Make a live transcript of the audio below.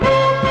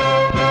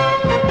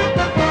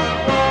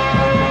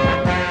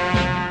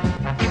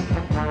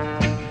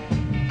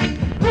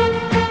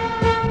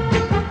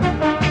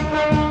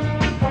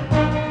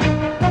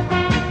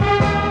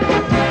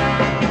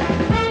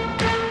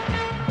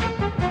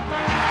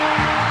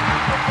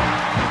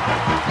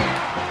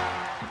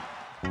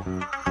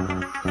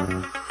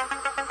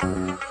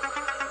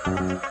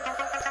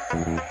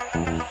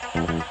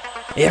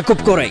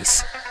Jakub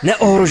Korejs,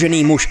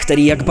 neohrožený muž,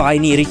 který jak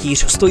bájný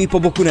rytíř stojí po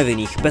boku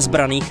nevinných,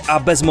 bezbraných a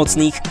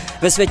bezmocných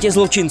ve světě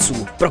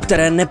zločinců, pro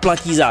které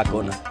neplatí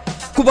zákon.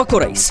 Kuba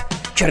Korejs,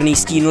 černý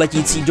stín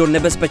letící do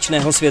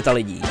nebezpečného světa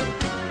lidí.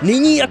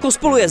 Nyní jako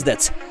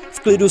spolujezdec, v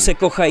klidu se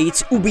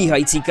kochajíc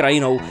ubíhající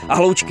krajinou a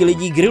hloučky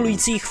lidí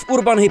grilujících v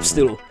urban hip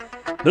stylu.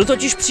 Byl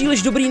totiž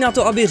příliš dobrý na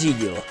to, aby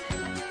řídil.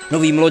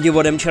 Novým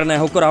lodivodem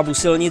černého korábu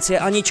silnic je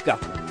Anička.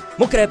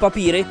 Mokré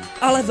papíry,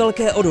 ale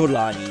velké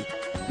odhodlání.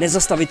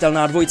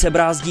 Nezastavitelná dvojce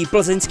brázdí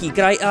Plzeňský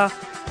kraj a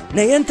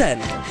nejen ten.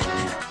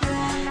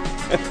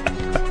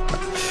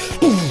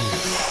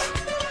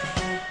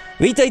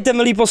 Vítejte,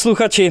 milí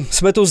posluchači,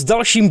 jsme tu s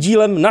dalším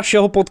dílem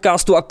našeho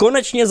podcastu a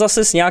konečně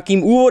zase s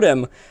nějakým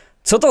úvodem.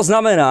 Co to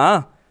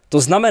znamená? To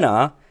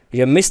znamená,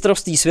 že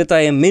mistrovství světa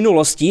je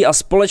minulostí a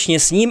společně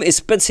s ním i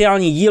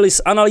speciální díly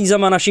s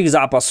analýzama našich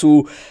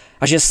zápasů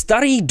a že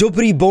starý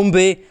dobrý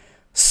bomby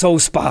jsou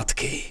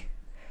zpátky.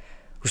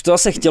 Už to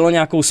zase chtělo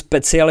nějakou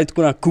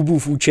specialitku na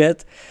Kubův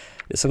účet,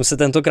 kde jsem se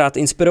tentokrát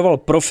inspiroval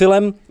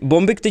profilem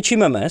Bomby k tyči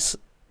memes.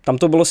 Tam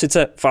to bylo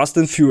sice Fast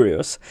and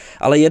Furious,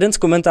 ale jeden z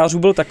komentářů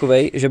byl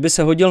takovej, že by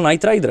se hodil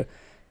Knight Rider.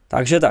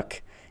 Takže tak,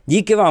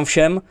 díky vám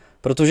všem,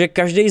 protože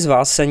každý z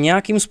vás se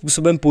nějakým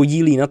způsobem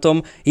podílí na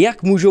tom,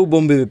 jak můžou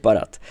bomby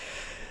vypadat.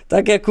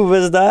 Tak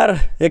Jakube, zdar,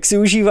 jak si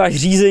užíváš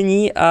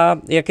řízení a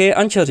jaký je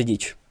Anča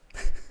řidič?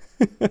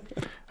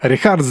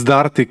 Richard,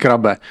 zdar, ty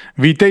krabe.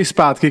 Vítej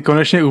zpátky,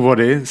 konečně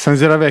úvody. Jsem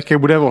zvědavý, jaký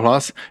bude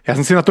ohlas. Já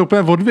jsem si na to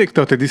úplně odvyk,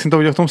 teď když jsem to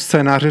viděl v tom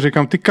scénáři,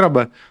 říkám, ty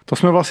krabe, to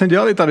jsme vlastně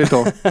dělali tady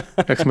to,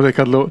 jak jsme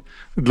teďka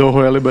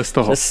dlouho jeli bez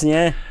toho.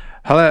 Přesně.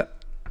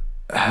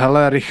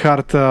 Hele,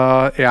 Richard,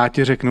 já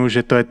ti řeknu,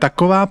 že to je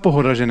taková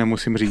pohoda, že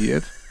nemusím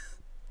řídit.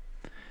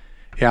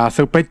 Já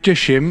se úplně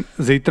těším,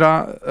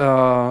 zítra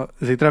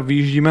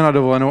vyjíždíme na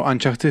dovolenou,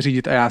 Anča chce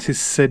řídit a já si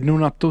sednu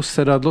na to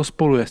sedadlo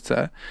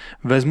spolujezdce,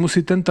 vezmu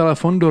si ten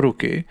telefon do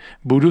ruky,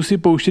 budu si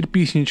pouštět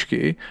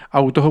písničky a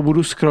u toho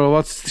budu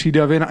scrollovat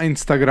střídavě na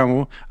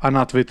Instagramu a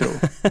na Twitteru.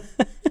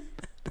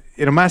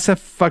 Jenom já se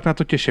fakt na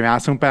to těším, já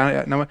jsem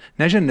úplně,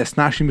 ne že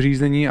nesnáším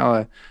řízení,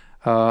 ale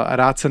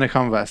rád se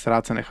nechám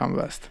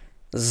vést.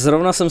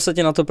 Zrovna jsem se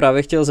tě na to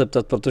právě chtěl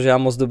zeptat, protože já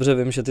moc dobře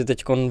vím, že ty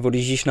teďkon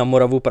odjíždíš na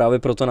Moravu, právě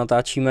proto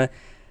natáčíme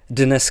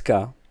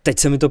dneska. Teď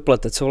se mi to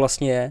plete, co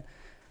vlastně je?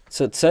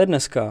 Co je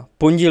dneska?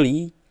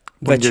 Pondělí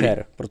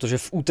večer, protože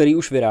v úterý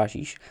už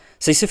vyrážíš.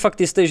 Jsi si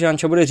fakt jistý, že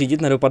Anča bude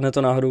řídit, nedopadne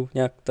to náhodou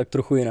nějak tak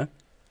trochu jinak?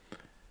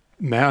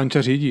 Ne,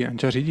 Anča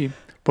řídí.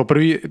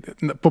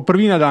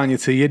 Poprvé na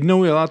dálnici,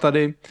 jednou jela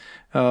tady,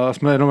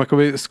 jsme jenom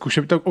jakoby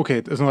zkušeli, tak OK,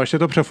 znovu ještě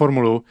to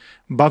přeformuluju.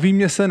 Baví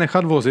mě se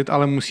nechat vozit,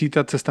 ale musí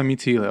ta cesta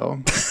mít cíl, jo.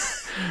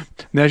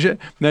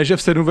 Ne, že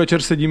v 7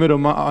 večer sedíme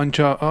doma a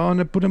Anča,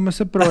 nepůjdeme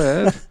se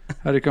projet.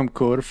 A říkám,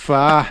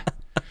 kurva.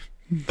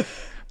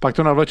 Pak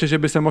to navleče, že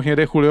by se mohl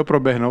někde Julio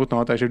proběhnout,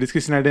 no, takže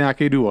vždycky si najde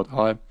nějaký důvod,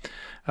 ale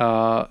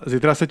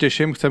zítra se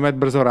těším, chceme jít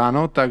brzo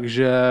ráno,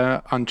 takže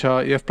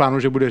Anča je v plánu,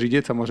 že bude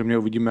řídit, samozřejmě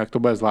uvidíme, jak to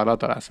bude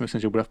zvládat, ale já si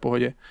myslím, že bude v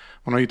pohodě.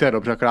 Ono jí to je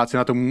dobře, akorát si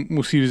na to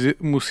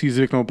musí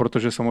zvyknout,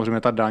 protože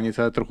samozřejmě ta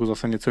dálnice je trochu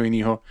zase něco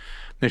jiného,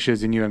 než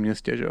jezdění ve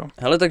městě, že jo.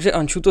 Hele, takže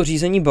Anču to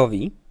řízení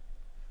baví?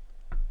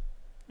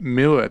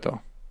 Miluje to.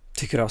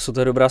 Ty kráso, to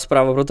je dobrá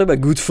zpráva pro tebe,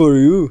 good for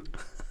you.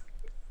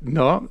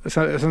 No,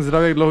 jsem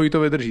zvědavý, jak dlouho jí to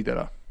vydrží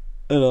teda.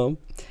 No.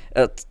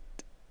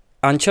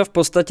 Anča v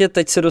podstatě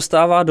teď se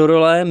dostává do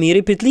role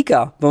Míry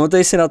Pytlíka.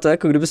 Pamatuješ si na to,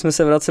 jako kdybychom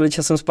se vraceli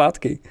časem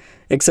zpátky.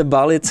 Jak se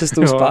báli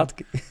cestou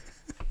zpátky.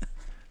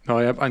 No,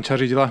 Anča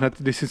řídila hned,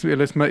 když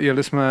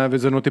jeli jsme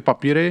vyzvednout ty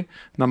papíry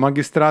na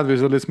magistrát,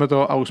 vyzvedli jsme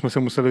to a už jsme se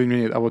museli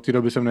vyměnit a od té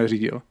doby jsem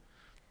neřídil.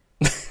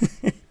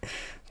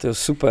 To je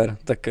super,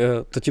 tak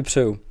to ti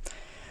přeju.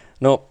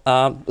 No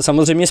a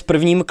samozřejmě s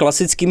prvním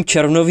klasickým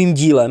červnovým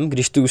dílem,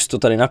 když ty už to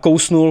tady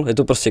nakousnul, je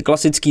to prostě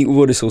klasický,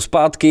 úvody jsou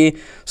zpátky,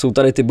 jsou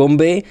tady ty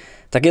bomby,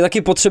 tak je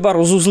taky potřeba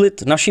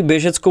rozuzlit naši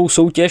běžeckou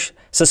soutěž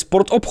se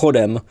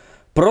Sportobchodem,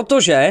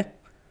 protože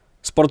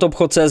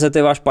Sportobchod.cz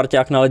je váš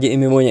parťák na ledě i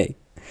mimo něj.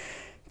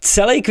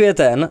 Celý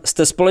květen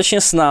jste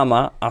společně s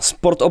náma a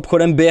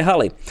Sportobchodem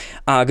běhali.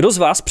 A kdo z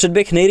vás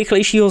předběh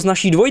nejrychlejšího z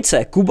naší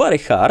dvojce, Kuba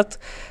Richard,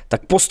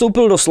 tak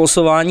postoupil do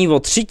slosování o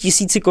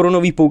 3000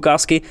 korunový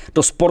poukázky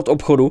do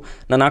Sportobchodu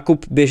na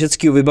nákup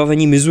běžeckého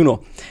vybavení Mizuno.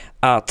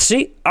 A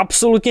 3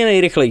 absolutně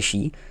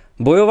nejrychlejší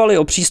bojovali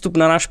o přístup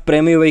na náš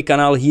prémiový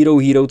kanál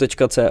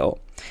herohero.co.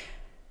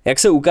 Jak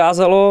se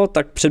ukázalo,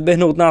 tak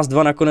předběhnout nás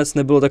 2 nakonec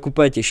nebylo tak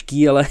úplně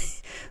těžký, ale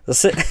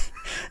zase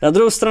na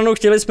druhou stranu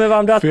chtěli jsme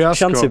vám dát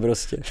šanci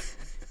prostě.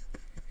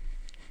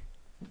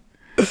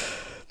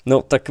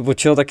 No tak od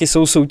čeho taky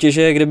jsou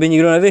soutěže, kde by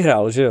nikdo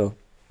nevyhrál, že jo?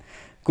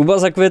 Kuba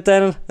za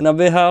květen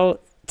naběhal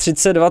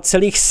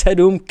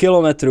 32,7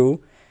 kilometrů.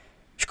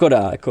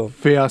 Škoda, jako.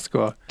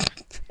 Fiasko.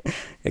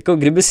 Jako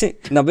kdyby si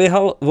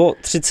naběhal o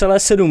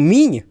 3,7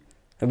 míň,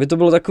 tak by to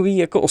bylo takový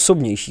jako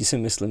osobnější, si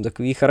myslím,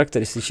 takový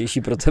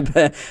charakterističnější pro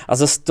tebe a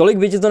za tolik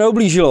by ti to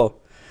neublížilo.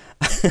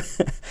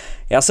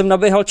 Já jsem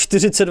naběhal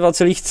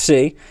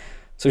 42,3,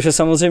 což je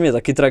samozřejmě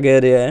taky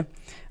tragédie,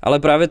 ale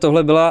právě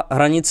tohle byla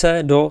hranice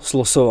do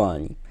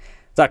slosování.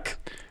 Tak.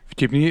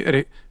 Vtipný,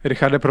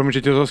 Richarde, promiň,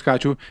 že tě toho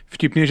skáču,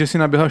 vtipný, že si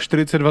naběhal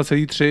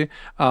 42,3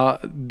 a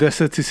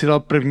 10 si dal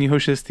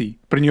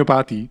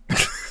 1.5.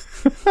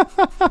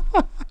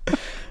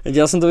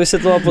 Já jsem to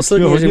vysvětloval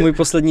posledně, že můj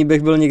poslední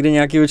běh byl někdy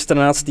nějakýho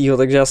 14.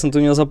 Takže já jsem to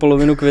měl za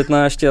polovinu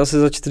května a ještě asi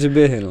za 4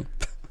 běhy, no.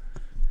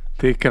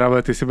 Ty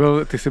krave, ty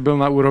jsi byl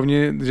na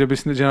úrovni,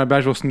 že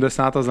nabíjáš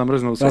 80 a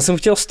zamrznout se. Já jsem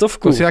chtěl 100.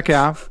 To si jak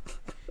já.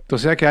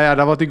 Já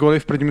dával ty góly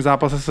v prvním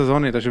zápase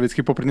sezóny, takže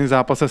vždycky po prvním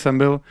zápase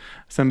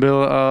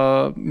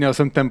měl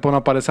jsem tempo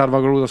na 52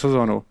 gólů za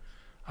sezónu.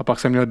 A pak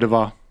jsem měl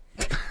 2.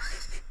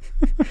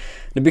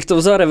 Kdybych to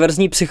vzal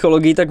reverzní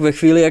psychologii, tak ve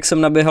chvíli, jak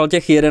jsem naběhal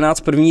těch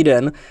 11 první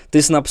den,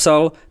 ty jsi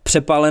napsal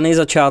přepálený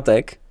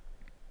začátek.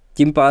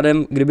 Tím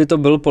pádem, kdyby to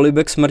byl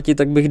polibek smrti,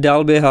 tak bych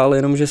dál běhal,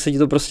 jenomže se ti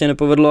to prostě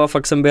nepovedlo a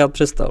fakt jsem běhat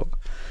přestal.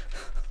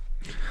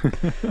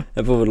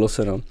 Nepovedlo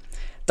se, no.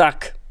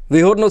 Tak,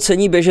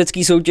 vyhodnocení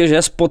běžecké soutěže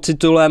s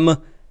podtitulem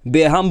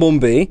Běhám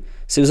bomby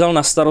si vzal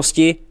na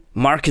starosti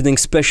marketing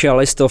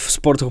specialist of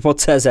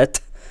Sporthopo.cz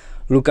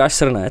Lukáš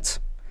Srnec.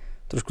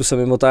 Trošku se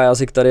mi motá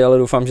jazyk tady, ale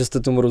doufám, že jste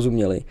tomu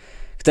rozuměli.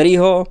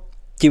 Kterýho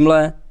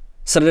tímhle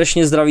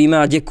srdečně zdravíme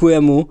a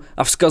děkujeme mu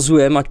a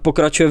vzkazujeme, ať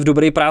pokračuje v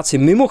dobré práci.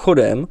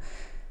 Mimochodem,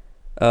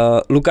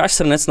 Lukáš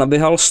Srnec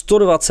naběhal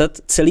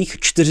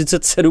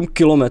 120,47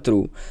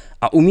 kilometrů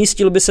a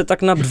umístil by se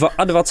tak na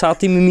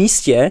 22.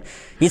 místě,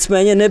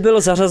 nicméně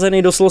nebyl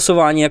zařazený do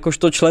slosování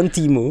jakožto člen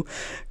týmu.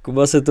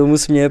 Kuba se tomu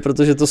směje,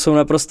 protože to jsou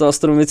naprosto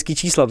astronomické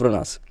čísla pro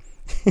nás.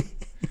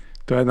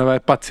 To je nový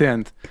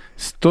pacient.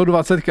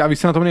 120, a víš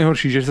se na tom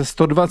nejhorší, že se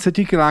 120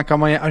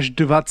 kilákama je až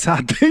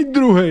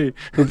 22.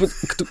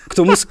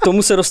 K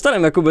tomu se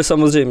dostaneme, Jakube,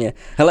 samozřejmě.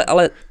 Hele,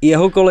 ale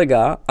jeho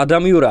kolega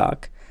Adam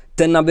Jurák,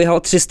 ten naběhal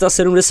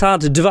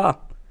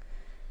 372.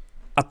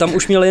 A tam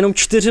už měl jenom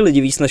 4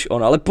 lidi víc než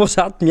on, ale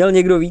pořád měl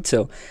někdo víc,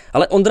 jo.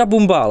 Ale Ondra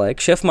Bumbálek,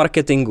 šéf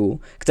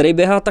marketingu, který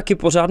běhá taky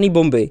pořádný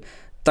bomby,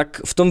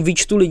 tak v tom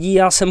výčtu lidí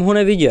já jsem ho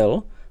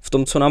neviděl, v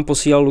tom, co nám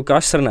posílal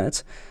Lukáš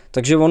Srnec,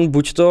 takže on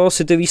buď to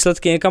si ty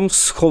výsledky někam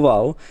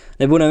schoval,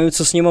 nebo nevím,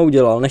 co s nima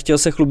udělal. Nechtěl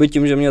se chlubit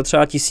tím, že měl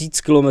třeba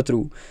 1000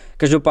 kilometrů.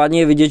 Každopádně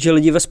je vidět, že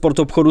lidi ve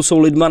sportobchodu jsou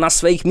lidma na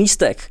svých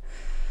místech.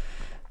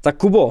 Tak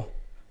Kubo,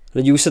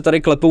 lidi už se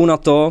tady klepou na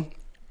to,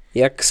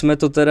 jak jsme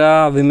to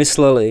teda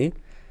vymysleli.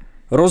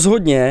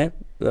 Rozhodně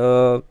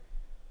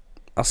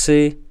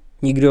asi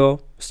nikdo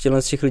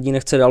z těch lidí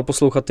nechce dál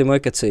poslouchat ty moje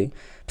keci.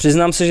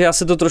 Přiznám se, že já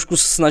se to trošku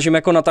snažím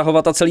jako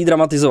natahovat a celý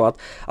dramatizovat,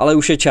 ale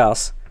už je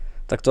čas.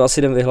 Tak to asi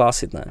jdem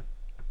vyhlásit, ne?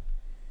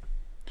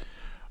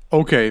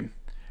 OK.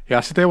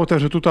 Já si tady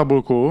otevřu tu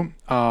tabulku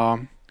a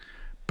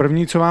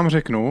první, co vám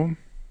řeknu,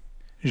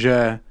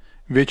 že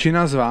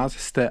většina z vás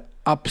jste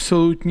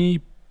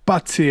absolutní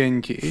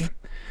pacienti,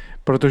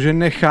 protože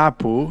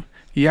nechápu,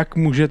 jak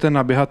můžete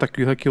naběhat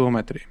takovéhle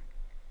kilometry.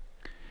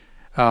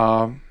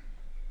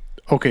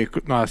 OK,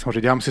 no já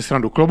samozřejmě dělám si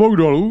srandu, klobouk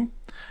dolů.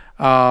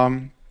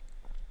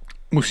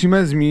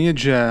 Musíme zmínit,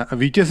 že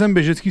vítězem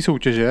běžecké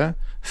soutěže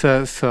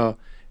se s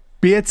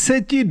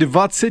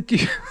 520...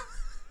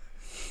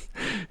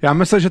 Já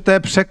myslím, že to je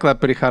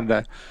překlep,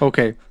 Richarde. OK.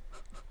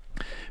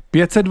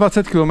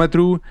 520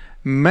 kilometrů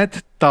Matt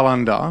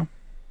Talanda,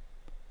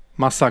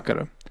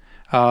 masakr.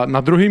 A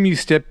na druhém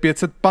místě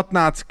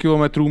 515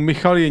 kilometrů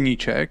Michal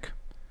Jeníček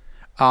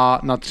a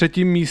na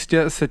třetím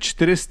místě se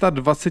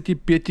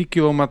 425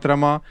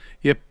 kilometrama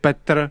je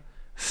Petr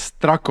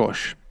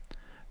Strakoš.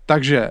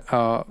 Takže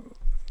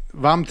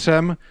vám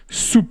třem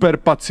super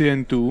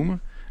pacientům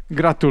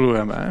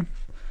gratulujeme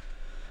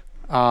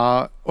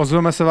a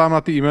ozveme se vám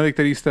na ty e-maily,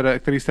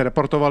 který jste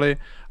reportovali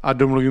a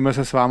domluvíme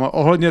se s vámi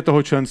ohledně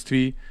toho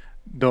členství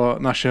do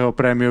našeho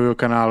prémiového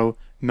kanálu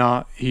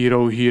na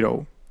Hero Hero.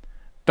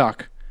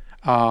 Tak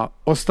a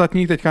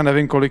ostatní, teďka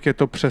nevím, kolik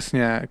to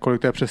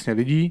je přesně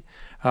lidí,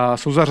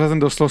 jsou zařazen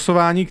do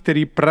slosování,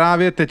 který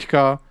právě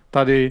teďka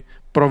tady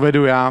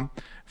provedu já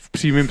v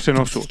přímém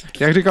přenosu.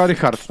 Jak říkal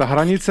Richard, ta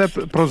hranice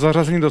pro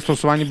zařazení do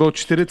slosování bylo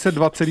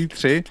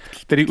 42,3,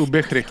 který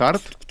uběh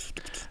Richard.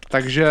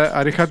 Takže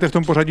a Richard je v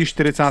tom pořadí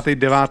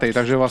 49.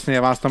 Takže vlastně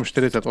je vás tam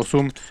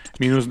 48,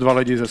 minus 2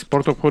 lidi ze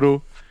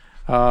sportobchodu,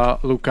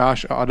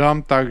 Lukáš a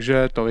Adam,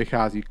 takže to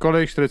vychází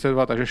kolik?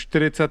 42, takže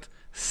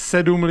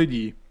 47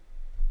 lidí.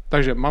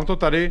 Takže mám to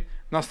tady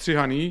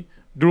nastřihaný,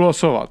 jdu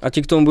losovat. A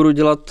ti k tomu budu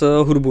dělat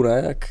hudbu,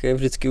 ne? Jak je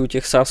vždycky u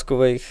těch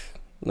sázkových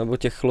nebo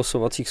těch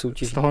losovacích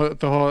soutěží. Z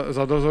toho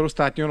za dozoru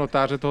státního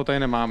notáře toho tady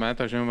nemáme,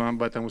 takže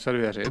budete muset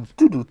věřit.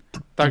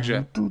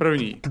 Takže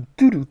první.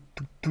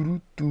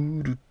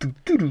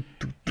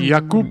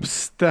 Jakub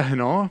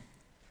Stehno,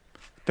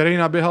 který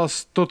naběhal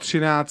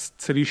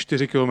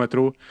 113,4 km.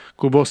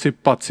 Kubo, si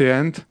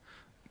pacient.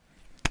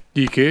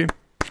 Díky.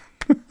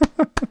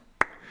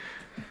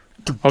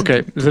 OK,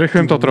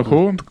 zrychlím to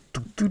trochu.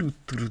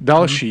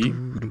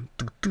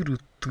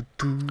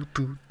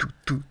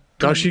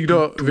 Další,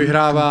 kdo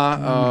vyhrává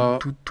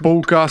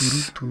poukaz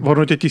v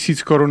hodnotě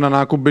 1000 korun na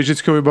nákup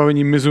běžeckého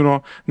vybavení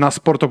Mizuno na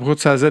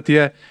sportobchod.cz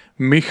je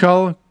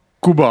Michal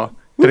Kuba.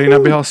 který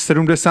naběhal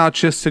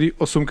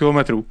 76,8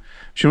 km.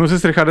 Všiml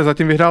jsi, Richarde,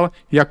 zatím vyhrál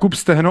Jakub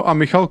Stehno a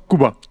Michal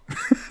Kuba.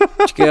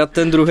 Počkej, a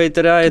ten druhej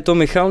teda, je to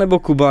Michal nebo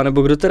Kuba,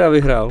 nebo kdo teda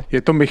vyhrál?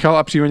 Je to Michal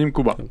a příjmením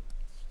Kuba.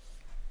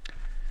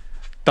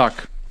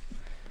 Tak.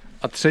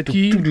 A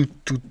třetí...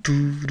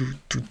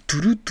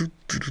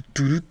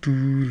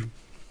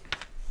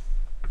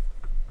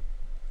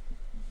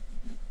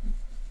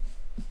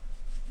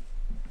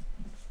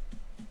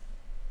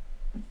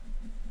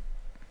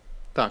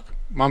 Tak,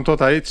 mám to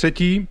tady,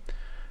 třetí.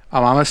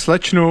 A máme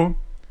slečnu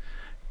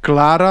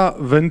Klára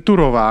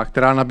Venturová,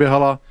 která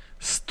naběhala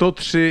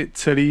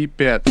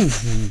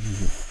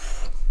 103,5.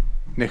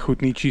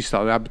 Nechutný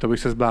čísla, to bych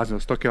se zbláznil,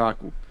 100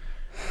 kiláků.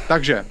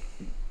 Takže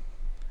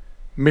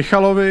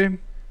Michalovi,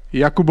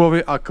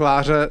 Jakubovi a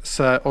Kláře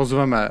se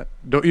ozveme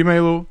do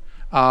e-mailu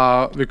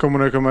a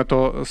vykomunikujeme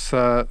to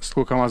s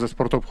klukama ze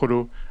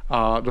sportobchodu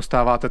a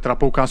dostáváte teda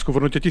poukázku v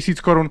hodnotě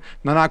 1000 korun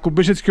na nákup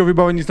běžeckého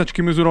vybavení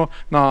značky Mizuno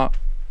na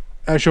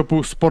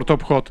e-shopu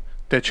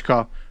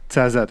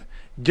sportobchod.cz.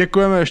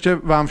 Děkujeme ještě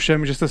vám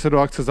všem, že jste se do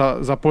akce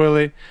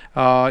zapojili.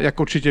 Jak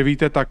určitě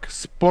víte, tak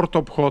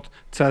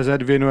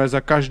sportobchod.cz věnuje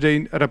za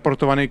každý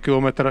reportovaný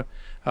kilometr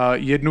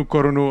 1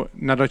 korunu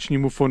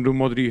nadačnímu fondu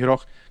Modrý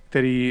hroch,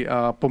 který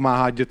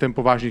pomáhá dětem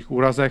po vážných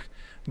úrazech.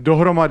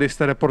 Dohromady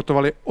jste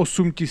reportovali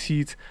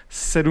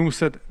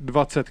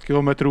 8720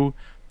 kilometrů,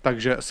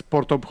 takže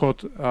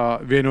Sportobchod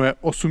věnuje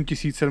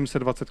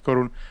 8720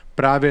 korun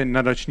právě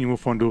nadačnímu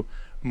fondu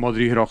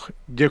Modrý hroch.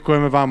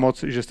 Děkujeme vám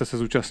moc, že jste se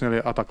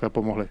zúčastnili a takhle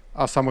pomohli.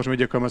 A samozřejmě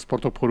děkujeme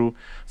Sportobchodu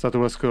za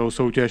tuhle skvělou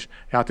soutěž.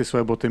 Já ty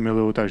svoje boty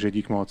miluju, takže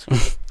dík moc.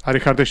 A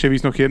Richard ještě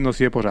víc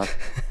nosí je pořád.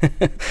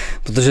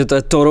 Protože to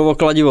je Thorovo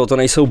kladivo, to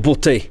nejsou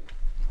boty.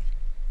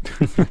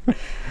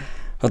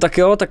 No tak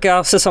jo, tak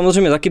já se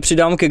samozřejmě taky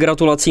přidám ke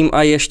gratulacím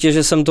a ještě,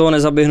 že jsem toho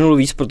nezaběhnul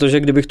víc, protože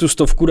kdybych tu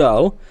 100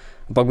 dal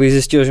a pak bych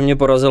zjistil, že mě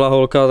porazila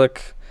holka, tak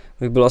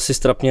bych byl asi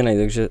strapněnej,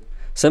 takže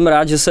jsem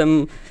rád, že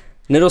jsem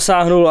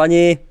nedosáhnul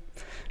ani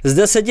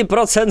z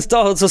 10%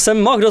 toho, co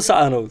jsem mohl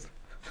dosáhnout.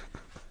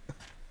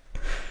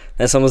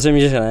 Ne,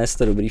 samozřejmě, že ne,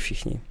 jste dobrý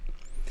všichni.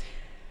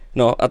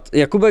 No a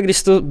Jakube, když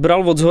jsi to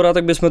bral od zhora,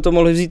 tak bychom to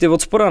mohli vzít i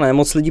od spora, ne?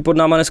 Moc lidí pod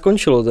náma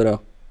neskončilo teda.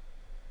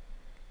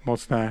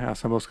 Moc ne, já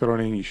jsem byl skoro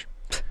nejníž.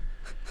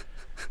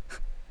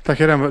 Tak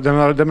jdem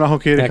na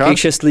hokej, Richard. Nějakých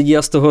 6 lidí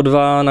a z toho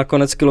 2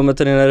 nakonec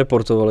kilometry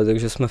nereportovali,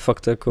 takže jsme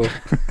fakt jako...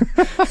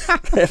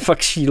 je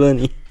fakt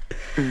šílený.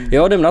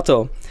 Jo, jdem na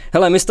to.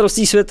 Hele,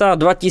 mistrovství světa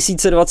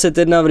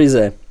 2021 v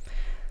Rize.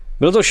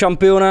 Byl to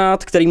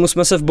šampionát, kterýmu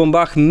jsme se v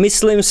bombách,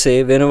 myslím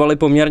si, věnovali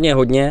poměrně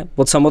hodně,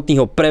 od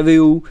samotného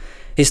preview,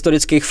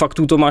 historických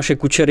faktů Tomáše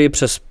Kučery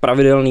přes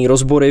pravidelný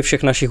rozbory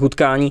všech našich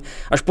utkání,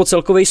 až po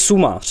celkový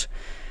sumář.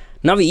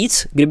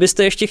 Navíc,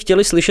 kdybyste ještě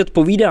chtěli slyšet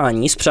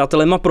povídání s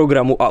přátelema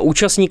programu a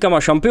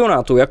účastníkama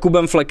šampionátu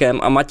Jakubem Flekem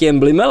a Matějem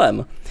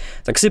Blimelem,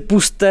 tak si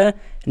pusťte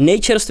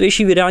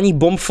nejčerstvější vydání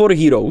Bomb for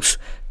Heroes.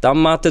 Tam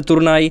máte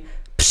turnaj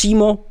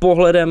přímo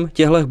pohledem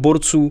těchto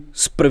borců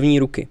z první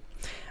ruky.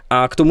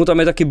 A k tomu tam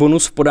je taky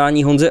bonus v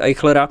podání Honzy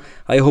Eichlera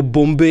a jeho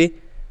bomby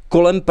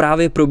kolem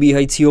právě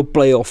probíhajícího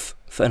playoff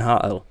v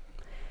NHL.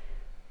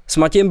 S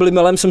Matějem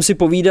Blimelem jsem si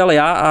povídal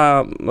já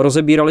a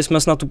rozebírali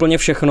jsme snad úplně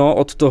všechno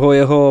od toho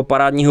jeho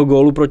parádního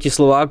gólu proti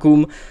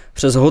Slovákům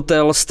přes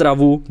hotel,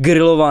 stravu,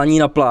 grilování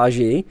na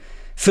pláži,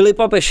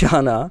 Filipa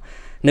Pešána,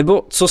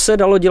 nebo co se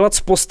dalo dělat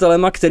s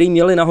postelema, který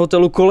měli na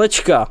hotelu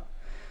kolečka.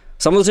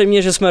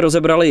 Samozřejmě, že jsme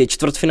rozebrali i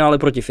čtvrtfinále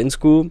proti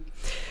Finsku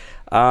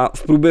a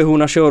v průběhu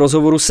našeho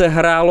rozhovoru se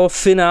hrálo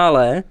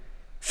finále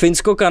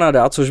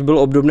Finsko-Kanada, což byl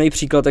obdobný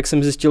příklad, jak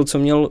jsem zjistil, co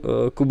měl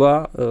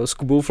Kuba s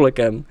Kubou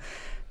Flekem.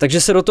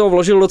 Takže se do toho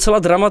vložil docela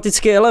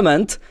dramatický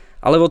element,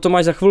 ale o to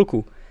máš za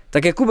chvilku.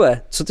 Tak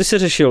Jakube, co ty jsi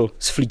řešil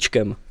s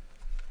Flíčkem?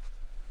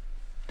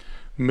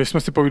 My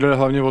jsme si povídali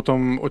hlavně o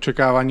tom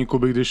očekávání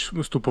Kuby, když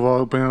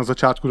vstupoval úplně na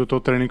začátku do toho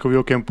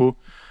tréninkového kempu.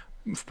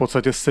 V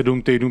podstatě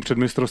 7 týdnů před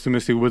mistrovstvím,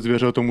 jestli vůbec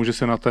věřil tomu, že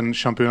se na ten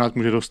šampionát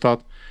může dostat.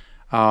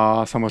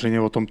 A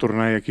samozřejmě o tom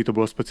turnaji, jaký to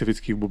bylo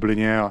specifický v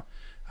bublině a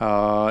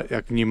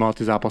jak vnímal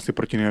ty zápasy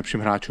proti nejlepším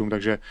hráčům.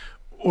 Takže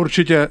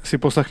určitě si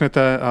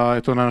poslechnete,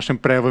 je to na našem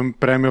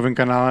prémiovém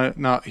kanále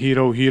na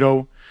Hero.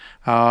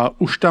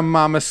 Už tam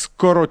máme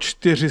skoro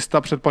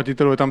 400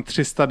 předplatitelů, je tam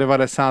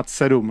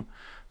 397.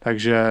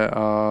 Takže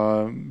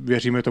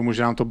věříme tomu,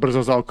 že nám to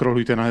brzo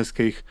zaokrouhlíte na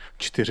hezkých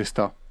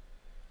 400.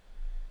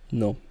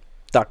 No,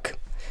 tak.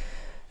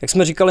 Jak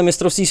jsme říkali,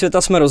 mistrovství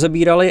světa jsme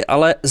rozebírali,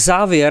 ale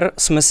závěr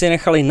jsme si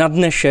nechali na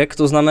dnešek,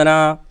 to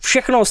znamená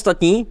všechno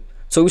ostatní,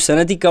 co už se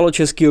netýkalo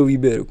českého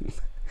výběru.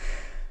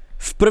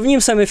 V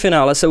prvním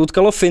semifinále se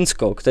utkalo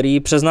Finsko, který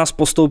přes nás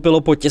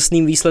postoupilo po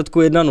těsným výsledku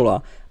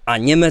 1-0, a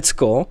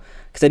Německo,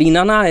 který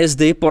na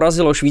nájezdy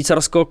porazilo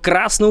Švýcarsko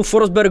krásnou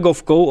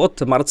Forsbergovkou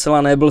od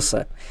Marcela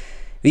Neblse.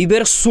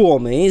 Výběr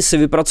Suomi si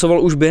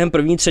vypracoval už během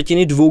první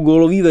třetiny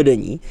 2gólový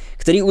vedení,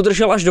 který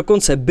udržel až do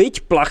konce,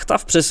 byť plachta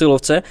v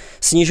přesilovce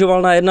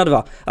snižoval na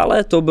 1-2,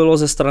 ale to bylo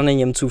ze strany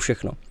Němců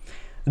všechno.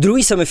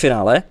 Druhý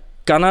semifinále,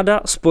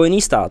 Kanada,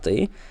 Spojený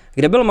státy,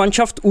 kde byl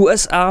manšaft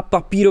USA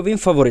papírovým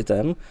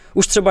favoritem,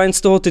 už třeba jen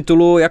z toho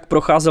titulu, jak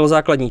procházel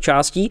základní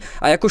částí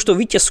a jakožto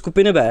vítěz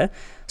skupiny B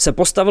se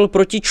postavil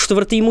proti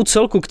čtvrtýmu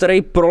celku,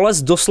 který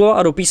prolez doslova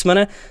a do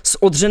písmene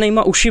s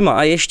odřenejma ušima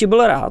a ještě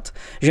byl rád,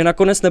 že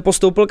nakonec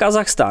nepostoupil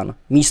Kazachstán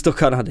místo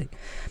Kanady.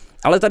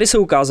 Ale tady se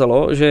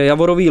ukázalo, že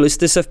javorový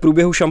listy se v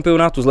průběhu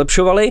šampionátu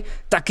zlepšovaly,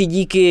 taky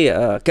díky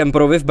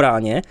Kemperovi v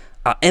bráně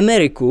a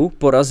Ameriku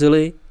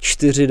porazili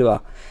 4-2.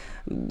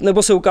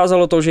 Nebo se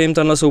ukázalo to, že jim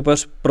tenhle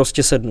soupeř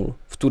prostě sednul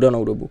v tu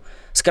danou dobu.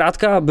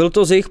 Zkrátka byl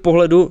to z jejich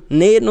pohledu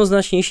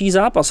nejjednoznačnější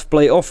zápas v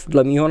playoff,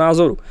 dle mýho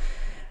názoru.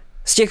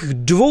 Z těch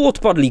 2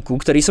 odpadlíků,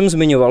 který jsem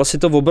zmiňoval, si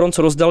to v obronc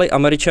rozdali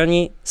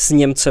Američani s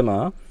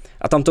Němcema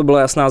a tam to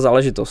byla jasná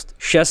záležitost.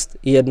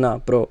 6-1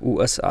 pro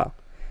USA.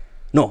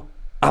 No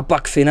a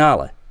pak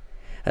finále.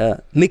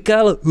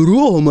 Mikael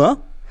Ruohma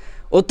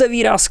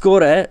otevírá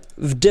skóre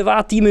v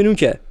 9.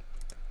 minutě.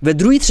 Ve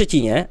druhé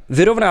třetině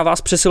vyrovnává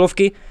z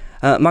přesilovky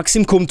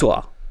Maxim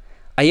Comtois.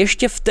 A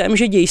ještě v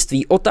témže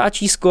dějství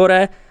otáčí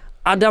skóre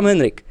Adam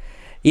Henrik.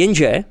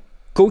 Jenže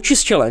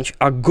Coaches Challenge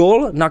a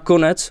gól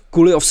nakonec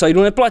kvůli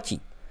offsideu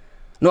neplatí.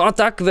 No a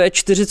tak ve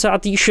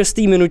 46.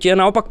 minutě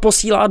naopak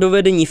posílá do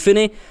vedení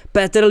Finy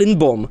Peter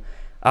Lindbom.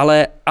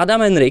 Ale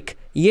Adam Henrik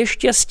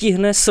ještě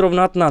stihne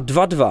srovnat na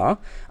 2-2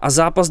 a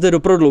zápas jde do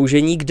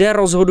prodloužení, kde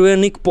rozhoduje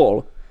Nick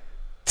Paul.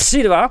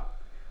 3-2,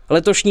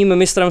 letošním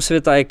mistrem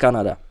světa je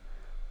Kanada.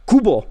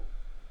 Kubo,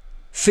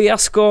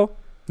 fiasko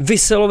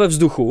viselo ve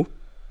vzduchu,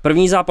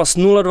 první zápas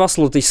 0-2 s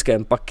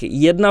Lotyšskem, pak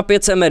 1-5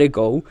 s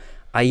Amerikou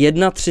a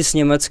 1-3 s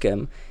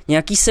Německem.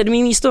 Nějaký 7.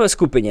 místo ve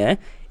skupině,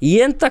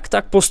 jen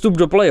tak postup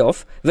do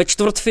playoff, ve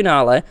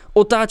čtvrtfinále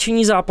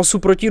otáčení zápasu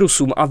proti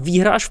Rusům a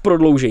výhráš v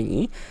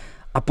prodloužení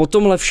a po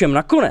tomhle všem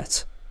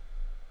nakonec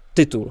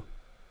titul.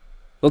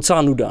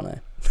 Docela nuda,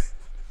 ne?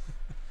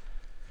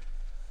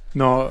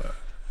 No,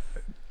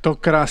 to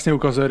krásně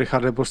ukazuje,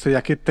 Richarde, prostě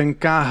jak je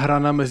tenká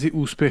hrana mezi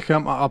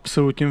úspěchem a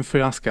absolutním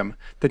fiaskem.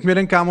 Teď mi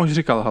jeden kámoš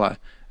říkal,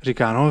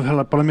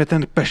 hele, podle mě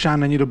ten Pešán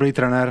není dobrý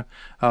trenér,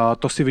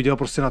 to si viděl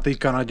prostě na té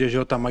Kanadě, že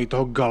jo, tam mají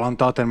toho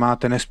Galanta,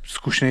 ten je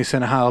zkušený, se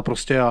NHL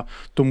prostě a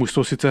to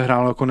mužstvo sice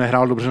hrál, jako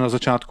nehrál dobře na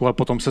začátku, ale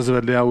potom se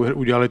zvedli a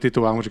udělali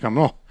titul. Já mu říkám,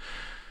 no,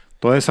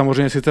 to je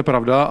samozřejmě sice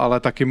pravda, ale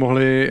taky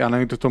mohli, já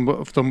nevím,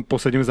 v tom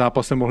posledním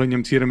zápase mohli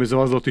Němci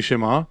remizovat s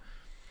Lotyšema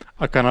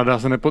a Kanada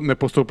se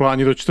nepostoupila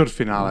ani do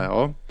čtvrtfinále,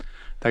 jo.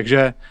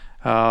 Takže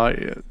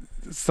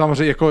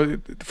samozřejmě jako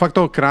fakt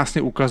to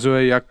krásně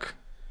ukazuje,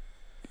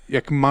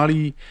 jak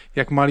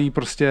malý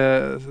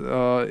prostě,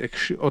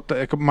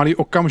 jak malý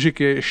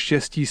okamžiky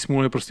štěstí,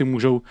 smůly prostě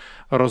můžou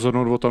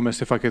rozhodnout o tom,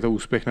 jestli fakt je to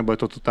úspěch nebo je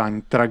to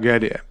totální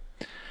tragédie.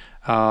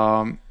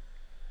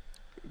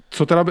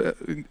 Co teda,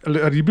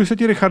 líbil se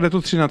ti, Richarde, to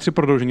 3-3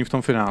 prodloužení v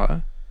tom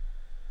finále?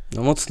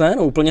 No moc ne,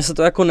 no úplně se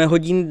to jako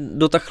nehodí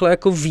do takhle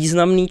jako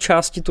významné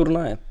části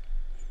turnaje.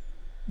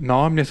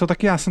 No, mě to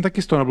taky, já jsem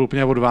taky z toho nebyl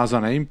úplně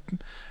odvázaný,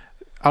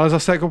 ale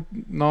zase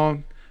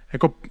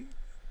jako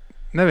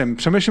nevím,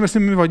 přemýšlím, jestli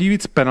mi vadí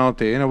víc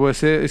penalty, nebo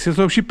jestli je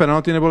to lepší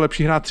penalty, nebo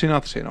lepší hrát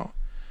 3-3, no.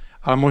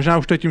 Ale možná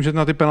už to tím, že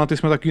na ty penalty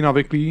jsme taky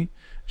navyklí,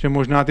 že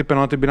možná ty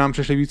penalty by nám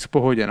přešly víc v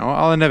pohodě, no,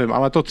 ale nevím,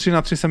 ale to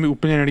 3-3 se mi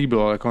úplně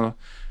nelíbilo, jako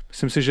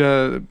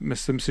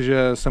myslím si,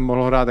 že jsem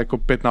mohl hrát jako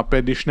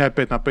 5-5, když ne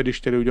 5-5, když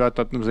chtěli udělat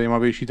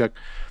zajímavější, tak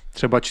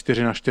třeba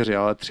 4-4,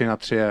 ale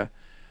 3-3 je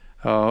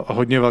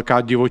hodně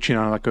velká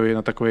divočina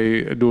na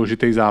takový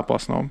důležitý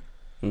zápas, no.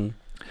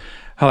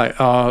 Hele,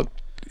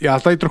 já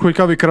tady trochu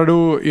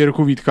vykradu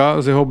Jirku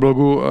Vítka z jeho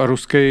blogu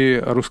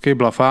Ruský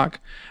blafák.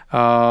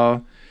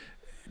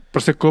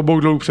 Prostě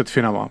klobouk dolů před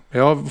Finama.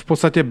 Jo? V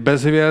podstatě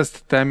bez hvězd,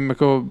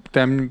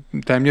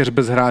 téměř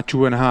bez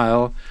hráčů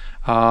NHL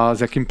a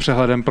s jakým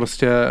přehledem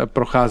prostě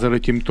procházeli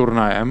tím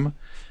turnajem.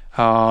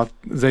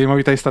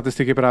 Zajímavý tady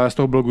statistiky právě z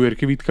toho blogu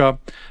Jirky Vítka.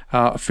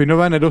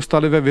 Finové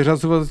nedostali ve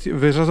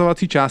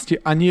vyřazovací části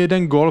ani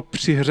jeden gól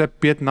při hře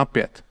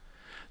 5-5.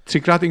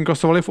 3krát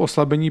inkasovali v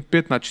oslabení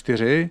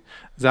 5-4,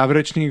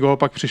 závěrečný gól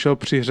pak přišel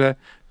při hře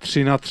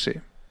 3-3.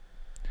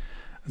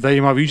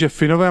 Zajímavý, že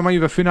Finové mají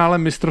ve finále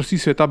mistrovství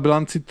světa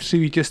bilanci 3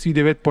 vítězství,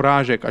 9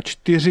 porážek a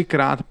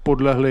 4krát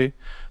podlehli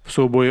v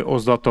souboji o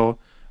zlato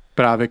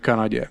právě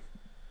Kanadě.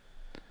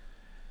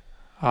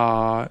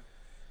 A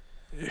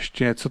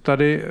ještě něco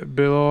tady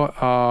bylo.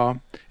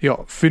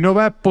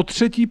 Finové po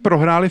třetí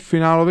prohráli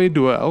finálový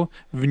duel,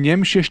 v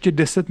němž ještě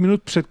 10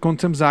 minut před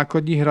koncem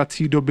základní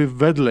hrací doby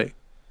vedli.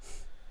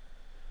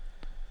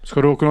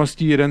 Shodou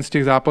okolností jeden z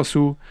těch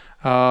zápasů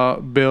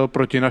byl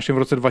proti našim v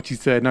roce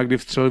 2001, kdy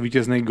vstřelil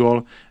vítězný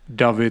gól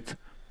David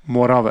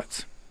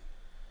Moravec.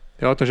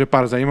 Jo, takže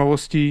pár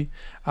zajímavostí.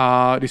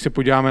 A když se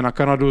podíváme na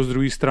Kanadu z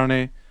druhé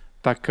strany,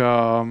 tak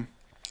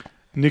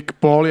Nick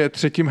Paul je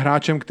třetím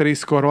hráčem, který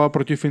skóroval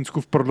proti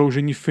Finsku v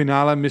prodloužení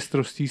finále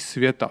mistrovství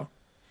světa.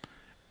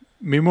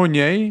 Mimo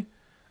něj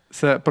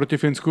se proti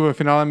Finsku ve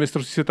finále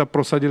mistrovství světa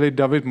prosadili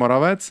David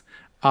Moravec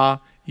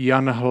a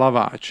Jan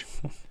Hlaváč.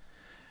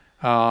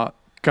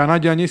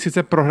 Kanaďani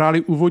sice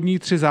prohráli úvodní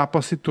 3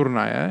 zápasy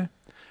turnaje,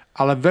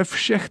 ale ve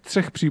všech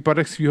 3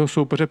 případech svého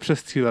soupeře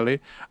přestříleli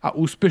a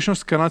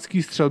úspěšnost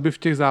kanadské střelby v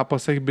těch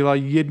zápasech byla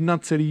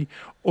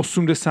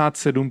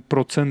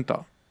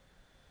 1,87%.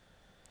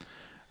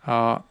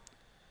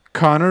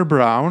 Connor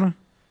Brown,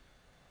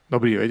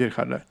 dobrý, vědět,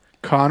 Richarde.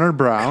 Connor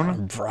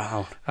Brown.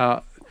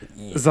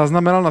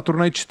 Zaznamenal na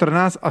turnaji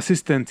 14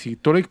 asistencí.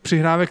 Tolik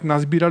přihrávek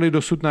nazbírali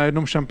dosud na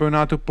jednom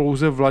šampionátu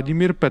pouze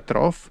Vladimír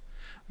Petrov,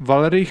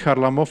 Valerij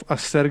Charlamov a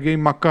Sergej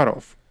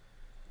Makarov.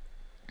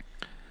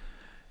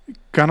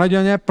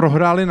 Kanaďané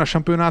prohráli na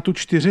šampionátu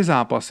 4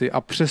 zápasy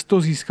a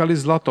přesto získali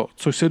zlato,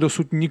 což se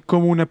dosud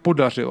nikomu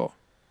nepodařilo.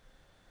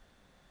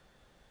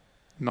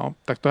 No,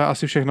 tak to je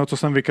asi všechno, co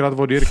jsem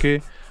vykradl od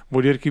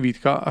Jirky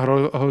Vítka.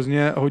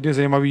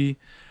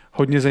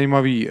 Hodně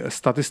zajímavý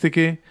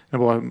statistiky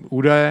nebo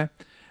údaje.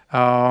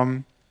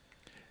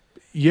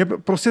 Je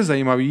prostě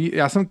zajímavý,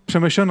 já jsem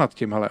přemýšlel nad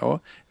tím,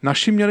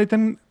 naši měli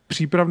ten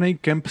přípravný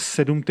kemp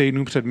 7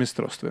 týdnů před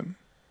mistrovstvím.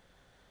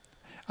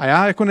 A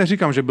já jako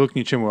neříkám, že byl k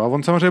ničemu. A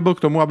on samozřejmě byl k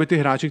tomu, aby ty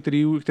hráči,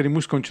 kterým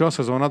už skončila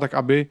sezóna, tak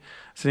aby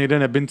se někde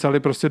nebincali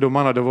prostě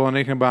doma na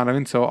dovolených nebo já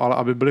nevím co, ale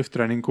aby byli v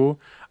tréninku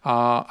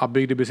a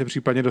aby, kdyby se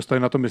případně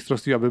dostali na to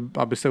mistrovství,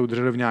 aby se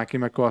udrželi v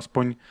nějakém jako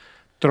aspoň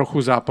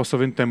trochu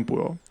zápasovým tempu.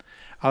 Jo.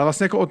 Ale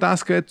vlastně jako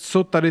otázka je,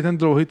 co tady ten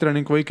dlouhý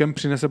tréninkový kemp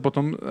přinese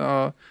potom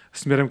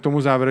směrem k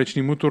tomu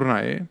závěrečnému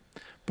turnaji,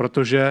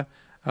 protože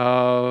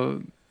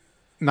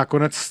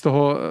nakonec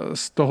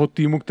z toho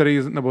týmu,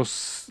 nebo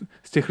z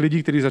těch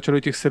lidí, kteří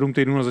začali těch 7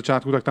 týdnů na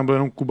začátku, tak tam byl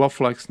jenom Kuba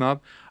Fleck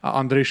snad a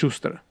Andrej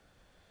Schuster.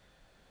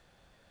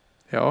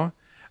 Jo?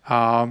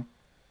 A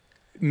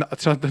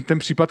třeba ten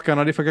případ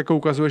Kanady fakt jako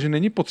ukazuje, že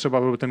není potřeba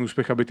byl ten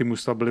úspěch, aby ty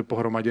mužstva byly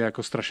pohromadě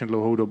jako strašně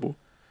dlouhou dobu.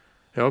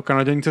 Jo?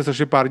 Kanaděni se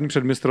začali pár dní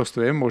před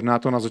mistrovstvím, možná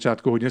to na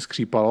začátku hodně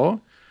skřípalo,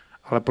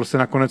 ale prostě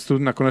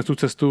nakonec tu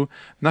cestu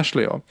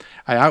našli. Jo.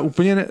 A já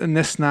úplně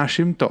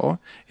nesnáším to,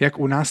 jak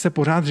u nás se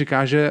pořád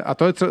říká, že, a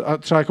to je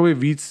třeba jakoby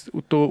víc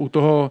u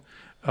toho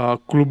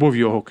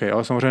klubového hokeje,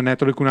 jo. Samozřejmě ne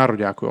tolik u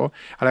nároďáku, jo.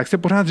 Ale jak se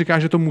pořád říká,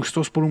 že to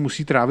mužstvo spolu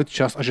musí trávit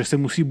čas a že se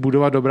musí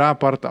budovat dobrá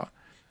parta.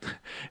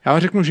 Já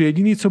vám řeknu, že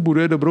jediný, co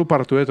buduje dobrou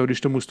partu, je to,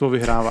 když to mužstvo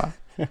vyhrává.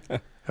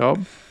 Jo.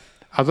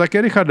 A to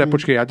taky, Richarde,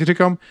 počkej, já ti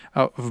říkám,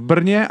 v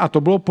Brně, a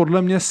to bylo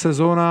podle mě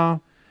sezóna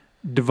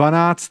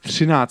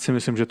 12-13 si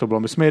myslím, že to bylo.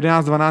 My jsme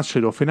 11-12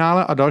 šli do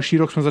finále a další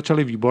rok jsme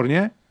začali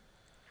výborně.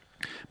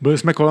 Byli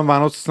jsme kolem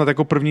Vánoc snad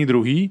jako první,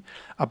 druhý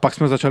a pak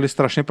jsme začali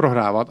strašně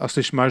prohrávat a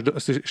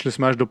šli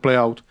jsme až do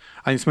playout.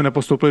 Ani jsme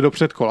nepostoupili do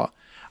předkola.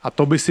 A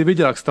to by si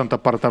viděl, jak se tam ta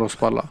parta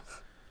rozpadla.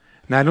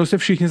 Najednou se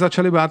všichni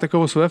začali bát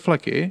jako o své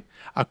fleky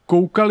a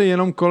koukali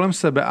jenom kolem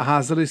sebe a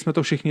házeli jsme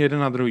to všichni jeden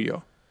na druhý.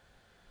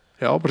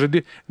 Jo,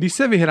 protože když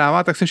se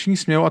vyhrává, tak se všichni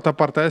smějou a ta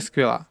parta je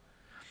skvělá.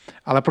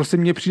 Ale prostě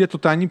mně přijde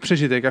totální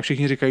přežitek a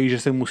všichni říkají, že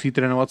se musí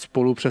trénovat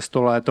spolu přes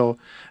to léto,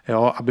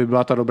 jo, aby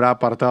byla ta dobrá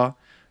parta.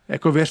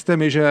 Jako věřte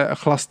mi, že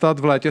chlastat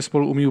v létě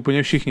spolu umí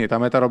úplně všichni.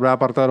 Tam je ta dobrá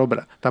parta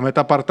dobrá. Tam je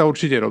ta parta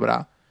určitě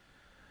dobrá.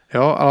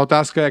 Jo, ale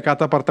otázka je, jaká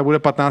ta parta bude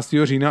 15.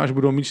 října, až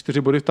budou mít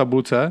 4 body v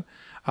tabulce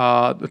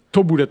a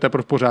to bude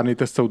teprve pořádný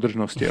test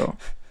soudržnosti, jo.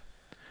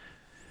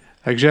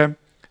 Takže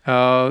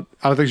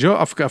ale takže jo,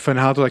 a v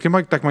NHL to taky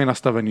tak mají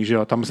nastavený, že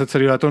jo, tam se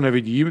celý léto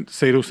nevidí,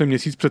 sejdou se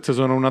měsíc před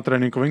sezónou na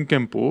tréninkovém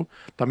kempu,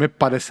 tam je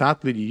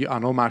 50 lidí,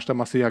 ano, máš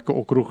tam asi jako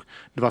okruh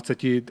 20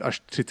 až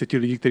 30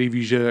 lidí, který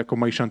ví, že jako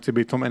mají šanci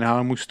být v tom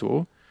NHL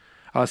mužstvu,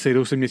 ale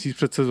sejdou se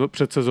měsíc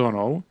před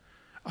sezónou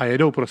a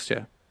jedou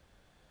prostě.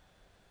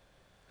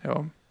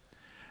 Jo.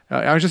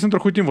 Já vím, že jsem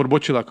trochu tím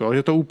odbočil, jako,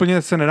 že to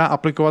úplně se nedá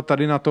aplikovat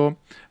tady na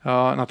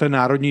ten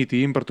národní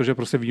tým, protože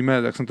prostě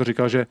víme, jak jsem to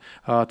říkal, že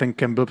ten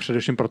kemp byl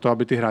především proto,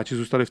 aby ty hráči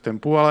zůstali v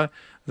tempu, ale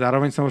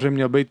zároveň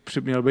samozřejmě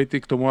měl být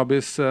i k tomu,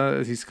 aby se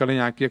získali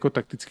nějaké jako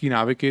taktické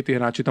návyky, ty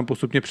hráči tam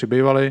postupně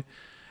přibývali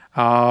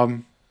a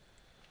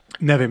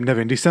nevím,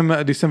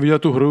 když jsem viděl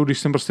tu hru, když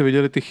jsem prostě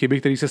viděl ty chyby,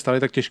 které se staly,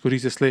 tak těžko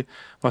říct, jestli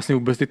vlastně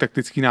vůbec ty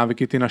taktické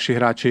návyky ty naši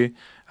hráči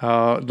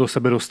do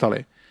sebe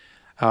dostali.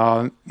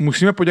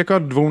 Musíme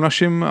poděkovat 2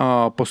 našim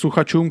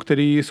posluchačům,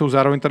 kteří jsou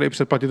zároveň tady i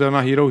předplatitelé na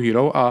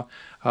Hero a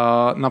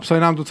napsali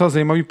nám docela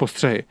zajímavý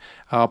postřehy.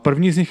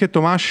 První z nich je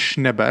Tomáš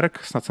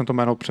Schneberg, snad jsem to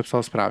jméno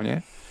přepsal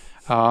správně,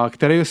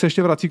 který se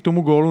ještě vrací k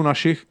tomu gólu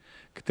našich,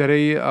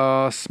 který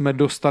jsme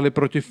dostali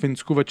proti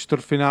Finsku ve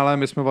čtvrtfinále.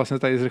 My jsme vlastně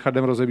tady s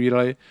Richardem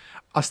rozebírali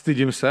a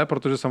stydím se,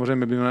 protože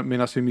samozřejmě my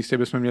na svém místě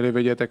bychom měli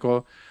vědět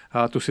jako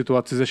tu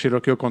situaci ze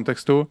širokého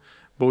kontextu.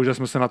 Bohužel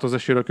jsme se na to ze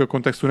širokého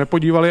kontextu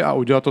nepodívali a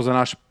udělal to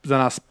za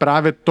nás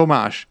právě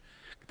Tomáš,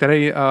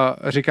 který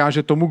říká,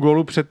 že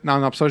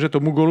nám napsal, že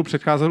tomu gólu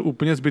předcházel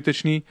úplně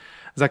zbytečný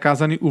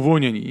zakázaný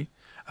uvolnění,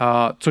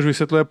 což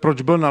vysvětluje,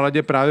 proč byl na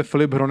ledě právě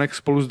Filip Hronek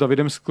spolu s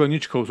Davidem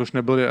Skleničkou, což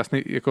nebyl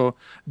jasný jako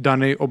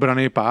daný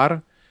obranný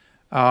pár.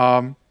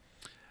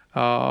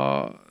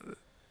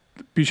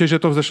 Píše, že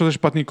to vzešlo ze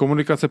špatné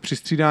komunikace při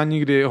střídání,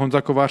 kdy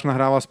Honza Kovář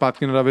nahrával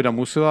zpátky na Davida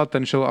Musila,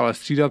 ten šel ale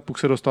střídat, puk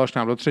se dostal až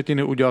nám do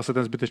třetiny, udělal se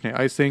ten zbytečný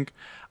icing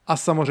a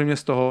samozřejmě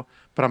z toho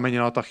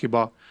pramenila ta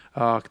chyba,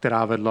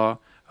 která vedla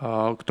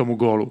k tomu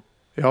gólu.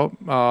 Jo?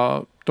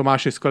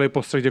 Tomáši, skvělý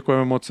postřeh,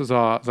 děkujeme moc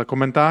za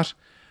komentář.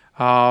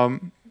 A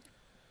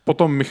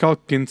potom Michal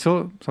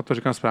Kincl, snad to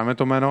říkám správně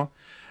to jméno,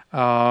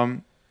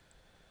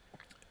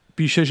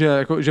 píše,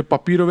 že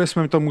papírově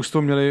jsme to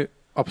mužstvo měli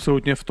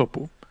absolutně v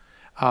topu.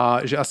 A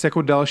že asi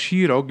jako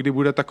další rok, kdy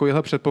bude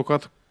takovýhle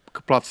předpoklad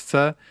k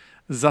placce,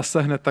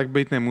 zase hned tak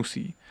být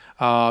nemusí.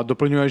 A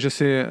doplňuje, že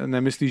si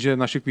nemyslí, že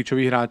naši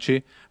klíčoví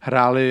hráči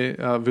hráli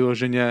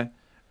vyloženě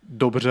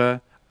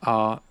dobře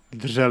a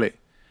dřeli.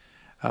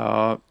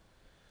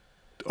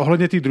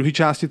 Ohledně té druhé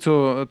části,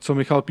 co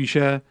Michal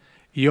píše,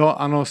 jo,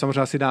 ano,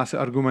 samozřejmě si dá se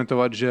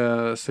argumentovat, že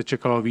se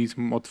čekalo víc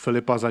od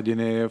Filipa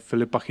Zadiny,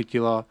 Filipa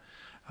Chytila,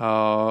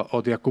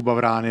 od Jakuba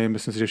Vrány,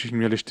 myslím si, že všichni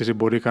měli 4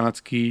 body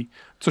kanadský,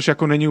 což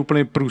jako není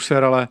úplný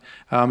průser, ale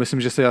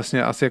myslím, že se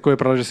jasně, asi jako je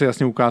pravda, že se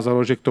jasně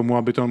ukázalo, že k tomu,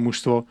 aby to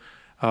mužstvo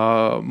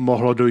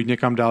mohlo dojít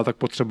někam dál, tak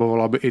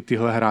potřebovalo, aby i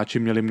tyhle hráči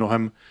měli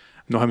mnohem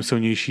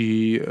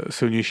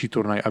silnější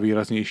turnaj a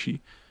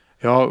výraznější.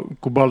 Jo,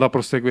 Kubalda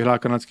prostě jak vyhrál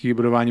kanadský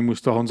bodování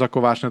mužstva, Honza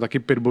Kovář taky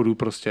 5 bodů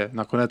prostě.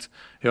 Nakonec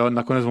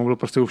on byl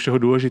prostě u všeho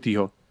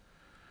důležitýho.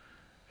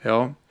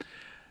 Jo.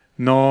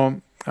 No,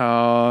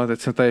 teď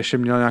jsem tady ještě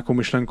měl nějakou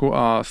myšlenku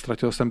a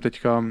ztratil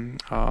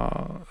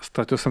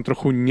jsem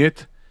trochu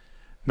nit.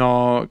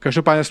 No,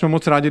 každopádně jsme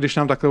moc rádi, když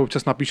nám takhle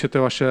občas napíšete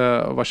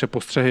vaše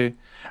postřehy.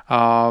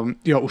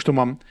 Jo, už to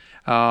mám.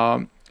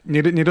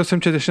 Někdo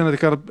jsem čet ještě,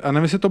 a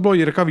nevím, jestli to bylo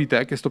Jirka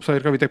Vítek, jestli to psal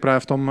Jirka Vítek právě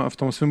v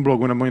tom svém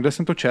blogu, nebo někde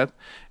jsem to čet.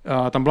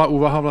 Tam byla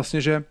úvaha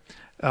vlastně, že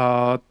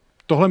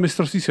tohle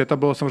mistrovství světa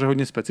bylo samozřejmě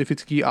hodně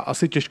specifický a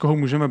asi těžko ho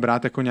můžeme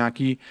brát jako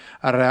nějaký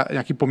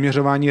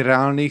poměřování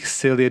reálných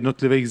sil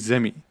jednotlivých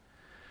zemí.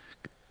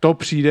 To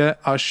přijde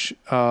až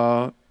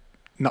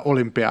na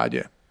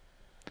olympiádě.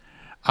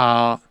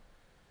 A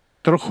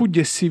trochu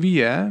děsivý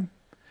je,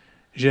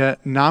 že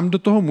nám do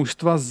toho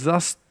mužstva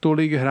zas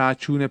tolik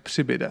hráčů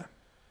nepřibyde.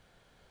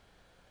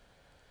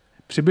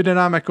 Přibyde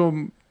nám jako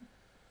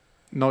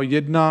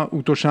jedna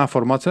útočná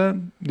formace,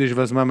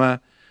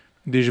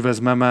 když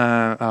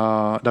vezmeme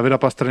Davida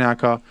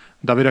Pastrňáka,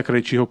 Davida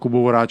Krejčího,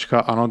 Kubu Voráčka,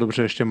 ano,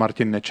 dobře, ještě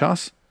Martin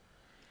Nečas.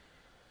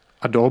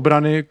 A do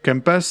obrany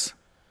Kempes,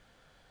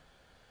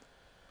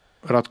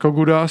 Radko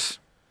Gudas,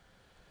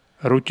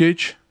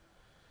 Rutič,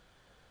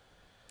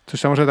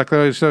 což samozřejmě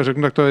takhle, když se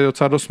řeknu, tak to je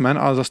docela dost men,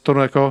 ale zase to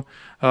jako,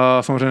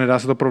 samozřejmě nedá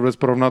se to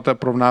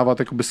porovnávat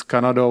jakoby s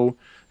Kanadou,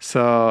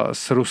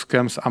 s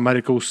Ruskem, s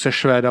Amerikou, se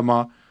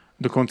Švédama,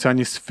 dokonce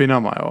ani s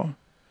Finama, jo.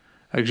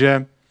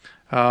 Takže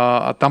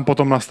a tam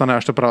potom nastane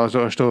až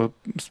to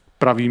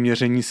pravý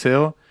měření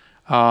sil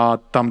a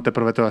tam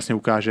teprve to vlastně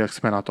ukáže, jak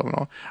jsme na tom.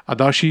 No.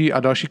 A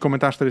další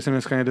komentář, který jsem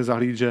dneska někde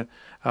zahlídl, že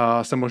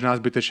se možná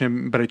zbytečně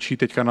brečí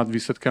teďka nad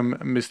výsledkem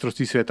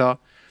mistrovství světa,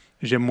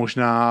 že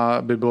možná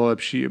by bylo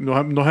lepší,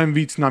 mnohem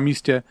víc na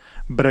místě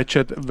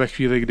brečet ve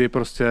chvíli, kdy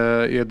prostě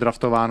je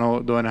draftováno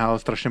do NHL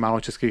strašně málo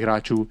českých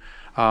hráčů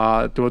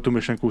a tu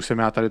myšlenku jsem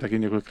já tady taky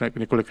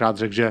několikrát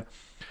řekl, že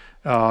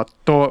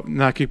to,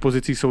 na jakých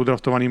pozicích jsou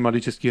draftovaný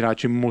mladí český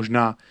hráči,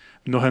 možná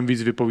mnohem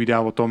víc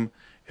vypovídá o tom,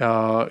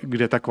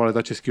 kde ta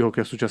kvalita českého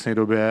hokeje v současné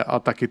době je a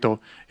taky to,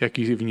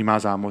 jaký vnímá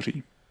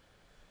zámoří.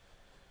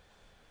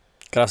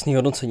 Krásný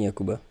hodnocení,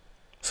 Jakube.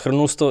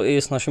 Shrnul jsi to i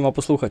s našima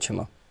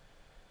posluchačema.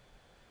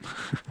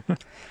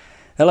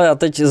 Hele, a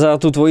teď za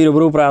tu tvoji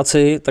dobrou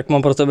práci, tak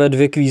mám pro tebe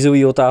 2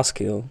 kvízové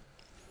otázky, jo.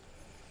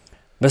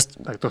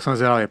 Tak to jsem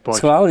zvědavý, pojď.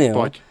 Schválně,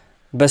 pojď. Jo.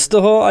 Bez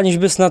toho, aniž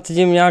bys nad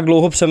tím nějak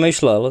dlouho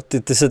přemýšlel,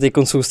 ty se teď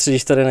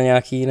soustředíš tady na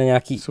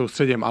nějaký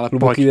soustředím, ale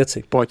hluboký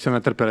věci. Pojď, jsem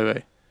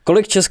netrpělivý.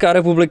 Kolik Česká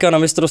republika na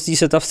mistrovství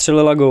světa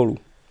vstřelila gólů?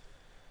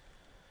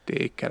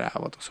 Ty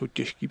krávo, to jsou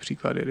těžký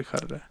příklady,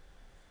 Richarde.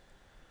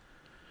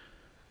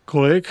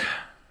 Kolik?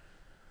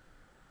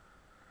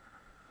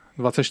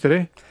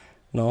 24?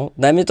 No,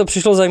 mně to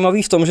přišlo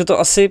zajímavý v tom, že to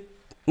asi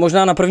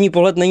možná na první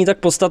pohled není tak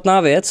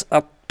podstatná věc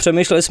a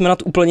přemýšleli jsme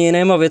nad úplně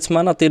jinýma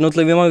věcma, nad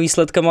jednotlivýma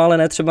výsledkama, ale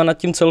ne třeba nad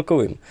tím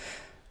celkovým.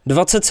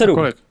 27. A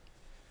kolik?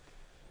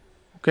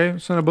 OK,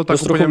 jsem nebyl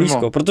tak úplně blízko,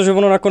 mimo. Protože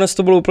ono nakonec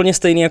to bylo úplně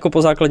stejný jako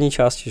po základní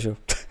části, že?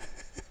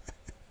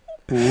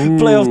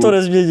 Playoff to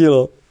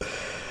nezměnilo.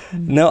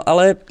 No,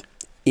 ale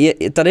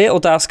tady je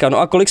otázka, no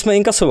a kolik jsme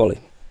inkasovali?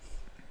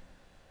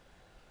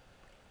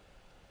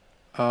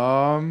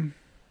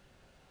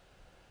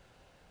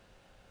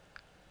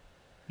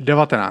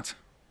 19.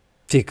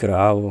 Ty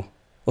krávo.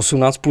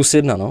 18 plus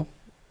 1, no.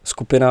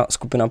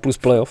 Skupina plus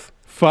playoff.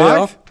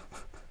 Fakt?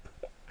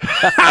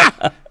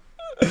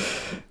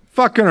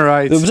 Fucking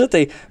right. Dobře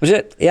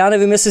protože já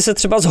nevím, jestli se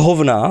třeba z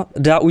hovna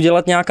dá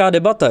udělat nějaká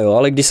debata, jo,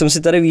 ale když jsem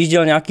si tady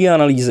vyjížděl nějaký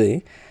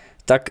analýzy,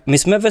 tak my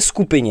jsme ve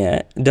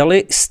skupině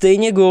dali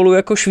stejně gólu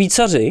jako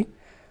Švýcaři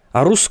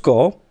a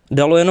Rusko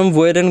dalo jenom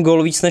o 1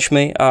 gól víc než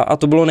my a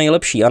to bylo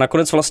nejlepší. A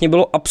nakonec vlastně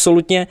bylo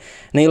absolutně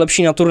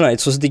nejlepší na turnaji,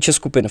 co se týče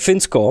skupin.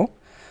 Finsko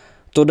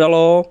to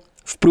dalo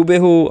v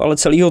průběhu ale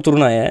celého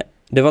turnaje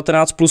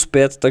 19 plus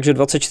 5, takže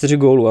 24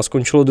 gólů a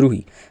skončilo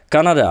druhý.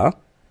 Kanada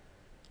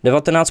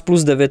 19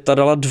 plus 9, ta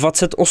dala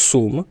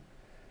 28,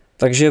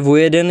 takže o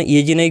 1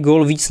 jediný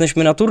gól víc než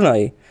my na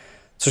turnaji.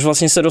 Což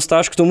vlastně se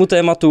dostáváš k tomu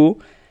tématu,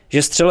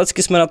 že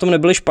střelecky jsme na tom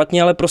nebyli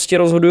špatně, ale prostě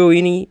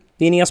rozhodují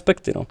jiný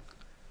aspekty, no.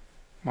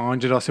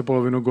 Mám, že dal si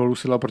polovinu gólů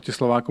si dal proti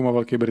Slovákům a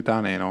Velké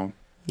Británii, no.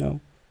 No.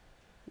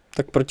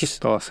 Tak proti...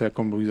 To asi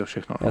jako mluví za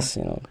všechno, no.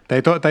 Jasně, no.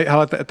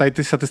 Tady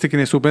ty statistiky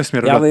nejsou úplně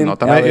směrodatné. Já vím, no.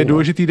 Tam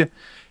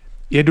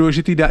je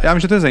důležitý dát, já vím,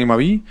 že to je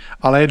zajímavý,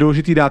 ale je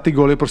důležitý dát ty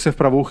góly prostě v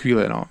pravou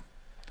chvíli, no.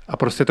 A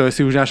prostě to,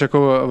 jestli už dáš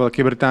jako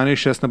Velké Británii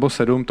 6 nebo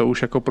 7, to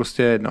už jako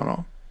prostě jedno, no.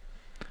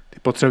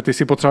 Ty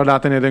si potřeboval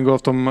dát ten jeden gól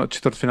v tom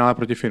čtvrtfinále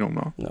proti Finům,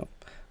 no. No.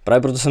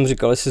 Právě proto jsem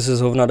říkal, jestli se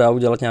zhovna dá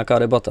udělat nějaká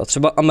debata.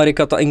 Třeba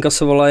Amerika ta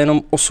inkasovala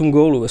jenom 8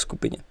 gólů ve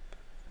skupině.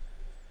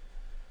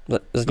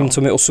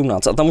 Zatímco mi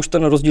 18. A tam už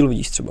ten rozdíl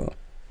vidíš třeba.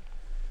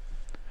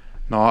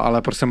 No,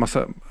 ale prostě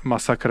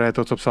masakr je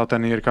to, co psal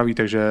ten Jirka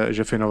Vítek,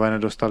 že Finové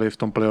nedostali v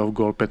tom playoff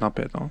gól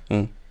 5-5,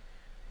 no.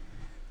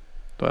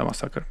 To je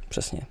masakr.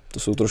 Přesně, to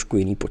jsou trošku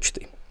jiný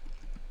počty.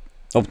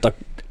 No,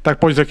 tak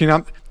pojď,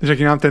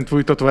 řekni nám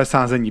to tvoje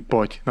sázení,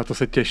 pojď, na to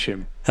se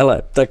těším.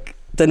 Hele, tak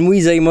ten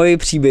můj zajímavý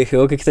příběh,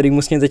 jo, ke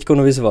kterému jsi mě teďko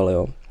vyzval,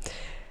 jo.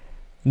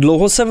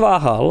 Dlouho jsem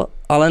váhal,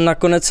 ale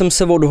nakonec jsem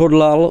se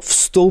odhodlal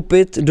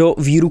vstoupit do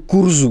víru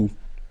kurzů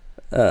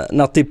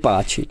na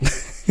typáči.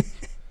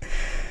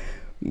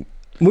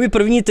 Můj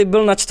první tip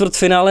byl na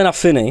čtvrtfinále na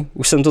Finy,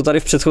 už jsem to tady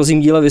v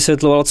předchozím díle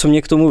vysvětloval, co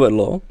mě k tomu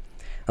vedlo.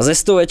 A ze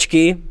 100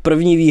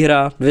 první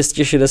výhra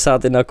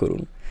 261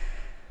 korun.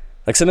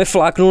 Tak jsem mi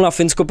fláknul na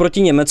Finsko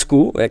proti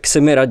Německu, jak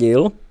se mi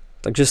radil,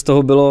 takže z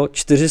toho bylo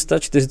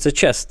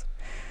 446.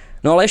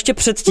 No ale ještě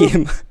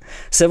předtím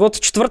se od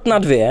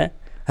 1:45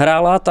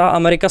 hrála ta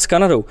Amerika s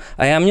Kanadou.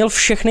 A já měl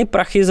všechny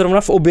prachy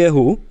zrovna v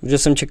oběhu, že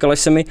jsem čekal, až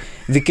se mi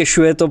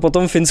vykešuje to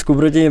potom Finsku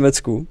proti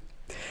Německu.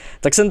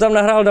 Tak jsem tam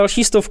nahrál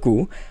další 100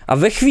 a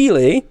ve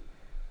chvíli,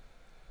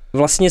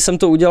 vlastně jsem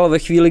to udělal ve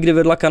chvíli, kdy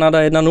vedla Kanada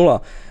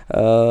 1-0,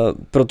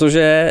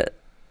 protože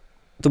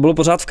to bylo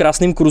pořád v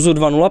krásném kurzu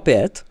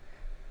 2,05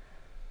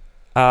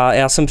 a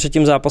já jsem před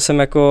tím zápasem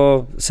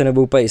jako si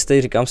nebyl úplně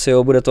jistý, říkám si,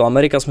 jo, bude to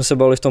Amerika, jsme se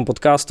bavili v tom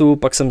podcastu,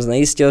 pak jsem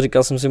znejistil,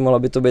 říkal jsem si, mohla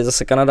by to být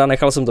zase Kanada,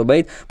 nechal jsem to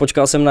být,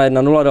 počkal jsem na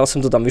 1-0, dal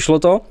jsem to tam, vyšlo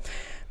to,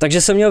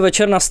 takže jsem měl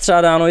večer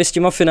nastřádáno i s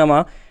těma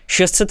Finama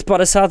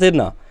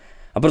 651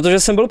 a protože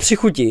jsem byl při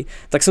chuti,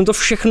 tak jsem to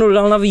všechno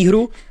dal na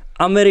výhru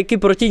Ameriky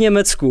proti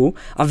Německu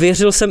a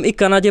věřil jsem i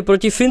Kanadě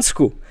proti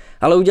Finsku,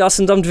 ale udělal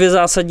jsem tam 2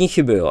 zásadní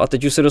chyby, jo, a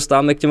teď už se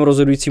dostáváme k těm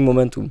rozhodujícím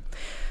momentům.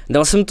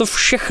 Dal jsem to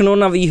všechno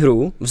na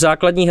výhru v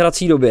základní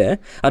hrací době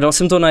a dal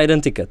jsem to na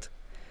jeden tiket.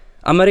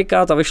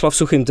 Amerika ta vyšla v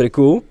suchým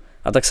triku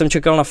a tak jsem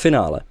čekal na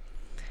finále.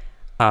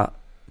 A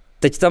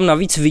teď tam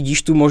navíc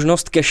vidíš tu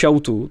možnost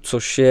cash-outu,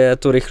 což je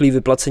to rychlé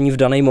vyplacení v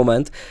daný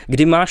moment,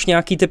 kdy máš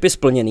nějaký typy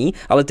splněný,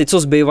 ale ty, co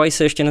zbývají,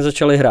 se ještě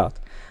nezačaly hrát.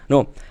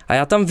 No a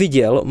já tam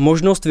viděl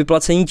možnost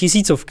vyplacení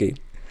 1000.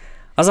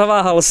 A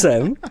zaváhal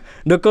jsem,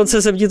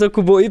 dokonce jsem ti to,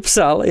 Kubo, i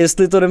psal,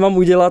 jestli to nemám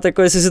udělat,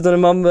 jako jestli si to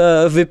nemám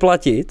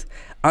vyplatit,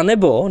 a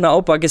nebo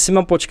naopak, jestli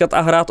mám počkat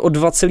a hrát o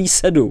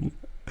 2,7.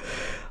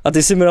 A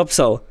ty si mi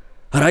napsal,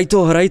 hraj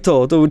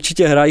to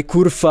určitě hraj,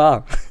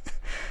 kurva.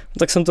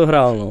 Tak jsem to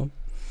hrál, no.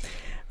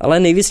 Ale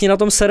nejvíc mě na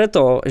tom sere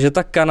to, že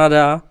ta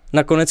Kanada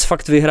nakonec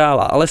fakt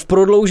vyhrála, ale v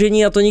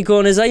prodloužení a to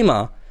nikoho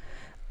nezajímá.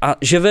 A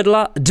že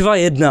vedla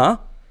 2-1,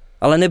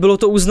 ale nebylo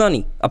to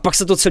uznaný. A pak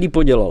se to celý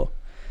podělalo.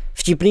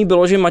 Vtipný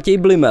bylo, že Matěj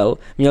Blimel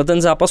měl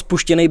ten zápas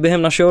puštěný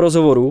během našeho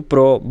rozhovoru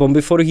pro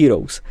Bomby for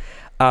Heroes.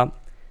 A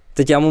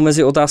teď já mu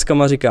mezi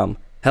otázkama říkám,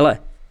 hele,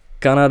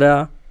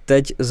 Kanada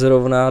teď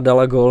zrovna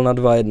dala gól na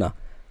 2-1.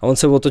 A on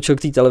se otočil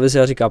k té televizi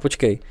a říká,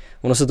 počkej,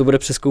 ono se to bude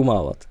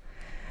přezkoumávat.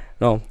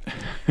 No.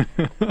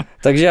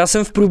 Takže já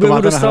jsem v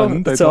průběhu dostal...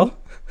 Co?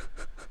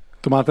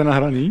 To máte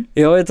nahraný?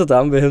 Jo, je to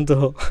tam během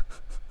toho.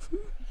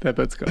 To je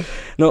pecka.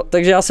 No,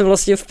 takže já jsem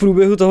vlastně v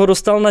průběhu toho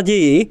dostal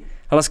naději,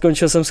 ale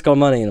skončil jsem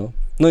zklamaný, no.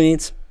 No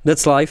nic,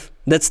 that's life,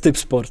 that's tip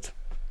sport.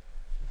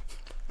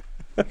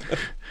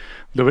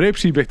 Dobrý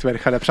příběh,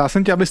 Tverchade. Přál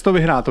jsem tě, abys to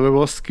vyhrál, to by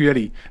bylo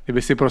skvělý.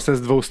 Kdyby si prostě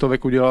z 200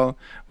 udělal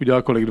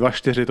kolik?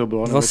 2,4 to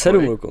bylo?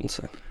 2,7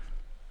 dokonce.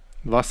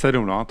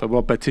 2,7, no, to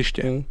bylo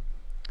peciště.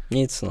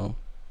 Nic, no.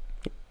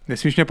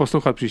 Nesmíš mě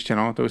poslouchat příště,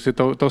 no,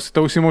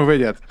 to už si mohl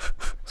vědět.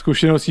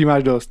 Zkušeností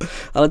máš dost.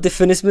 Ale ty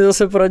Finis mi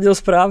zase poradil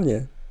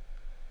správně.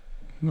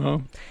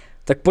 No.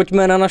 Tak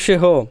pojďme na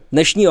našeho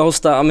dnešního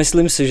hosta a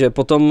myslím si, že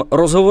po tom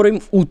rozhovorem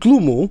v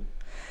útlumu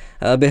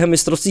během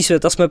mistrovství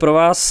světa jsme pro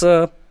vás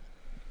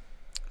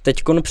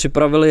teďkon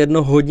připravili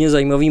jedno hodně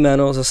zajímavé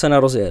jméno zase na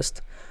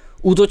rozjezd.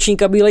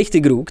 Útočníka Bílejch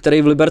tigrů,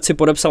 který v Liberci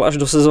podepsal až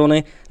do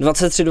sezóny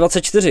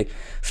 23-24.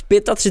 V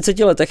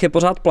 35 letech je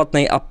pořád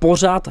platnej a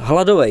pořád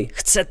hladovej.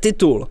 Chce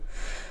titul.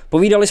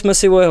 Povídali jsme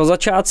si o jeho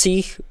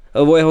začátcích,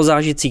 o jeho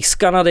zážitcích z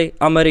Kanady,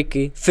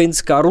 Ameriky,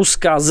 Finska,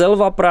 Ruska,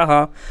 Zelva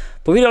Praha.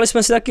 Povídali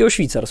jsme si taky o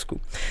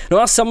Švýcarsku.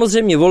 No a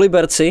samozřejmě o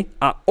Liberci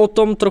a o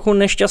tom trochu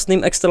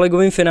nešťastným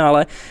extraligovým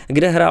finále,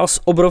 kde hrál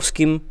s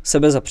obrovským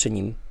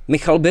sebezapřením.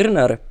 Michal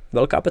Birner,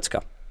 velká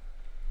pecka.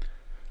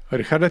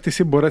 Richarde, ty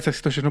jsi borec, jak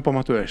si to všechno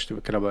pamatuješ, ty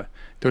krabe.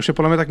 To už je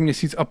podle mě tak 1,5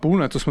 měsíce,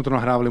 ne? Co jsme to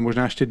nahrávali,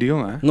 možná ještě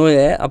díl, ne? No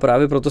je, a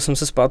právě proto jsem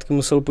se zpátky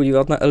musel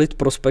podívat na Elite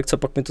Prospects a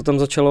pak mi to tam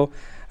začalo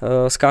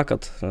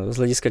skákat z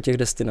hlediska těch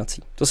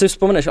destinací. To si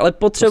vzpomeneš, ale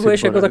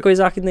potřebuješ jako takový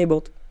záchytný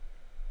bod.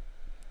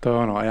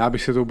 To no, já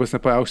bych si to vůbec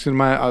nepamatuju, já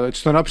už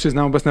si to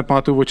přiznám, vůbec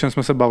nepamatuju, o čem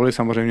jsme se bavili,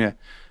 samozřejmě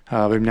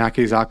vím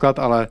nějaký základ,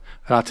 ale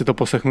rád si to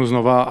poslechnu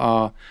znova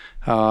a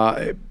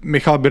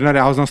Michal Birner,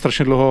 já ho znám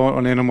strašně dlouho,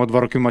 on je jenom o 2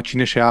 roky mladší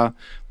než já,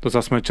 to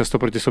zase jsme často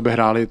proti sobě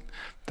hráli,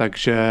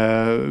 takže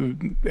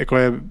jako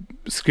je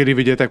skvělý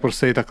vidět, jak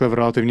prostě je takhle v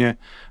relativně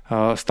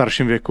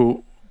starším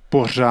věku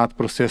pořád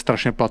prostě je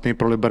strašně platný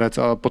pro Liberec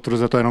a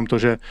potvrzuje to jenom to,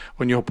 že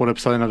oni ho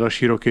podepsali na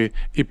další roky,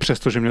 i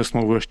přesto, že měl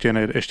smlouvu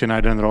ještě na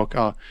 1 rok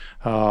a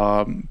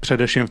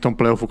především v tom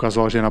playoff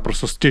ukazoval, že je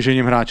naprosto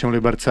stěžejním hráčem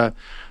Liberce.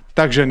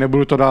 Takže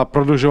nebudu to dál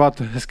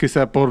prodlužovat, hezky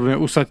se pohodlně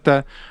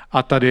usaďte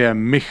a tady je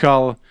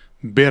Michal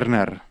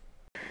Birner.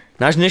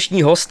 Náš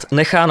dnešní host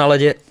nechá na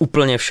ledě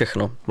úplně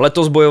všechno.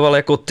 Letos bojoval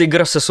jako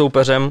tygr se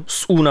soupeřem,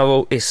 s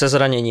únavou i se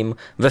zraněním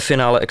ve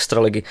finále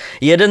Extraligy.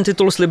 1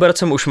 titul s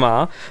Libercem už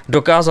má,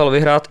 dokázal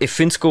vyhrát i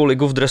finskou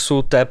ligu v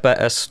dresu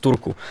TPS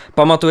Turku.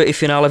 Pamatuje i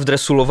finále v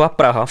dresu Lova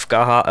Praha v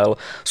KHL.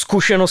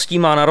 Zkušeností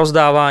má na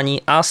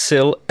rozdávání a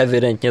sil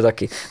evidentně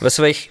taky. Ve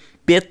svých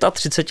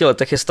 35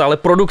 letech je stále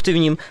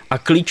produktivním a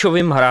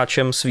klíčovým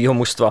hráčem svýho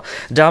mužstva.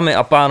 Dámy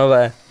a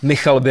pánové,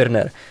 Michal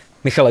Birner.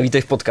 Michale,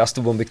 vítej v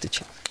podcastu Bomby k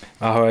tyči.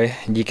 Ahoj,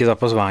 díky za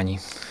pozvání.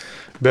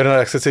 Birner,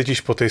 jak se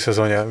cítíš po té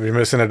sezóně? Vím,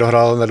 že jsi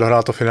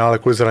nedohrál to finále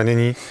kvůli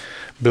zranění.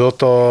 Bylo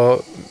to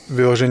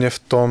vyloženě v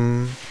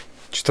tom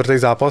 4.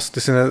 zápas?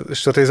 Ty si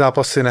 4.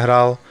 zápas si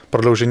nehrál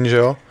prodloužení, že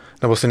jo?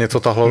 Nebo si něco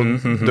tahlo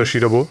delší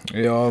dobu?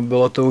 Jo,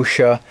 bylo to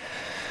už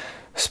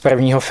z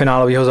prvního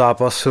finálového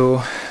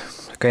zápasu,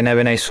 takový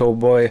nevinný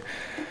souboj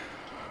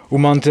u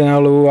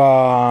mantinelu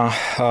a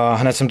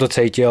hned jsem to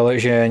cítil,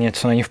 že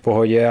něco není v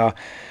pohodě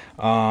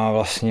a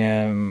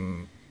vlastně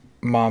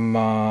mám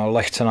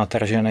lehce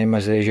natržený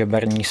mezi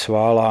žeberní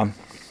sval a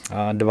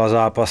 2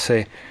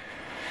 zápasy.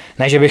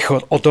 Ne, že bych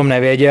o tom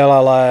nevěděl,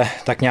 ale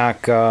tak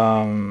nějak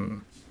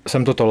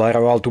jsem to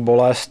toleroval, tu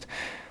bolest.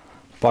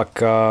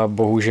 Pak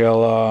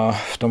bohužel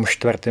v tom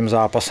 4.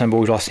 zápase, nebo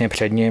už vlastně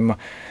před ním,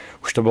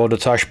 už to bylo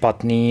docela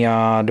špatný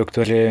a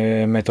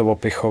doktoři mi to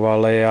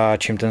opichovali a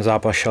čím ten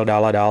zápas šel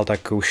dál a dál,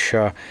 tak už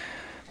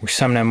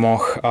jsem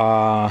nemohl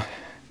a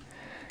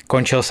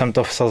končil jsem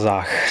to v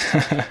slzách.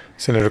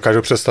 Si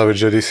nedokážu představit,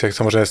 že když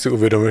samozřejmě si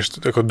uvědomíš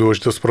jako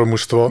důležitost pro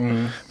mužstvo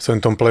v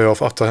celém tom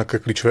playoff a v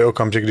takový klíčový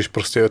okamžik, když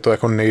prostě to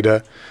jako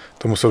nejde,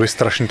 to muselo být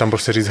strašný tam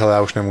prostě říct, hele,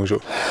 já už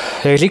nemůžu.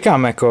 Jak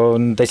říkám, jako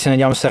teď si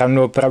nedělám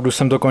srandu, opravdu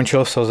jsem to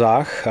končil v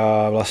slzách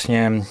a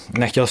vlastně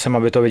nechtěl jsem,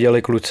 aby to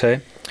viděli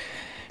kluci.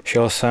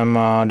 Šel jsem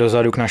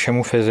dozadu k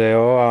našemu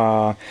fyzio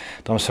a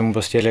tam jsem mu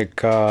prostě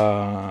řekl,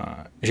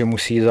 že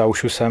musí jít za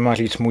ušusem a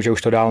říct mu, že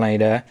už to dál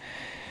nejde.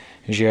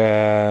 Že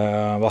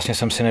vlastně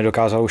jsem si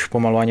nedokázal už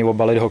pomalu ani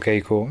obalit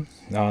hokejku,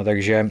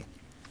 takže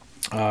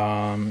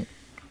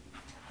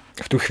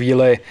v tu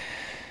chvíli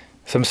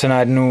jsem se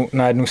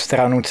na jednu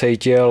stranu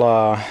cítil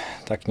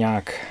tak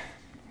nějak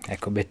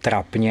jakoby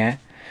trapně,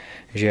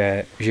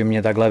 že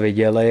mě takhle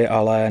viděli,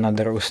 ale na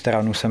druhou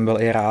stranu jsem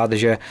byl i rád,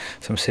 že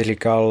jsem si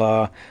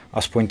říkal,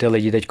 aspoň ty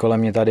lidi teď kolem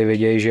mě tady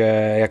vidějí,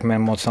 že jak mi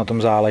moc na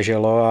tom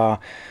záleželo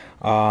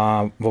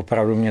a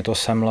opravdu mě to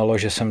semlelo,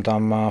 že jsem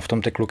tam v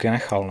tom ty kluky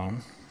nechal. No.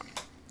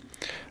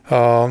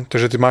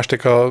 Takže ty máš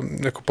teďka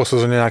jako po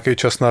sezóně nějaký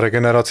čas na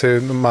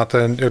regeneraci,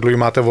 jak dlouho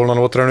máte volno,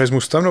 nebo trénuješ s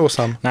mužstvem nebo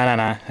sám?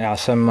 Ne,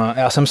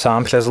 já jsem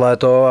sám přes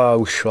léto a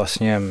už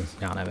vlastně,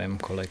 já nevím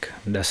kolik,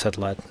 10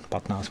 let,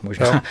 15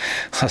 možná, jo.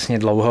 Vlastně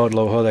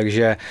dlouho,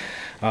 takže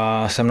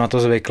jsem na to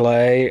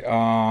zvyklý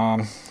a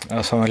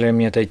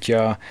samozřejmě teď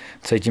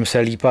cítím se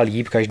líp a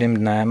líp každým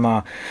dnem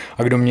a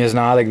kdo mě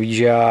zná, tak ví,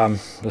 že já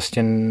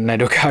vlastně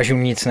nedokážu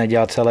nic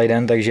nedělat celý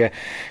den, takže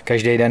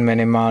každý den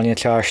minimálně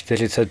třeba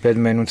 45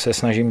 minut se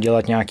snažím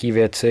dělat nějaké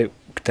věci,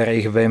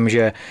 kterých vím,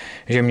 že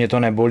mě to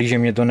nebolí, že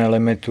mě to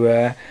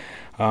nelimituje,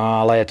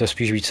 ale je to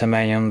spíš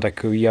víceméně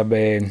takový,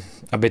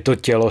 aby to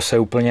tělo se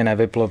úplně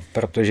nevyplo,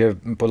 protože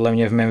podle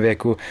mě v mém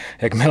věku,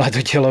 jakmile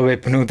to tělo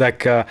vypnu,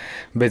 tak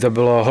by to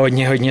bylo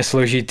hodně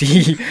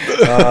složitý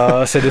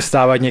se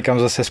dostávat někam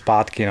zase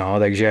zpátky, no,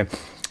 takže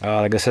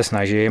takhle se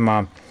snažím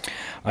a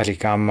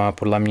říkám,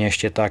 podle mě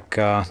ještě tak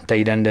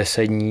týden,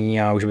 10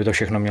 dní a už by to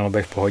všechno mělo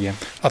být v pohodě.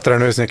 A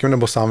trénuješ s někým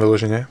nebo sám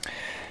vyloženě?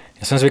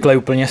 Já jsem zvyklý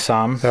úplně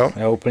sám,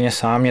 jo, úplně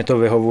sám, mě to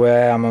vyhovuje,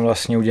 já mám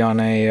vlastně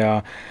udělaný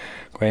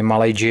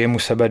malý gym u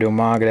sebe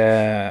doma,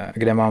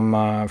 kde mám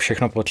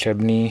všechno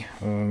potřebné.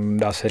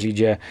 Dá se říct,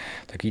 že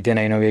taky ty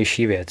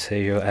nejnovější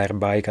věci, že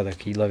airbike a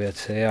takovéhle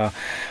věci.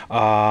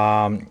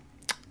 A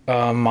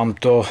mám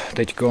to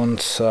teď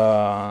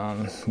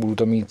budu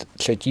to mít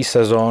 3.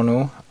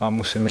 sezónu a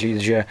musím říct,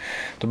 že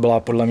to byla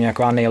podle mě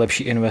taková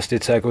nejlepší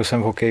investice, jakou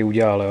jsem v hokeji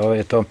udělal.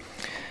 Jo.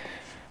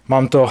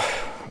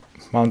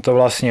 Mám to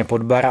vlastně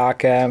pod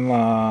barákem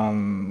a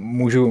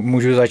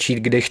můžu začít,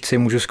 kdy chci,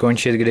 můžu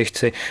skončit, kdy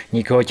chci,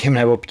 nikoho tím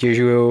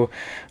neobtěžuju.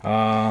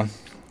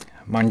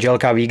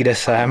 Manželka ví, kde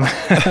jsem,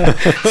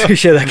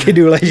 což je taky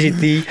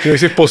důležitý. Když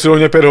jsi v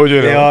posilovně 5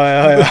 hodin. Jo.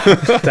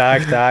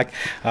 tak.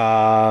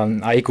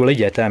 A i kvůli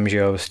dětem, že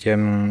jo, vlastně,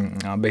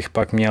 abych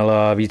pak měl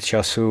víc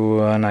času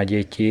na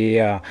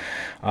děti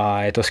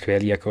a je to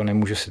skvělý, jako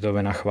nemůžu si to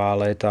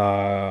vynachválit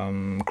a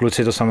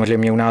kluci to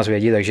samozřejmě u nás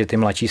vědí, takže ty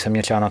mladší se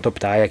mě třeba na to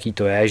ptají, jaký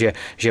to je,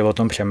 že o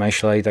tom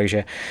přemýšlej,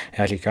 takže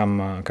já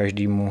říkám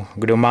každému,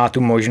 kdo má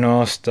tu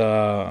možnost,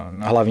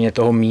 hlavně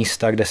toho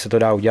místa, kde se to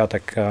dá udělat,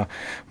 tak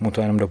mu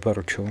to jenom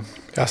doporučuji.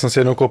 Já jsem si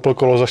jednou koupil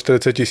kolo za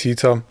 40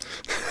 000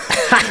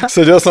 a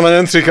seděl jsem na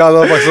něm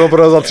 3krát a pak jsem ho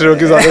prodal za 3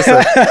 roky za 10.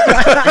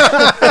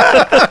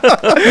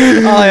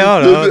 Ale jo,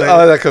 no. Tak,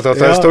 ale tak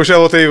to už je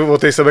o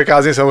té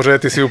sebekázni, samozřejmě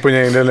ty jsi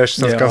úplně jinde, než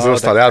jsem se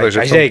dostal já.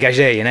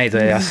 Každý jiný, to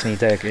je jasný,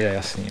 to je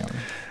jasný. Jo.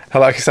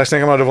 Hele, a chystáš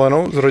někam na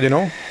dovolenou s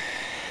rodinou?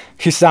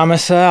 Chystáme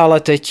se, ale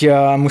teď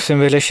musím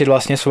vyřešit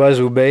vlastně svoje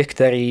zuby,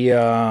 který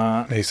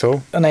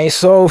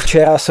nejsou.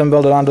 Včera jsem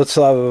byl dán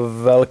docela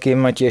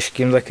velkým a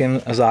těžkým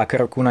takým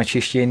zákroku na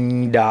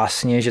čištění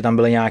dásně, že tam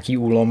byly nějaký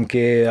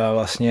úlomky a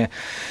vlastně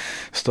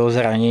z toho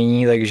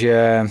zranění,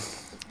 takže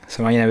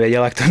jsem ani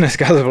nevěděl, jak to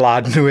dneska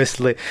zvládnu,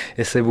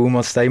 jestli budu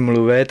moc tady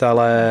mluvit,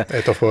 ale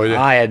je to v pohodě.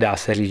 Dá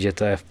se říct, že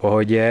to je v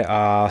pohodě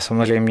a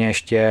samozřejmě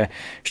ještě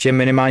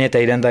minimálně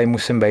týden tady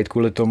musím být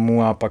kvůli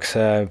tomu a pak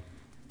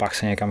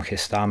se někam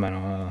chystáme.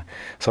 No.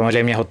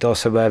 Samozřejmě hotel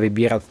se bude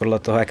vybírat podle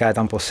toho, jaká je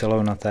tam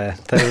posilovna.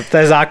 To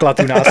je základ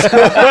u nás.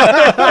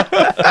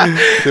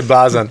 Ty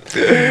blázen.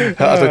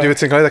 A to ti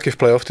vycinkali taky v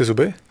playoff ty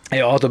zuby?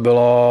 Jo, to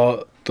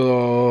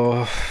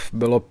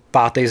bylo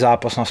 5.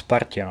 zápas na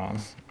Spartě. No.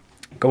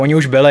 Oni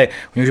už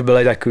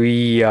byli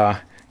takový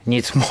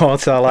nic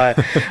moc,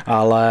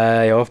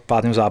 ale jo, v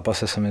 5.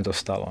 zápase se mi to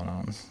stalo.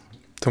 No.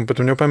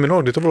 To mě úplně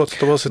minulo, kdy to bylo? Co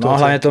to bylo situace? No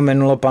hlavně to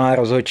minulo pana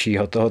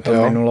rozhodčího, to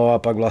minulo a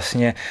pak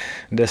vlastně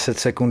 10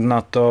 sekund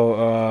na to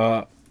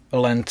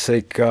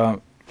Lencik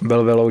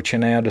byl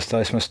vyloučený a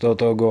dostali jsme z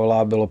toho góla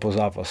a bylo po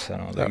zápase,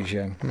 no,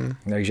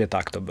 takže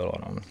tak to bylo.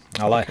 No.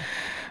 Ale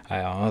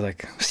tak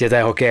vlastně to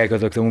je hokej, jako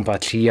to k tomu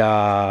patří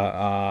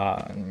a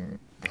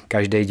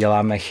každý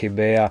děláme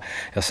chyby a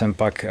já jsem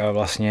pak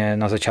vlastně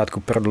na začátku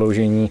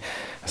prodloužení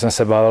jsem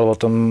se bavil o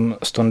tom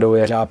s Tondou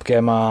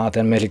Jeřábkem a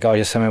ten mi říkal,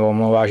 že se mi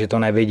omlouvá, že to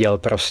neviděl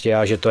prostě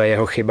a že to je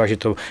jeho chyba, že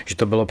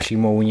to bylo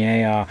přímo u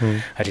něj a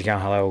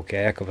říkám, hele, OK,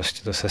 jako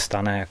prostě to se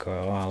stane, jako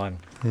jo, ale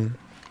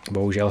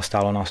bohužel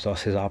stálo nás to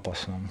asi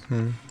zápas. No.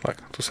 Tak,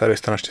 tu sérii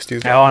jste naštěstí.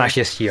 Jo,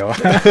 naštěstí, jo.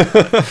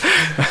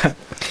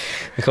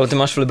 Michal, ty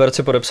máš v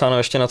Liberci podepsáno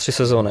ještě na 3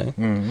 sezóny,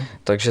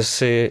 takže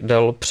si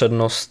dal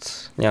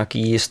přednost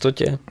nějaký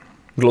jistotě,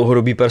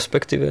 dlouhodobý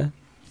perspektivě?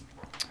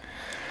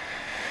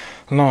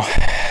 No,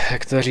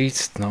 jak to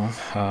říct, no.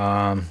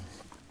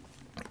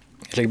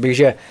 Řekl bych,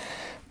 že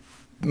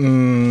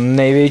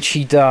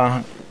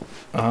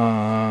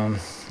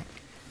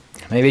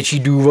největší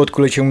důvod,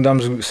 kvůli čemu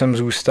tam jsem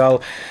zůstal,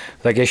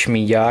 tak je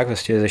Šmíďák.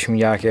 Vlastně se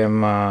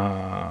Šmíďákem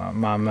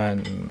máme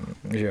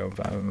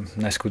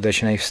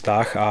neskutečný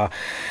vztah a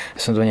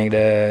jsem to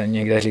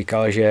někde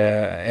říkal,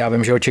 že já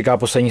vím, že ho čeká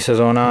poslední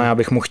sezóna a já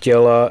bych mu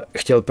chtěl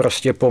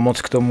prostě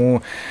pomoct k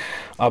tomu,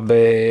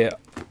 aby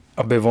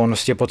on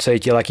vlastně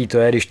pocítil, jaký to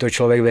je, když to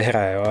člověk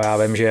vyhraje. Jo. Já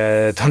vím,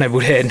 že to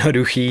nebude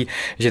jednoduchý,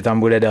 že tam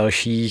bude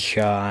dalších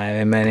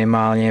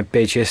minimálně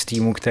 5-6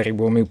 týmů, který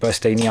budou mít úplně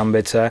stejné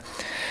ambice,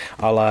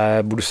 ale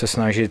budu se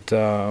snažit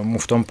mu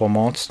v tom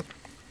pomoct.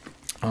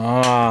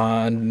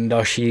 A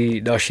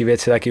další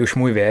věc je taky už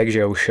můj věk,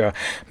 že už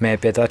mi je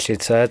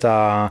 35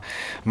 a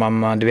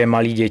mám 2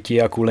 malé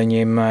děti a kvůli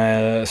nim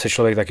se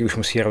člověk taky už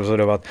musí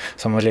rozhodovat.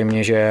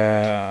 Samozřejmě,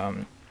 že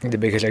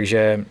kdybych řekl,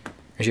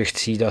 že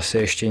chci jít asi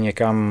ještě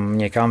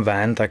někam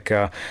ven, tak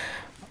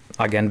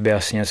agent by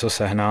asi něco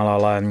sehnal,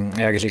 ale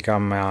jak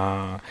říkám,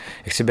 já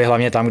chci být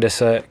hlavně tam, kde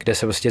se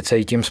prostě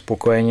cítím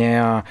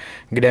spokojeně a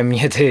kde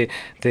mě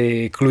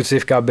ty kluci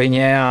v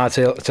kabině a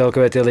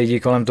celkově ty lidi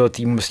kolem toho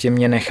týmu prostě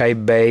mě nechají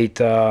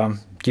být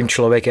tím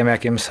člověkem,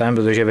 jakým jsem,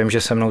 protože vím,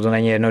 že se mnou to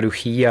není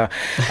jednoduchý a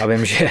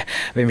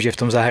vím, že v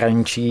tom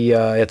zahraničí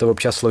je to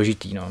občas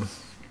složitý. No.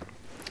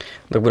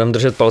 Tak budeme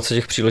držet palce,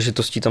 těch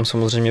příležitostí tam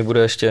samozřejmě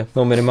bude ještě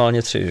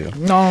minimálně 3, že?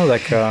 No,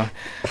 tak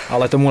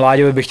ale tomu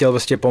Láďovi bych chtěl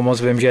prostě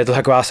pomoct, vím, že je to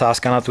taková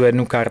sázka na tu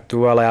jednu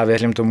kartu, ale já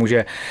věřím tomu,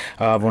 že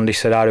on, když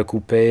se dá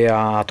dokupy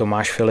a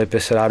Tomáš Filipy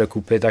se dá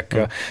dokupy, tak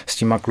s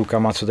těma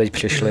klukama, co teď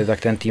přišli, tak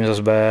ten tým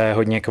zase bude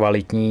hodně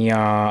kvalitní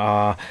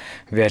a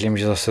věřím,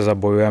 že zase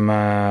zabojujeme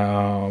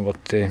od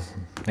ty,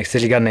 nechci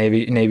říkat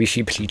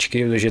nejvyšší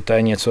příčky, protože to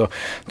je něco,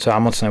 co já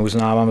moc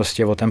neuznávám,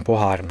 prostě o ten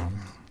pohár. No.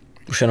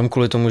 Už jenom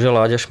kvůli tomu, že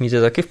Láďa Šmíd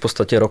je taky v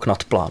podstatě rok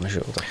nad plán, že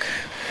jo, tak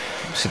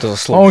si to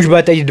zaslouží. On už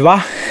bude teď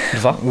 2.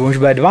 Už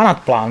bude 2 nad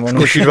plán.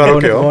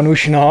 On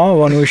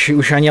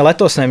už ani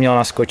letos neměl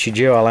naskočit,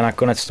 že jo, ale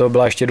nakonec to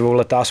byla ještě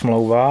 2letá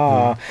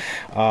smlouva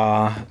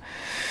a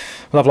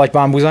zaplať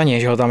pánbu za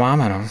něj, že ho tam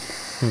máme, no.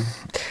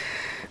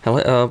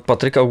 Hele,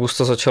 Patrik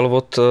Augusta začal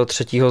od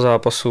 3.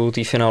 zápasu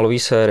té finálové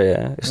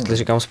série, jestli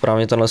říkám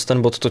správně,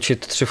 ten bod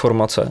točit 3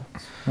 formace.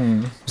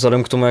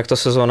 Vzhledem k tomu, jak ta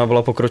sezóna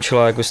byla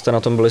pokročilá, jak vy jste na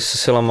tom byli s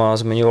silama,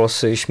 zmiňoval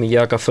si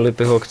Šmíďáka,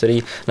 Filipyho,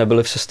 který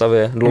nebyli v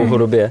sestavě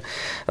dlouhodobě.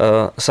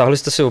 Sáhli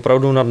jste si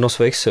opravdu na dno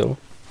svých sil?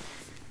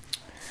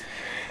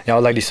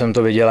 Jo, tak když jsem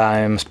to viděl, já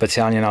nevím,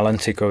 speciálně na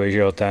Lencikovi, že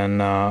jo,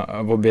 ten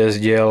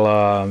objezdil,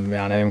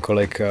 já nevím,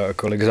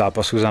 kolik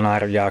zápasů za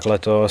nároďák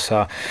letos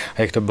a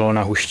jak to bylo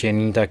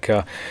nahuštěný, tak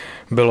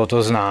bylo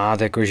to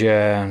znát,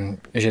 jakože,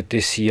 že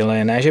ty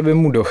síly, ne, že by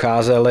mu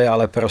docházely,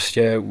 ale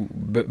prostě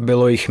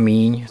bylo jich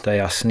míň, to je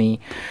jasný.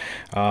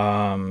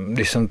 A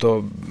když jsem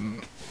to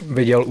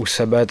viděl u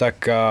sebe,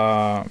 tak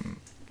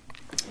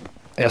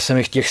já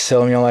jsem těch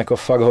sil měl jako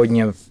fakt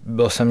hodně,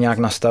 byl jsem nějak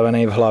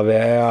nastavený v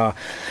hlavě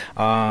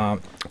a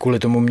kvůli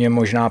tomu mě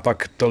možná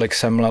pak tolik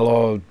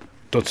semlelo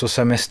to, co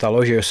se mi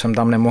stalo, že jsem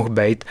tam nemohl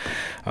být,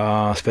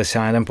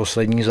 speciálně ten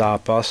poslední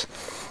zápas,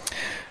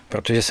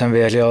 protože jsem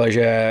věřil,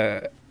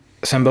 že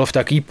jsem byl v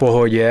takové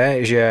pohodě,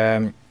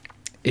 že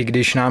i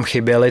když nám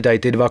chyběli tady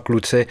ty dva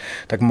kluci,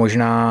 tak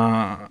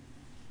možná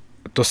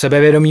to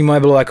sebevědomí moje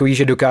bylo takový,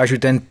 že dokážu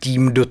ten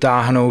tým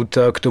dotáhnout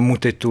k tomu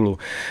titulu.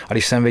 A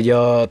když jsem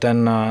viděl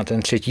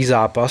ten třetí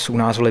zápas u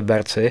nás v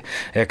Liberci,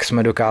 jak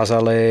jsme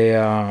dokázali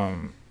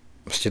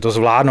prostě to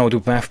zvládnout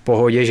úplně v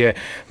pohodě, že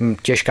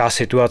těžká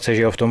situace,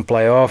 že jo, v tom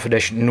playoff,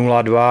 jdeš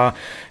 0-2,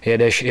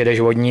 jedeš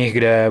od nich,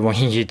 kde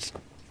oni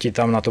ti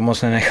tam na to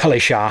moc nenechali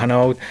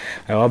šáhnout.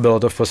 Jo, bylo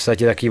to v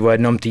podstatě taky o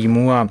jednom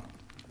týmu a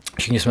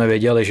všichni jsme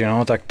věděli, že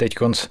no, tak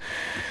teďkonc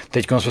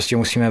prostě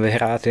musíme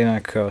vyhrát,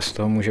 jinak z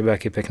toho může být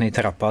jaký pěkný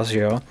trapas, že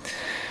jo.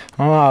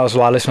 No a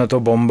zvládli jsme to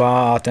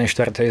bomba a ten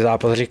čtvrtý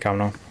zápas říkám,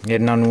 no,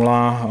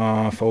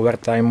 1-0 v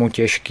overtimeu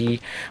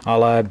těžký,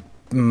 ale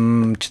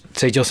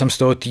cítil jsem z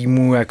toho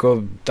týmu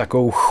jako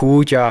takovou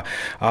chuť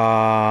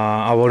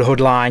a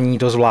odhodlání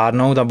to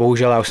zvládnout a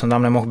bohužel já už jsem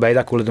tam nemohl být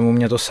a kvůli tomu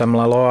mě to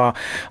semlelo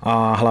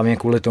a hlavně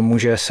kvůli tomu,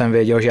 že jsem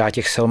věděl, že já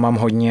těch sil mám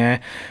hodně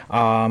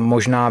a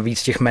možná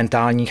víc těch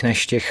mentálních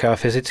než těch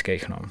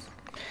fyzických. No.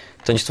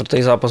 Ten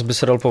čtvrtý zápas by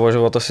se dal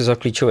považovat asi za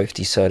klíčový v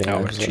té sérii.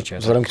 No, určitě,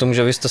 vzhledem k tomu,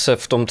 že vy jste se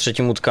v tom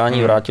třetím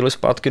utkání vrátili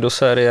zpátky do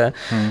série,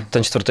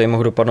 ten čtvrtý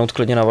mohl dopadnout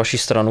klidně na vaši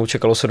stranu,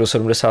 čekalo se do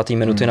 70.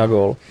 minuty na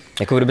gól.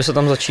 Jako kdyby se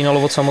tam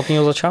začínalo od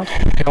samotného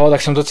začátku? Jo,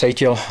 tak jsem to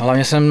cítil.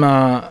 Hlavně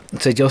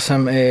cítil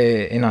jsem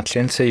i na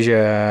Třinci,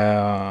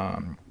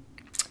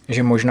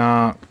 že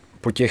možná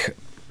po těch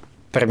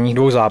prvních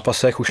dvou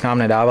zápasech už nám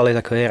nedávali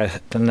takový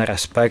ten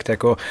respekt,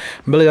 jako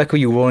byli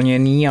takový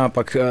uvolněný a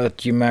pak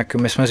tím, jak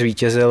my jsme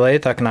zvítězili,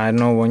 tak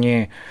najednou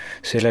oni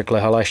si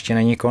řekli, hele, ještě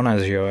není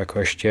konec, že jo, jako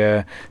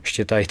ještě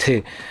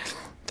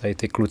tady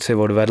ty kluci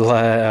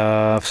odvedle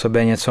v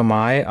sobě něco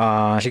mají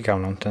a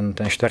říkám, no,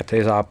 ten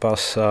čtvrtý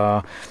zápas,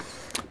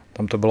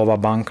 tam to bylo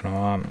vabank,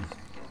 no a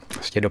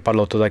vlastně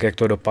dopadlo to tak, jak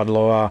to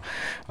dopadlo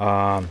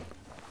a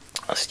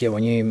vlastně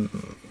oni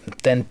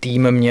ten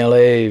tým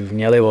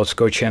měli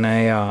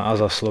odskočený a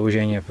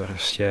zaslouženě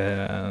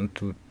prostě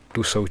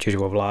tu soutěž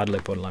ovládli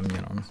podle mě.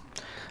 No.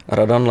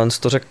 Radan Lenz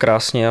to řekl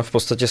krásně a v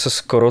podstatě se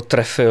skoro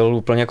trefil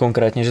úplně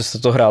konkrétně, že jste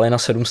to hráli na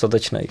 7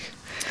 statečných.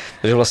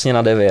 Takže vlastně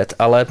na 9,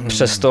 ale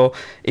přesto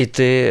i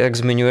ty, jak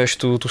zmiňuješ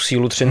tu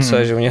sílu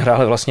Třince, že oni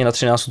hráli vlastně na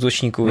 13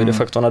 útočníků, de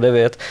facto na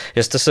 9.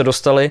 Jste se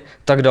dostali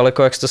tak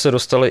daleko, jak jste se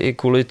dostali i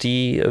kvůli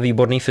té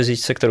výborné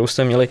fyzičce, kterou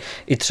jste měli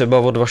i třeba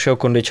od vašeho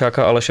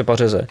kondičáka Aleše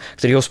Pařeze,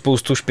 kterýho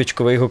spoustu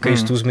špičkových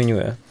hokejistů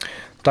zmiňuje.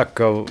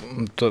 Tak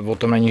to, o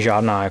tom není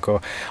žádná,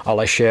 jako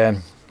Aleš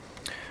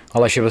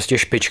je vlastně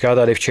špička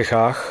tady v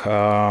Čechách.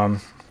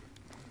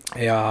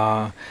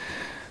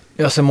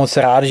 Já jsem moc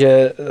rád,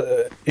 že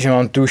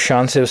mám tu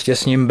šanci vlastně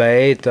s ním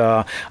být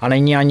a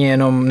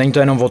není to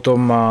jenom o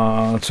tom,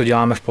 co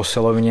děláme v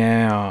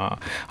posilovně,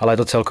 ale je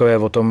to celkově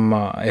o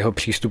tom jeho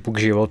přístupu k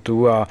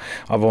životu a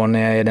on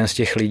je jeden z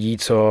těch lidí,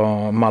 co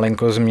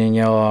malinko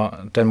změnil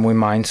ten můj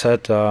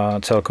mindset,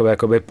 celkově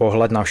jakoby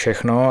pohled na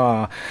všechno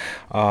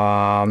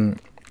a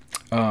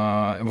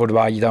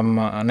odvádí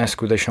tam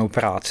neskutečnou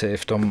práci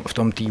v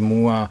tom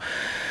týmu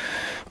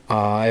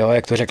a jo,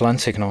 jak to řekl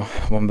Lencik, no,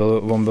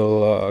 on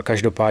byl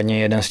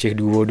každopádně jeden z těch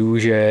důvodů,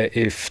 že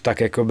i v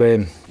tak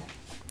jakoby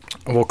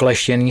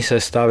okleštěný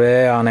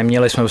sestavě a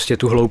neměli jsme prostě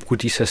tu hloubku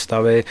té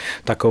sestavy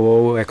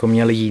takovou, jako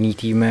měli jiný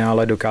týmy,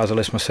 ale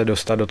dokázali jsme se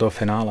dostat do toho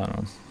finále,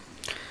 no.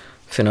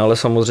 Finále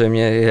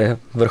samozřejmě je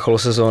vrchol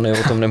sezóny,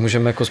 o tom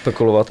nemůžeme jako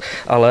spekulovat,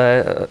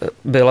 ale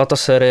byla ta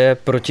série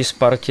proti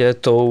Spartě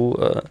tou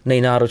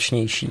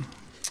nejnáročnější?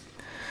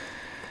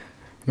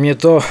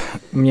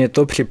 Mě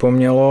to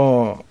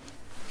připomnělo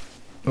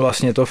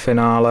vlastně to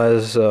finále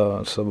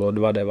co bylo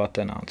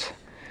 2019,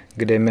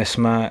 kdy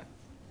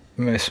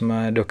my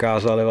jsme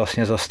dokázali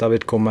vlastně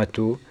zastavit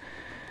Kometu.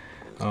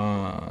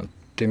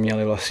 Ty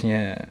měli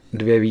vlastně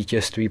 2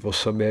 vítězství po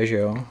sobě, že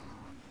jo?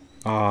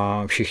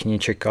 A všichni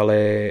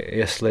čekali,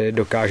 jestli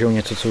dokážou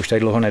něco, co už tak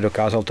dlouho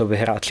nedokázal, to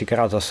vyhrát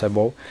 3krát za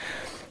sebou.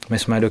 My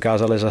jsme je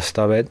dokázali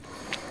zastavit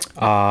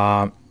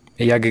a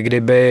jak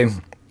kdyby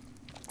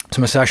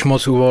jsme se až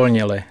moc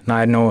uvolnili.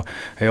 Najednou,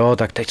 jo,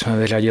 tak teď jsme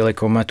vyřadili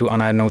Kometu a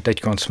najednou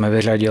teď jsme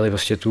vyřadili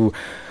prostě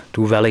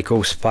tu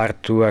velikou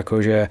Spartu,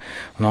 jakože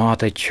no a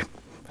teď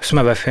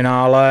jsme ve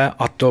finále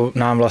a to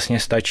nám vlastně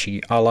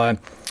stačí, ale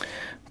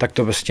tak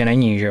to prostě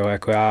není, že jo,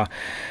 jako já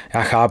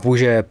chápu,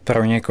 že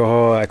pro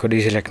někoho, jako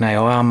když řekne,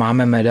 jo, a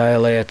máme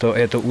medaily,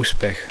 je to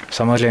úspěch.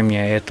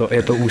 Samozřejmě,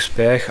 je to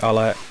úspěch,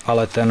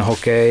 ale ten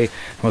hokej,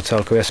 no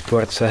celkově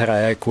sport se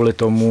hraje kvůli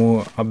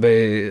tomu,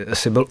 aby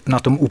si byl na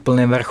tom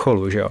úplném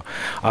vrcholu, že jo.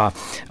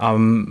 A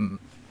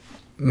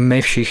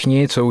my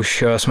všichni, co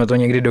už jsme to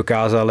někdy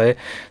dokázali,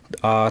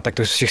 a tak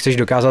to si chceš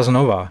dokázat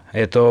znova.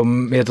 Je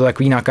to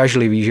takový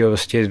nakažlivý, že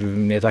vlastně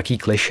je taký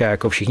klišé,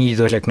 jako všichni ti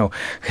to řeknou,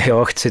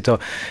 jo, chci to,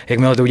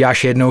 jakmile to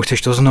uděláš jednou,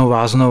 chceš to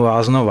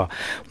znova.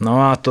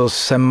 No a to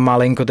jsem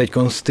malinko teď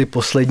ty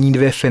poslední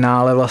 2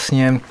 finále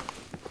vlastně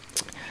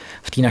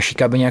v té naší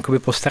kabině jakoby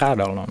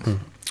postrádal, no.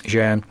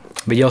 Že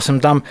viděl jsem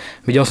tam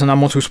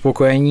moc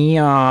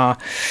uspokojení a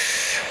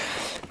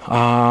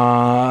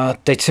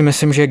teď si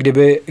myslím, že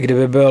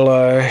kdyby byl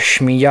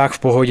Šmíďák v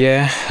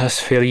pohodě s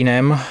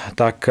Filínem,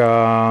 tak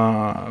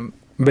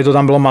by to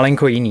tam bylo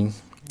malinko jiný.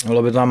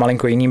 Bylo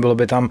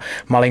by tam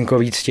malinko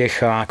víc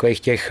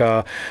těch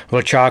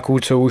vlčáků,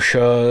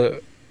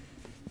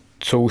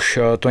 co už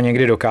to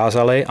někdy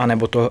dokázali,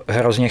 anebo to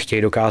hrozně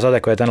chtějí dokázat,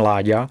 jako je ten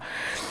Láďa.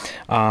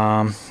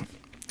 A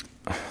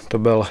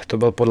to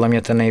byl podle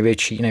mě ten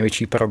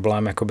největší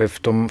problém jakoby v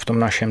tom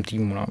našem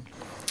týmu. No.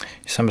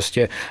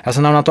 Já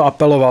jsem tam na to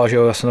apeloval, že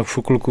jo, já jsem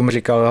to klukům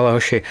říkal, hele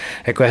hoši,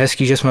 jako je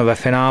hezký, že jsme ve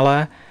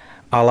finále,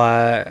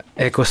 ale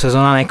jako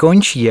sezona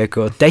nekončí,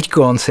 jako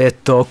teďkonc je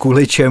to,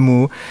 kvůli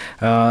čemu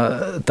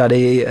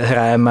tady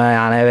hrajeme,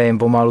 já nevím,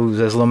 pomalu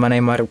se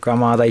zlomenýma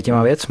rukama a tady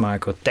těma věcma,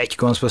 jako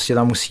teďkonc prostě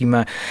tam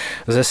musíme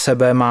ze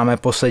sebe, máme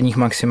posledních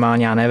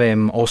maximálně, já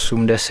nevím,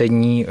 8-10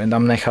 dní,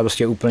 tam nechat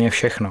prostě úplně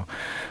všechno.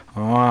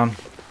 No a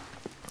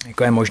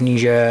jako je možný,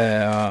 že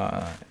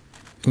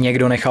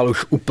někdo nechal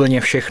už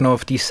úplně všechno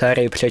v té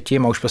sérii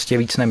předtím a už prostě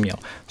víc neměl,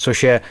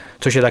 což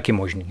je taky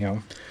možný. Jo.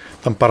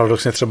 Tam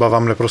paradoxně třeba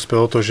vám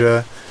neprospělo to,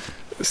 že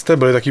jste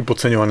byli taky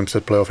podceňovaný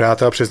před playoff. Já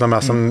teda přiznám,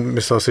 já jsem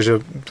myslel si, že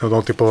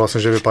typoval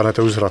jsem, že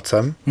vypadnete už s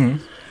Hradcem.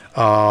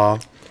 A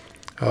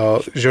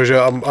že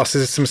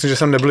asi si myslím, že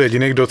jsem nebyl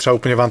jediný, kdo třeba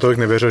úplně vám tolik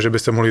nevěřil, že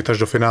byste mohli jít až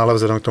do finále,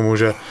 vzhledem k tomu,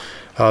 že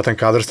ten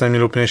kádr jste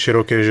neměl úplně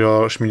široký, že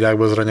Šmíďák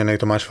byl zraněný,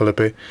 Tomáš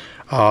Filipy.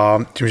 A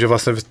tím, že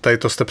vlastně tady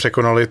to jste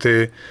překonali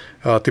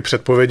ty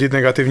předpovědi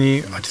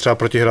negativní, ať třeba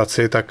proti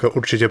Hradci, tak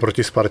určitě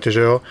proti Spartě, že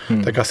jo,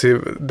 tak asi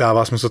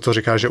dává smysl, co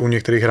říká, že u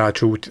některých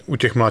hráčů, u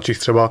těch mladších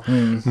třeba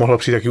mohlo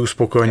přijít taky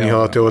uspokojení,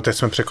 ale teď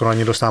jsme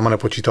překonaní, kdo s náma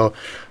nepočítal,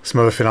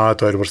 jsme ve finále,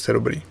 to je prostě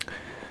dobrý.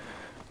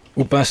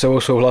 Úplně s sebou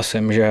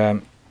souhlasím, že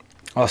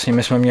vlastně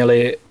my jsme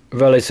měli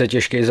velice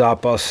těžký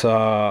zápas,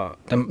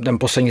 ten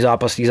poslední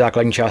zápas té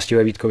základní části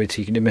ve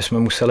Vítkovicích, kdy my jsme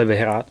museli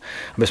vyhrát,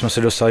 aby jsme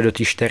se dostali do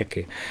té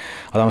 4.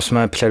 A tam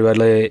jsme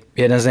předvedli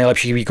jeden z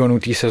nejlepších výkonů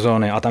té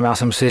sezóny. A tam já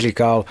jsem si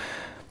říkal,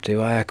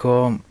 tyhle,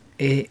 jako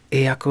i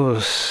jako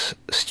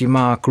s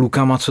těma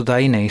klukama, co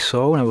tady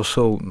nejsou, nebo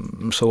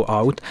jsou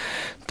out,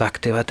 tak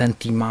tyhle, ten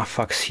tým má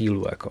fakt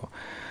sílu. Jako.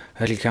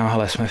 Říkám,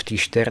 hele, jsme v té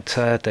 4,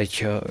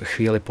 teď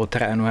chvíli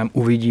potrénujeme,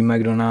 uvidíme,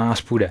 kdo na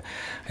nás půjde.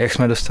 Jak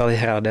jsme dostali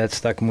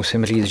Hradec, tak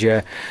musím říct,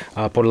 že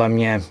podle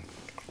mě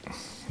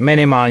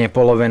minimálně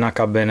polovina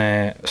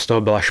kabiny z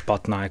toho byla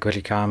špatná, jako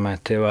říkáme,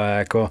 tyhle,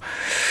 jako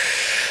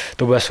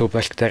to bude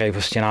soupeř, který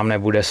prostě nám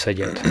nebude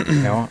sedět.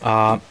 Jo?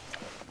 A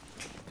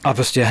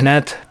prostě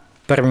hned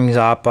první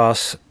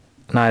zápas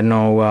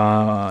najednou,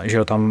 že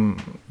jo, tam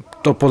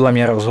to podle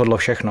mě rozhodlo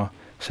všechno.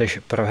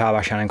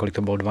 Prohráváš, já nevím, kolik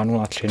to bylo,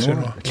 2-0,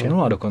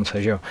 3-0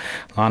 dokonce, že jo.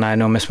 No a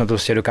najednou my jsme to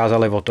prostě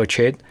dokázali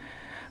otočit.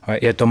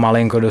 Je to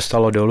malinko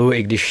dostalo dolů,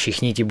 i když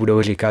všichni ti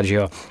budou říkat, že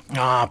jo,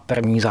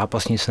 první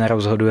zápas nic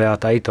nerozhoduje a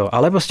tady to.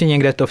 Ale prostě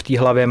někde to v té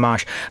hlavě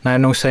máš.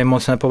 Najednou se jim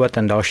moc nepovedl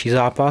ten další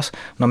zápas,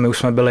 no my už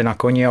jsme byli na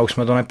koni a už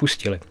jsme to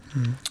nepustili.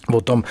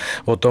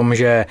 O tom,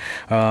 že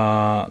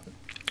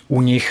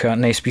u nich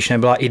nejspíš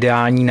nebyla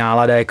ideální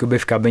nálada jakoby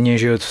v kabině,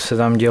 že jo, co se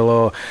tam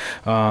dělo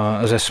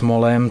se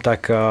Smolem,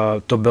 tak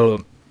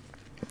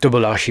to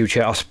byl další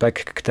určitě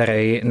aspekt,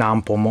 který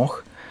nám pomohl.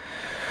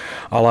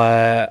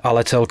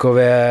 Ale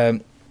celkově,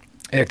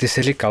 jak ty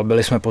jsi říkal,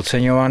 byli jsme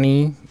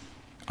podceňovaní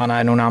a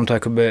najednou nám to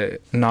jakoby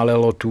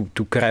nalilo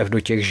tu krev do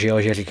těch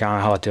žil, že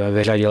říkáme, hele,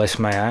 vyřadili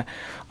jsme je.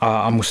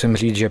 A musím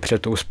říct, že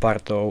před tou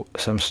Spartou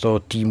jsem z toho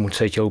týmu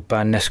cítil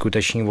úplně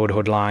neskutečný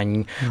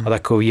odhodlání a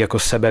takový jako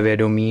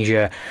sebevědomí,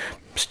 že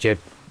prostě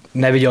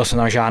neviděl jsem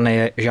na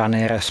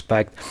žádný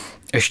respekt.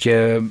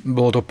 Ještě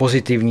bylo to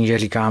pozitivní, že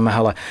říkáme,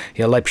 hele,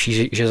 je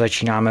lepší, že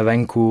začínáme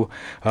venku.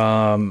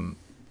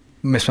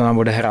 My jsme nám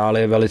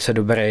odehráli velice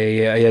dobrý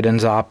jeden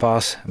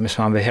zápas, my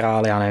jsme nám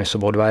vyhráli, já nevím, jestli to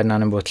bylo 2-1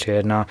 nebo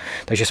 3-1,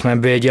 takže jsme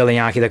věděli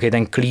nějaký taky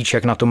ten klíč,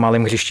 jak na tom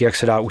malém hřišti, jak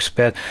se dá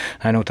uspět,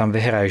 najednou tam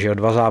vyhraje, že jo,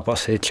 2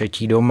 zápasy, 3.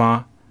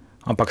 doma,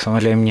 a pak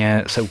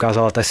samozřejmě se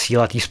ukázala ta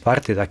síla té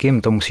Sparty, tak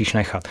jim to musíš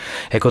nechat.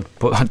 Jako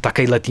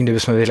takovýhle tým,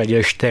 kdybychom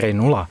vyřadili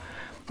 4-0,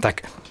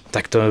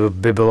 tak to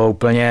by bylo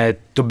úplně,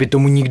 to by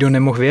tomu nikdo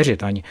nemohl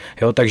věřit ani.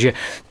 Jo, takže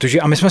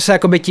a my jsme se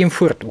jakoby tím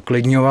furt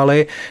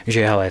uklidňovali,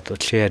 že hele, je to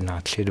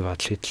 3-1, 3-2,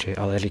 3-3,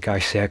 ale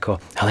říkáš si jako,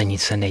 hele,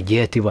 nic se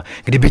neděje, ty vole.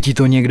 Kdyby ti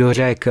to někdo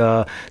řekl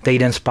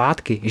týden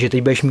zpátky, že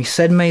teď budeš mít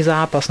 7.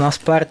 zápas na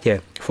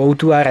Spartě, v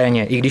O2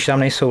 aréně, i když tam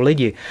nejsou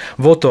lidi,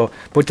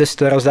 pojďte si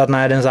to rozdat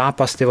na jeden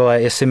zápas, ty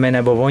vole, jestli my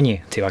nebo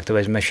oni, ty jak to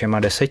vezmeš všema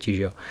 10,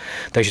 že jo.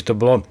 Takže to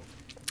bylo,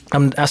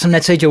 já jsem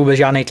necítil vůbec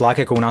žádný tlak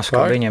jako u nás v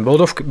kabině,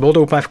 bylo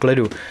to úplně v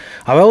klidu.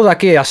 A bylo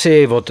taky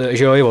asi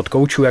od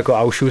koučů jako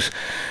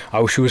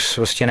Aušus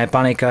prostě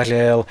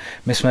nepanikařil,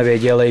 my jsme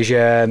věděli,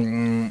 že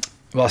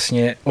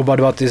vlastně oba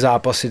dva ty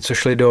zápasy, co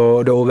šly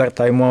do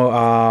overtimeu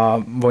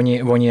a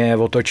oni je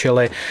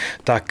otočili,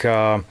 tak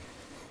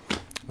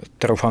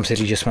troufám si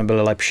říct, že jsme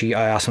byli lepší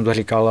a já jsem to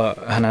říkal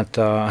hned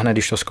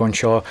když to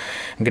skončilo,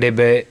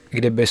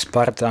 kdyby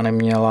Sparta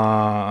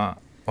neměla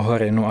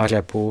Horinu a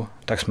Řepu,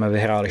 tak jsme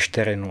vyhráli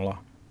 4-0.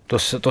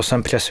 To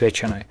jsem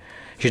přesvědčený.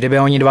 Že kdyby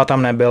oni dva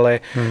tam nebyli,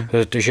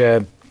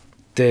 protože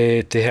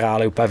ty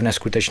hráli úplně v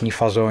neskutečné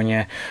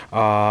fazóně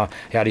a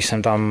já když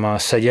jsem tam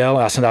seděl,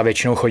 já jsem tam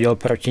většinou chodil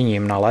proti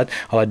ním na led,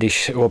 ale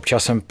když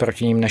občas jsem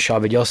proti ním nešel,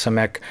 viděl jsem,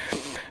 jak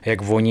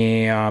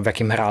oni, v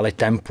jakým hráli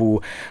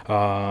tempu,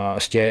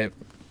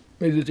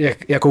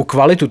 jakou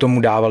kvalitu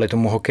tomu dávali,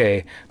 tomu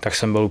hokeji, tak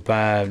jsem byl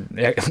úplně,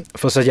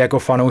 v podstatě jako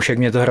fanoušek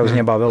mě to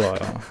hrozně bavilo.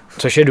 Jo.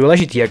 Což je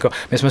důležitý, jako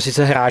my jsme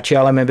sice hráči,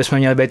 ale my bychom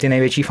měli být ty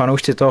největší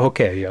fanoušci toho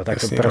hokeje, jo. Tak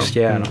to prostě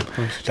je. No.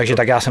 Takže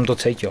tak já jsem to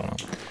cítil.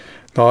 No.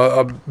 No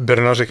a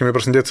Berna, řekni mi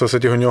prosím tě, co se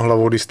ti honilo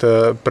hlavou, když jste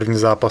první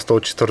zápas toho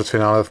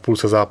čtvrtfinále v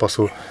půlce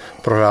zápasu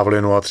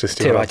prohrávali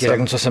 0-3. Ti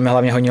řeknu, co se mi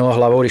hlavně honilo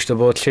hlavou, když to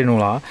bylo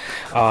 3-0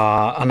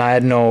 a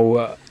najednou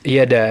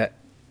jede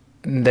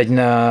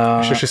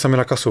šli sami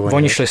na kasu.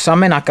 Oni šli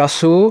sami na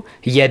kasu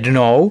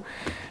jednou,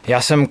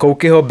 já jsem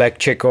Koukyho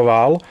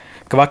backcheckoval,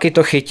 Kvaky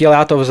to chytil,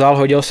 já to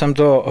vzal,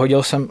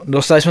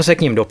 dostali jsme se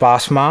k ním do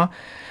pásma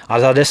a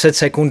za 10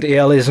 sekund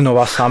jeli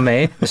znova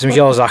sami, myslím, že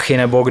jel Zachy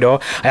nebo kdo,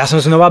 a já jsem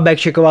znova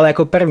backcheckoval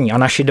jako první a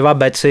naši dva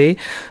beci,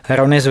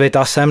 Rony s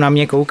Vitasem, na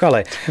mě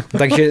koukali.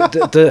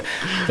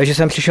 Takže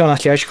jsem přišel na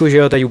střídačku, že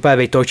jo, teď úplně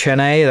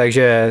vytočenej,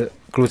 takže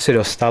kluci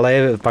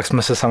dostali, pak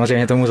jsme se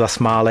samozřejmě tomu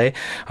zasmáli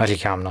a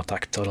říkám, no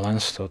tak to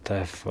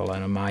je vole,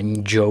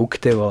 normální joke,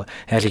 ty vole.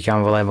 Já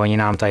říkám, vole, oni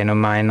nám tady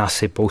normálně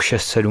nasypou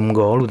 6-7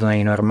 gólů, to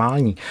není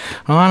normální.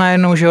 No a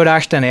najednou, že ho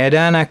dáš ten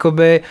jeden,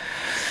 jakoby,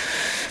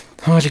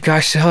 no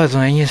říkáš si, hele, to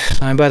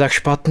nebude tak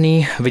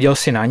špatný. Viděl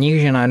si na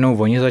nich, že najednou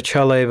oni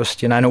začali,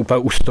 prostě najednou úplně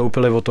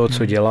ustoupili od toho,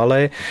 co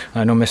dělali.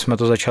 Najednou my jsme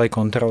to začali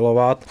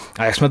kontrolovat.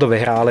 A jak jsme to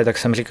vyhráli, tak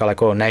jsem říkal,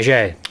 jako ne,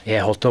 že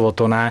je hotovo,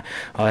 to ne,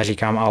 ale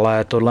říkám,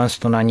 ale tohle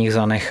to na nich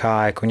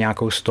zanechá jako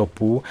nějakou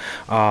stopu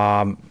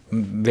a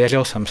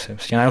věřil jsem si.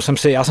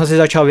 Já jsem si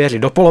začal věřit.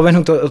 Do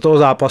poloviny toho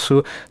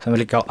zápasu jsem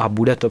říkal, a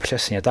bude to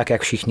přesně tak,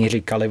 jak všichni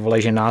říkali,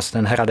 vole, že nás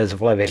ten Hradec,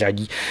 vole,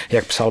 vyřadí,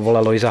 jak psal, vole,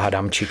 Lojza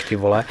Hadamčík, ty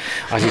vole.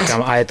 A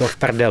říkám, a je to v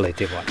prdeli,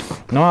 ty vole.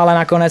 No ale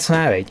nakonec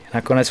ne, viď.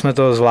 Nakonec jsme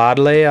to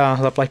zvládli a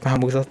zaplať pán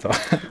Bůh za to.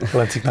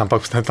 Lencík nám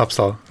pak hned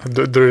napsal.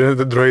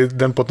 Druhý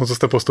den potom, co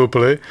jste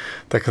postoupili,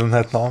 tak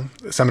hned, no,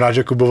 jsem rád,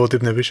 že Kubovo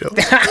typ nevyšel.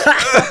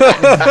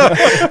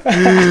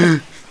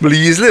 Byl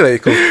jízlivej,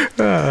 kluk.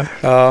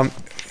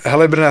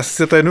 Hele, Brna, já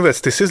si to jednu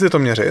věc. Ty jsi z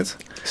Litoměřic?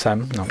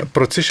 Jsem, no.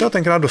 Proč jsi šel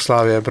tenkrát do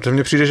Slávie? Protože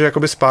mně přijde, že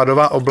jakoby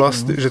spádová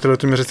oblast, že to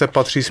Litoměřice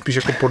patří spíš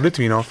jako pod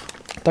Litvínov.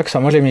 Tak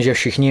samozřejmě, že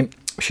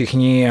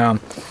všichni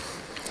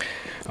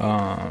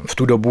v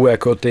tu dobu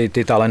jako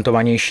ty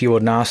talentovanější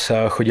od nás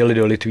chodili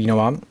do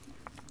Litvínova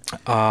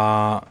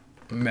a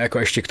jako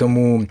ještě k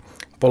tomu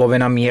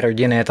polovina mý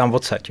rodiny je tam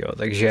odsaď, jo.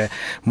 Takže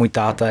můj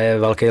táta je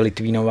velký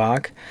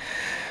Litvínovák.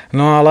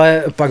 No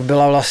ale pak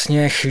byla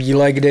vlastně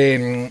chvíle,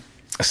 kdy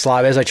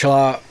Slávě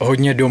začala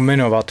hodně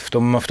dominovat v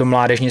tom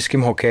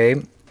mládežnickém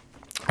hokeji.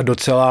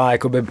 Docela,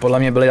 jakoby, podle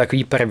mě byli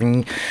takový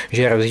první,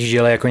 že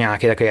rozjížděli jako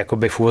nějaký takový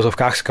jakoby v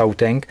úvozovkách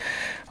scouting.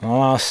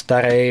 No a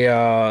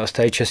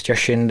starý Česťa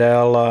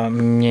Šindel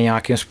mě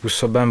nějakým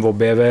způsobem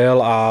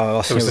objevil a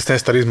vlastně... To jste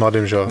starý s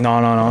mladým, že jo?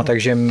 No,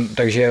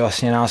 takže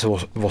vlastně nás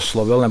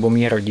oslovil, nebo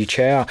mý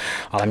rodiče,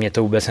 ale mě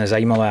to vůbec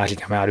nezajímalo. Já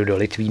říkám, já jdu do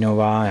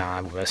Litvínova,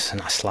 já vůbec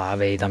na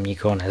Slávii, tam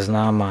nikoho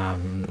neznám a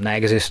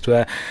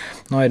neexistuje.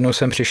 No jednou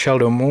jsem přišel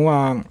domů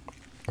a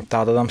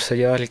táta tam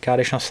seděl a říká,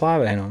 jdeš na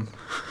Slávii, no.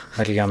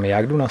 A říkám,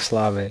 jak jdu na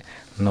Slávy?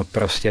 No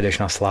prostě jdeš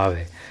na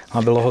Slávy.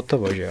 A bylo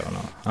hotovo, že jo,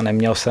 no. A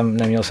neměl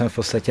jsem v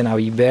podstatě na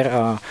výběr,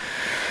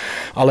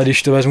 ale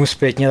když to vezmu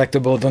zpětně, tak to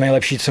bylo to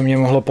nejlepší, co mě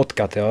mohlo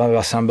potkat, jo.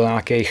 Já jsem byl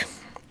nějakých,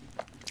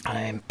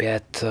 nevím,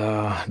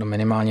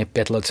 minimálně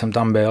 5 let jsem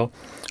tam byl.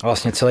 A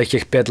vlastně celých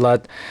těch 5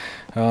 let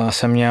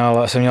jsem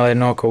měl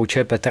jednoho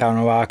kouče, Petra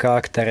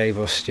Nováka, který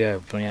prostě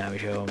úplně,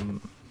 že jo,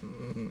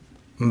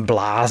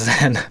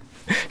 blázen,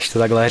 když to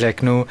takhle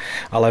řeknu,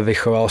 ale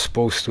vychoval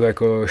spoustu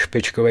jako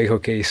špičkových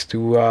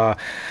hokejistů a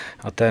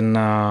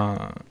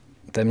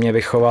ten mě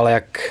vychoval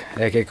jak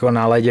jako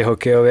na ledě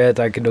hokejově,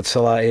 tak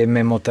docela i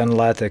mimo ten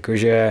led,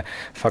 jakože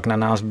fakt na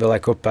nás byl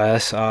jako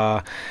pes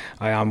a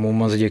já mu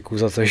moc děkuju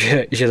za to,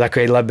 že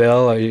takovejhle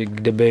byl.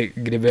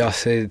 Kdyby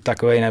asi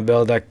takovej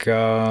nebyl, tak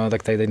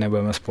tady teď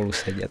nebudeme spolu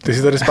sedět. Ty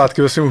jsi tady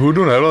zpátky ve svém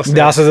hůdu, ne vlastně?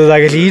 Dá se to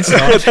tak říct, no.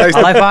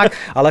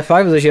 ale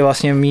fakt, protože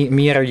vlastně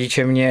mý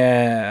rodiče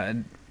mě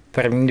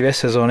první 2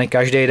 sezóny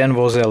každý den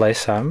vozili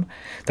sem,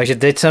 takže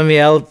teď jsem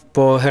jel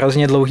po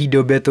hrozně dlouhý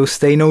době tou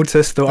stejnou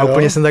cestou a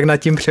úplně jsem tak nad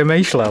tím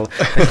přemýšlel.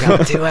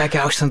 Tak říkám, jak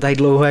já už jsem tady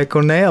dlouho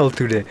jako nejel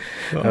tudy.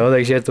 Jo,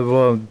 takže to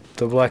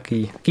bylo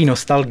jaký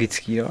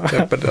nostalgický. Jo.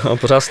 No,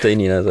 pořád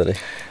stejný, ne tady.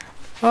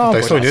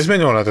 Tak se to hodně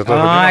změnilo, ne?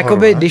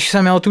 Jakoby, když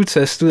jsem měl tu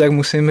cestu, tak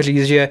musím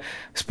říct, že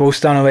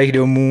spousta nových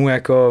domů,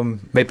 jako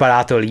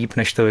vypadá to líp,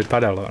 než to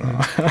vypadalo. No.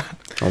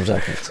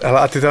 Dobře. Ale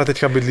a ty teda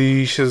teďka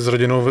bydlíš s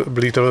rodinou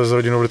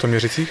v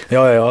Litoměřicích?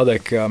 Jo,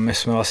 tak my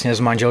jsme vlastně s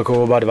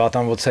manželkou oba dva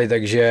tam odsaď,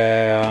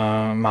 takže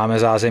máme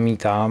zázemí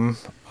tam,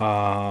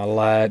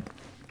 ale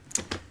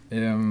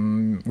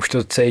už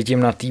to cítím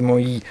na té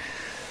mojí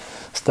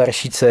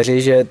starší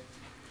dceři,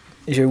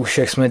 že už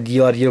jak jsme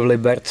díl v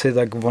Liberci,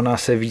 tak ona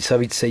se víc a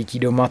víc cítí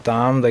doma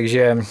tam,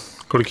 takže...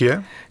 Kolik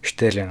je?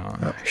 4, no.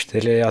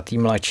 4 a tý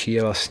mladší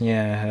je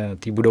vlastně,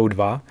 ty budou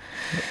 2.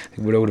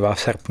 Ty budou 2 v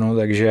srpnu,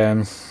 takže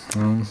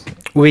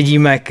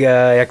uvidíme,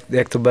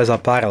 jak to bude za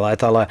pár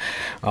let,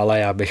 ale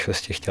já bych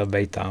vlastně chtěl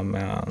být tam.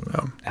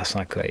 Já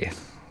jsem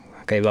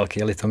takový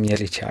velký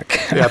litoměřičák.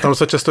 Já tam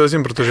docela často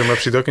jezdím, protože moje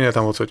přítelkyně je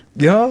tam odsud.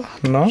 Jo,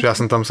 no. Že já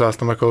jsem tam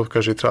jako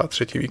každý třeba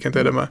 3. víkend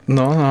jedeme.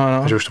 No.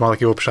 Že už to má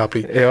taky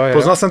obšáplý. Jo.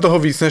 Poznal jsem toho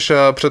víc než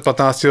před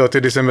 15 lety,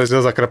 když jsem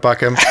jezdil za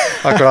Krapákem,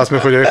 akorát jsme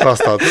chodili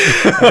chlastat.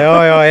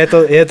 Jo,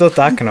 je to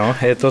tak, no.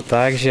 Je to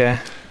tak, že...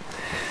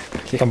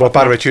 Tam bylo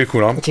pár večírků,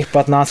 no. Těch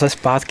 15 let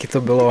zpátky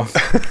to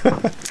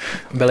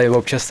byly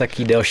občas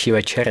taky delší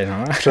večery,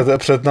 no.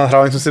 Před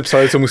nahráváním jsme si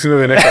psali, co musíme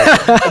vynechat.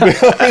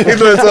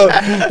 Někdo něco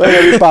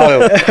tady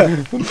vypálil.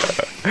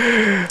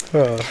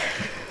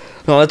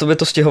 No ale to by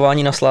to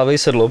stěhování na Slávii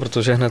sedlo,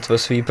 protože hned ve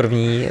své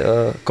první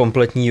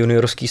kompletní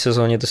juniorské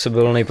sezóně ty jsi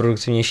byl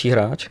nejproduktivnější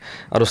hráč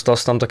a dostal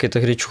jsi tam taky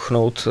tehdy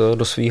čuchnout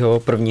do svého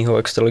prvního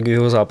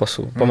extraligového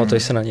zápasu.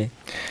 Pamatuješ se na něj?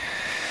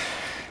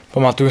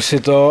 Pamatuju si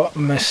to,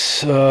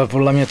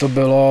 podle mě to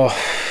bylo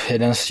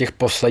jeden z těch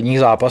posledních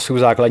zápasů v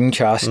základní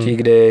části,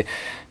 kdy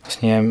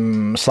vlastně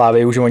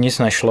Slávii už o nic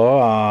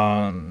nešlo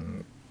a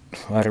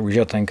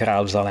Růža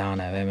tenkrát vzal, já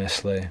nevím,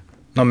 jestli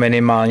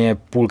minimálně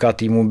půlka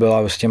týmu byla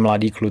vlastně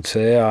mladí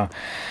kluci a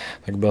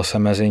tak byl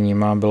jsem mezi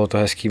nimi, bylo to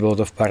hezký, bylo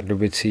to v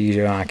Pardubicích,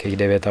 že nějakých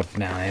 9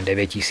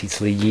 tisíc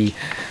lidí,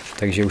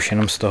 takže už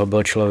jenom z toho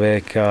byl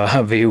člověk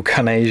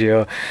vyjukanej, že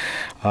jo.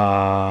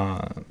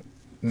 A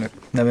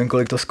nevím,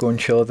 kolik to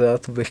skončilo, teda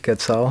to bych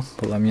kecal,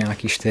 podle mě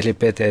nějaký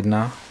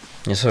 4-5-1.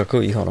 Něco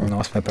takovýho, no.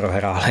 No, jsme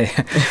prohráli.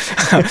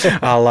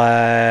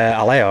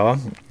 ale jo,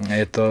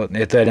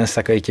 je to jeden z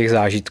takových těch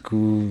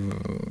zážitků,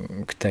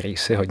 který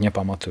si hodně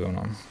pamatuju,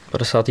 no.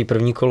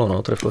 51. kolo,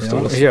 no, trefil to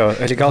vlastně. Jo,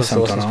 říkal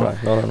jsem to, no.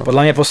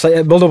 Podle mě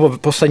byl to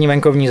poslední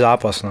venkovní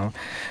zápas, no.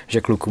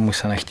 Že klukům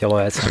se nechtělo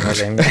jet,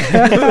 samozřejmě.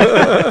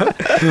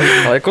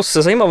 Ale jako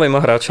se zajímavýma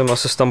hráčema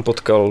se tam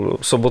potkal.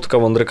 Sobotka,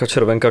 Vondrka,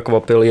 Červenka,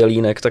 Kvapil,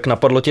 Jelínek. Tak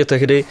napadlo tě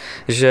tehdy,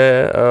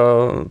 že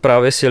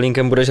právě s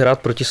Jelínkem budeš hrát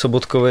proti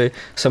Sobotkovi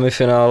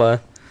semifinále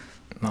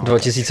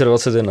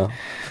 2021.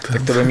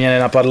 Tak to by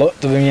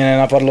mě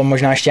nenapadlo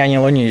možná ještě ani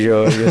loni, že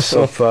jo, že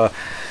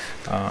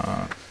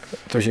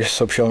že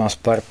Sob šel na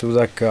Spartu,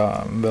 tak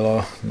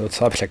bylo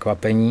docela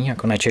překvapení,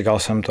 jako nečekal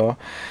jsem to.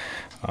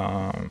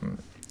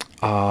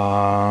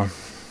 A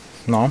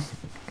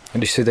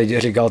když si teď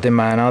říkal ty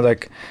jména,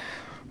 tak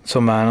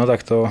co jméno,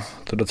 tak to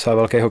docela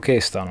velký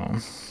hokejista, no.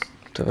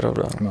 To je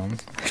pravda. No,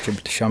 ještě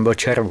tam byl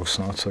Červus,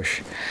 no,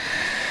 což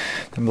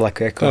ten byl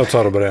jako... No,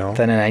 co dobré, no.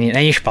 Ten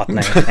není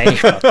špatný.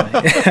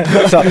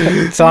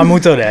 Co mu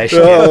to jdeš?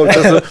 Jo,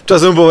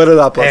 časem povede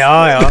zápas.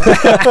 Jo.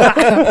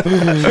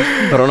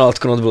 Ronald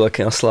Knot byl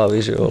taky na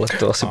Slávii, že jo, ale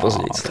to asi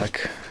později.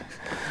 Tak.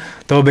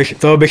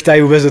 Toho bych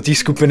tady vůbec do té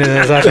skupiny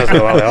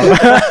nezařazoval, jo.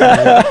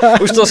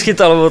 Už to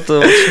schytal od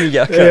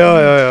Šmíďáka.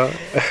 Jo.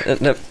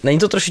 Není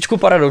to trošičku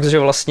paradox, že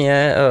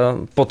vlastně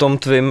po tom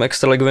tvým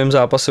extraligovém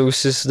zápase už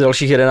si z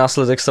dalších 11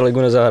 let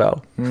extraligu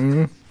nezahrál?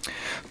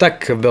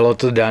 Tak bylo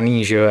to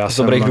daný, že jo. Z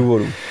dobrých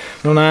důvodů.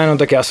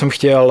 Tak já jsem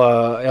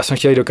chtěl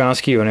jít do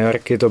kanadské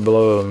juniorky, to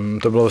bylo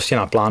vlastně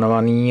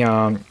naplánovaný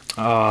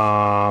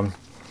a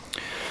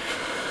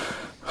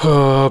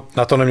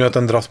na to neměl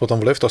ten draft potom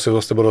vliv? To si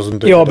vlastně byl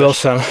rozhodnutý? Jo,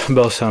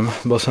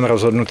 byl jsem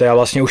rozhodnutý a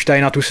vlastně už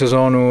tady na tu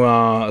sezónu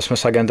a jsme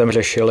s agentem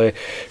řešili,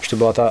 že to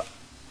byla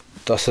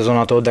ta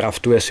sezóna toho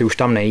draftu, jestli už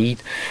tam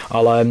nejít,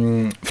 ale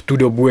v tu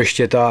dobu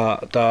ještě ta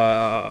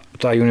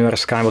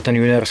juniorská, nebo ten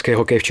juniorský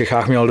hokej v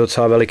Čechách měl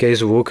docela veliký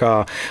zvuk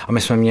a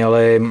my jsme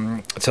měli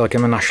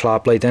celkem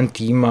našláplej ten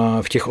tým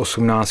v těch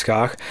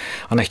 18kách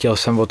a nechtěl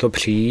jsem o to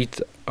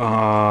přijít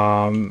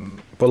a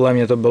podle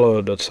mě to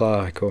bylo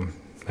docela jako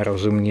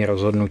rozumný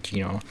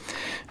rozhodnutí, no.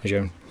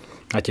 Že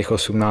na těch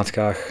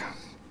 18kách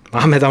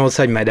máme tam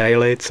odsaď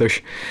medaily,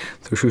 což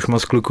už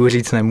moc kluků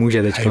říct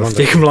nemůže teď z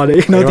těch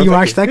mladých, no ty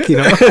máš taky,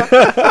 no.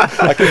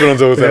 Taky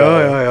bronzovou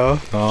teda. Jo,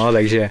 no,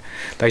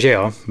 takže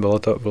jo,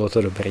 bylo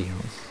to dobrý,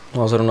 no.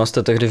 No a zrovna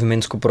jste tehdy v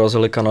Minsku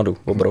porazili Kanadu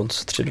o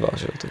bronz 3-2,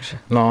 že jo, takže.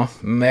 No,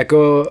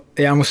 jako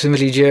já musím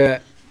říct, že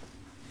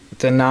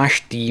ten náš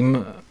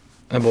tým,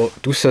 nebo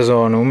tu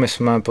sezónu, my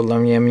jsme podle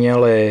mě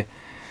měli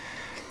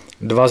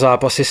 2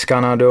 zápasy s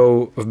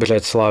Kanadou v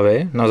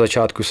Břeclavi na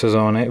začátku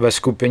sezóny, ve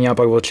skupině a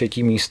pak o 3.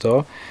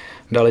 místo.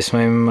 Dali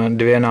jsme jim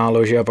 2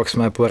 nálože a pak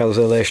jsme je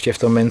porazili ještě v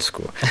tom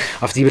Minsku.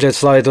 A v té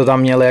Břeclavi to tam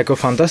měli jako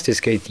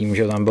fantastický tým,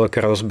 že tam byl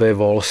Crosby,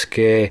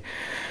 Volsky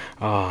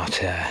a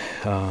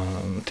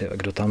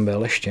kdo tam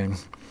byl ještě?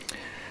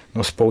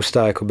 No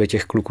spousta jakoby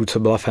těch kluků, co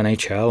byla v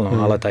NHL,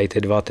 no, ale tady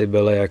ty 2 ty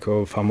byly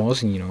jako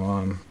famózní,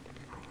 no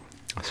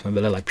a jsme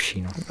byli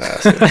lepší, no.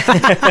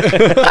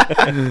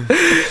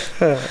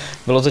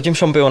 Bylo to tím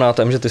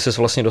šampionátem, že ty jsi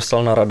vlastně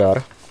dostal na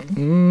radar?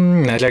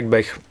 Neřekl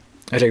bych.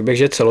 Řekl bych,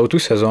 že celou tu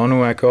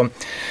sezónu, jako,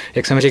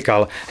 jak jsem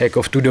říkal,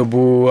 jako v tu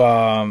dobu,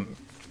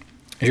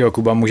 že jo,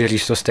 Kuba může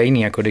říct to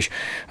stejný, jako když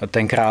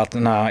tenkrát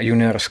na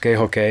juniorský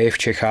hokej v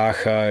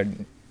Čechách,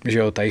 že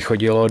jo, tady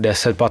chodilo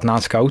 10-15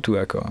 skautů,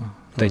 jako.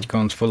 Teď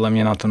podle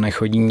mě na to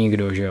nechodí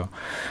nikdo, že jo.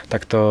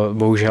 Tak to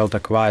bohužel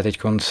taková je teď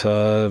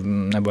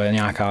nebo je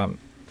nějaká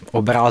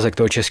obrázek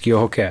toho českého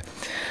hokeje.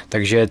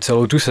 Takže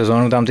celou tu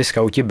sezónu tam ty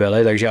skauti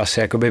byli, takže asi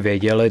jakoby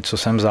věděli, co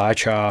jsem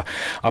zač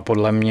a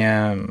podle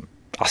mě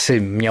asi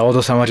mělo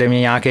to samozřejmě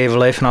nějaký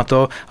vliv na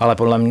to, ale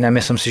podle mě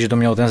nemyslím si, že to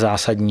mělo ten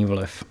zásadní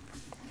vliv.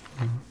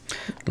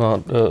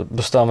 No,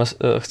 dostáváme,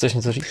 chceš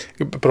něco říct?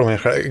 Pro mě,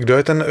 kdo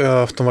je ten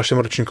v tom vašem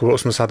ročníku byl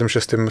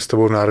 86. s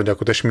tebou v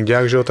národňáku? To je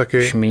Šmíďák, že jo,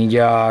 taky?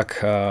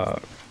 Šmíďák,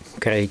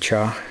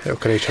 Krejča. Jo,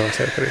 Krejča.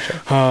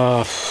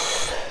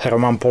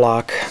 Roman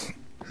Polák.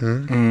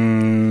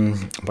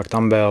 Pak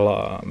tam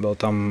byl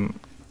tam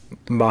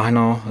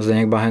Bahno,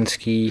 Zdeněk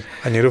Bahenský.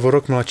 A někdo o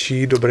rok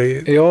mladší,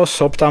 dobrý? Jo,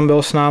 Sob tam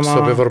byl s náma.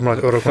 Sob je o rok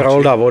mladší.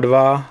 Frolda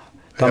Vodva,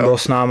 tam byl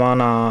s náma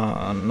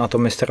na to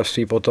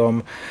mistrovství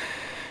potom.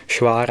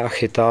 Švára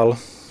chytal,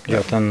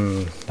 jo,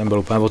 ten byl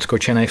úplně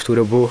odskočený v tu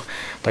dobu,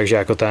 takže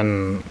jako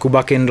ten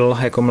Kuba Kindl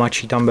jako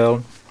mladší tam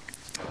byl.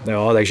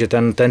 Jo, takže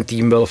ten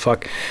tým byl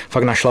fakt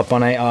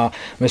našlapaný a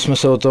my jsme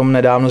se o tom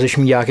nedávno se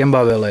Šmíďákem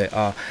bavili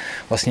a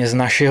vlastně z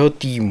našeho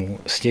týmu,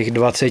 z těch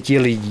 20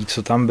 lidí,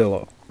 co tam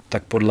bylo,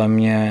 tak podle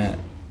mě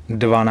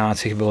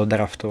 12 bylo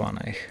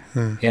draftovaných.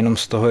 Jenom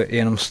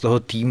z toho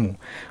týmu.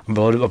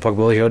 A pak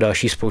bylo, že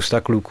další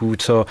spousta kluků,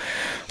 co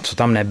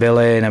tam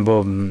nebyli,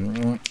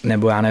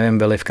 nebo já nevím,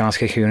 byli v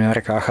kanadských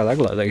juniorkách a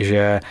takhle,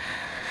 takže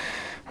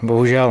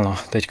bohužel, no,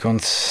 teď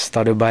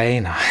ta doba je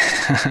jiná.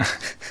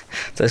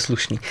 To je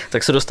slušný.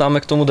 Tak se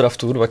dostáváme k tomu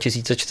draftu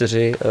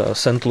 2004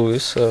 St.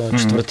 Louis,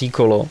 4.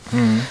 kolo.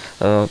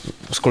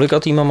 S kolika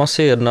týmama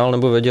si jednal,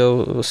 nebo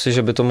věděl si,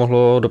 že by to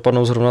mohlo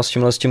dopadnout zrovna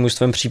s tím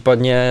mužstvem,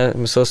 případně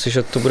myslel si,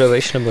 že to bude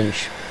vejš nebo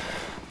níž?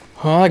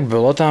 No, tak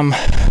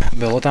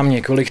bylo tam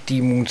několik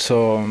týmů,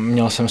 co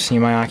měl jsem s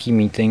nimi nějaký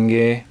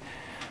meetingy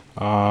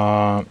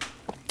a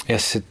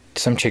jestli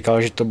jsem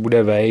čekal, že to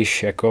bude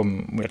vejš, jako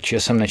určitě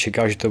jsem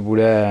nečekal, že to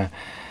bude,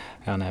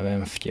 já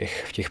nevím, v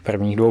těch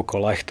prvních 2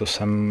 kolech, to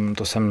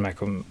jsem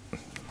jako,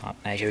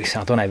 ne, že bych se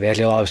na to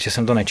nevěřil, ale prostě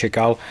jsem to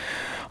nečekal.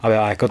 A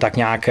jako tak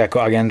nějak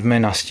jako agent mi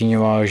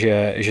nastíňoval,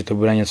 že to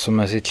bude něco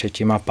mezi 3.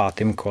 a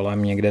 5.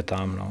 kolem někde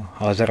tam. No.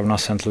 Ale zrovna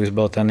St. Louis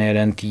byl ten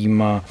jeden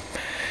tým,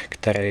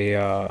 který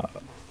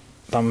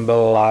tam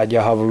byl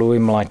Láďa Havluj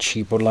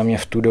mladší, podle mě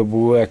v tu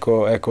dobu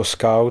jako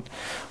scout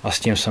a s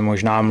tím jsem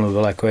možná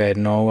mluvil jako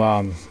jednou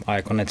a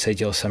jako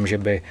necítil jsem, že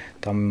by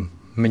tam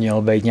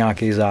měl být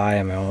nějaký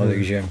zájem, jo,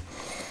 takže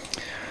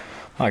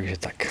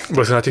tak.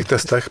 Byl jsi na těch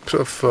testech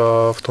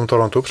v tom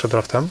Torontu před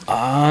draftem?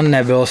 A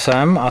nebyl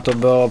jsem a to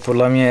byl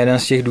podle mě jeden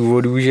z těch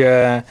důvodů,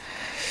 že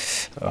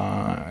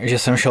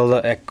jsem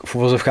šel v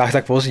uvozovkách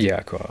tak pozdě,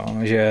 jako,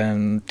 že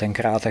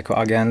tenkrát jako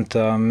agent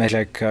mi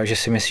řekl, že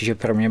si myslí, že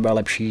pro mě bude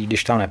lepší,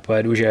 když tam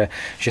nepojedu, že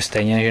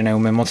stejně, že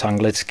neumím moc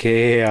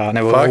anglicky,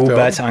 nebo fakt,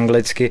 vůbec jo.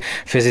 Anglicky.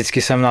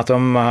 Fyzicky jsem na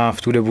tom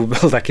v tu dobu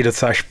byl taky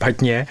docela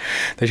špatně,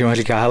 takže on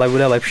říká, hele,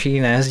 bude lepší,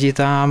 nejezdí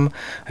tam,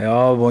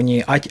 jo,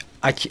 oni,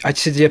 ať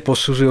si tě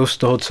posuzují z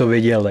toho, co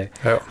viděli.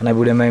 Jo. A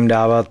nebudeme jim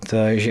dávat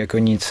že jako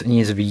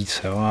nic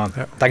víc. Jo.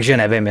 Takže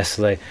nevím,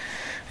 jestli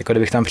jako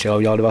kdybych tam přijel,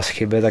 udělal 2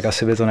 chyby, tak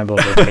asi by to nebylo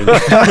dobrý.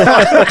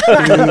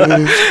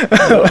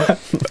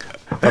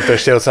 A to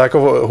ještě docela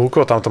jako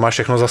hůko, tam to máš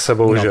všechno za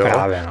sebou, že jo?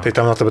 Právě, no. Teď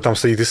tam na tebe tam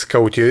sedí ty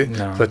skauti,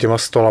 za těma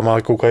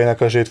stolama koukají na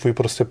každý tvůj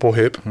prostě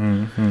pohyb.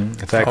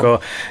 To jako,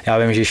 já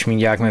vím, že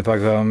Šmíďák mi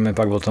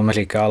pak o tom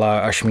říkal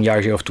a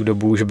Šmíďák, že jo, v tu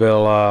dobu už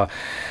byl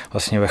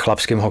vlastně ve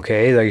chlapském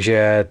hokeji,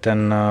 takže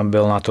ten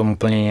byl na tom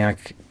úplně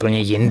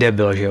jinde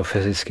byl, že jo,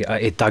 fyzicky. A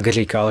i tak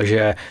říkal,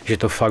 že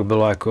to fakt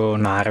bylo jako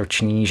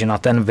náročný, že na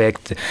ten věk,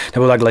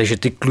 nebo takhle, že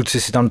ty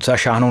kluci si tam docela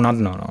šáhnou na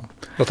dno, no.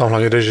 No tam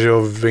hlavně jdeš, že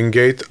jo,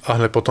 Wingate a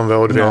hned potom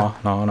VO2.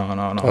 No.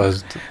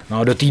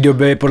 No do té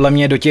doby, podle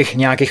mě do těch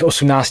nějakých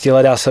 18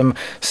 let já jsem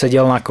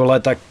seděl na kole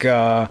tak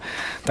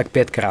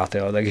 5krát,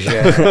 jo,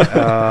 takže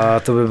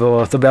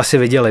to by asi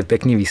viděli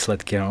pěkný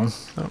výsledky, no.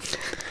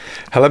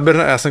 Hele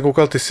Birna, já jsem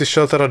koukal, ty jsi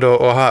šel teda do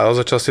OHL,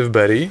 začal jsi v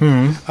Barrie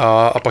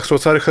a pak jsou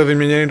docela rychle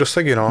vyměněný do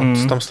Segy, no.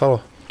 Co tam stalo?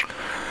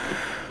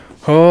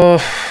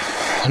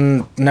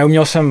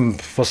 Neuměl jsem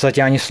v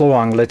podstatě ani slovo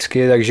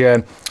anglicky,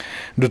 takže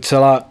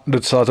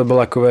docela to byl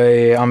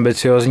takový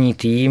ambiciozní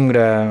tým,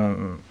 kde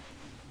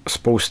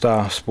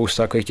spousta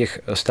takových těch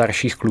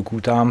starších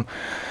kluků tam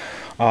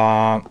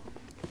a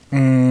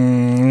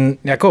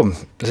jako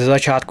ze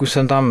začátku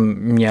jsem tam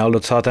měl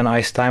docela ten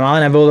ice time, ale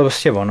nebylo to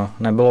prostě ono.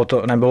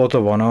 Nebylo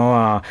to ono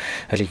a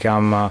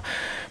říkám,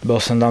 byl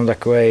jsem tam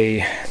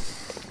takovej,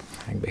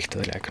 jak bych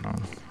to řekl, no.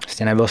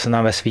 Vlastně nebyl jsem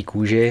tam ve svý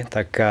kůži,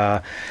 tak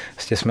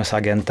vlastně jsme s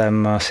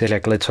agentem si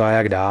řekli, co a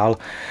jak dál.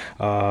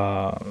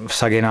 V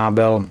Saginaw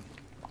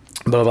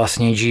byl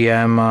vlastně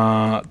GM,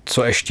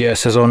 co ještě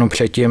sezónu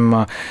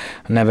předtím,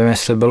 nevím,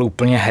 jestli byl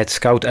úplně head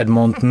scout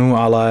Edmontonu,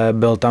 ale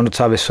byl tam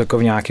docela vysoko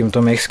v nějakém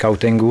tom jejich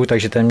scoutingu,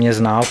 takže ten mě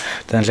znal,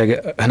 ten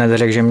hned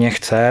řekl, že mě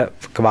chce,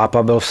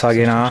 Kvápa byl v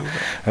Saginaw,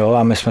 jo,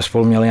 a my jsme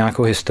spolu měli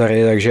nějakou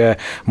historii, takže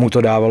mu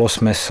to dávalo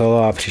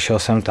smysl a přišel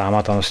jsem tam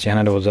a tam vlastně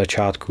hned od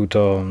začátku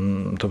to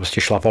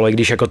prostě šlapalo, i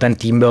když jako ten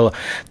tým byl,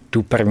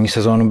 tu první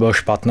sezónu byl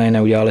špatný,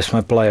 neudělali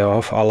jsme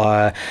playoff,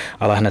 ale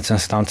hned jsem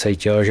se tam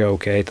cítil, že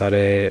OK,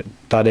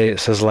 tady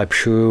se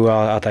zlepšuju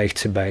a tady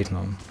chci být,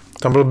 no.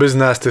 Tam byl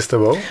Business ty s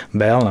tebou?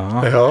 Byl,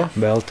 no. Jo?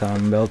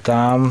 Byl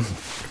tam.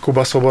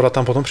 Kuba Svoboda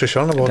tam potom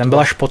přišel? Nebo ten byl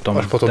až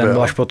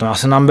potom. Já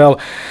jsem tam byl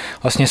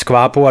vlastně s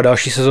Kvápou a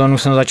další sezónu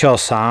jsem začal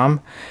sám.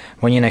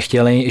 Oni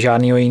nechtěli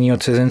žádného jiného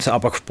cizince a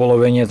pak v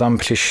polovině tam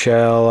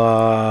přišel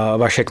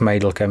Vašek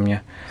Mejdl ke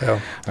mně.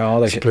 Jo,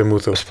 takže,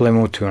 z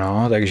Plymouthu,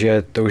 no.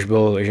 Takže to už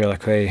byl že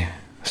takový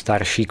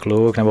starší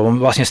kluk, nebo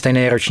vlastně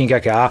stejný ročník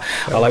jak já,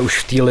 ale už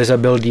v té lize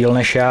byl díl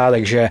než já,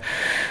 takže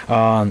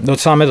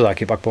docela mi to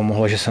taky pak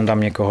pomohlo, že jsem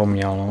tam někoho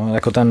měl. No.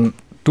 Jako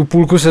tu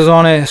půlku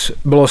sezóny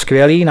bylo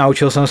skvělý,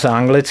 naučil jsem se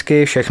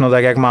anglicky, všechno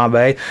tak, jak má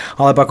být,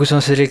 ale pak už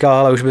jsem si říkal,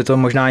 ale už by to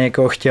možná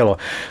někoho chtělo.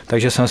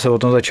 Takže jsem se o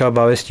tom začal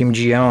bavit s tím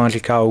GM a on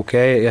říká, OK,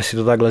 jestli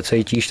to takhle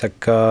cítíš, tak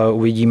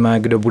uvidíme,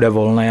 kdo bude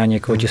volný a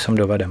někoho ti sem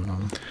dovedem. No.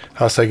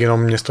 A se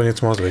jenom město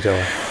nic moc viděl.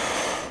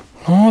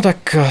 No,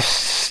 tak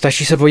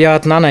stačí se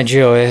podívat na net, že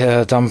jo,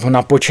 je tam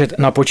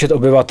na počet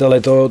obyvatel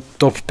je to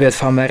top 5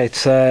 v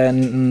Americe,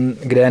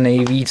 kde je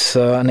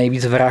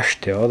nejvíc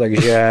vražd, jo,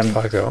 takže...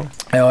 Fakt jo?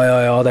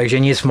 Jo, takže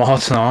nic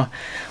moc, no.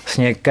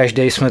 Vlastně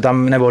každý jsme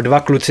tam, nebo dva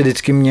kluci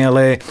vždycky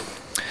měli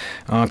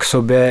k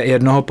sobě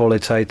jednoho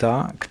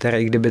policajta,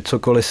 který kdyby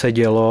cokoliv se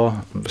dělo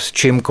s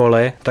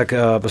čímkoliv, tak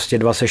prostě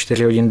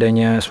 24 hodin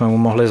denně jsme mu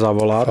mohli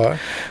zavolat.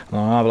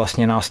 No a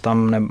vlastně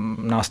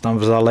nás tam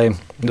vzali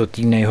do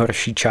té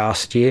nejhorší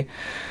části.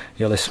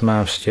 Jeli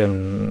jsme prostě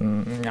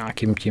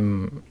nějakým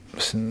tím,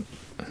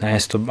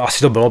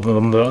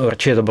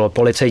 určitě to bylo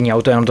policejní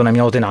auto, jenom to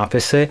nemělo ty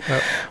nápisy.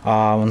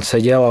 A on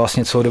seděl a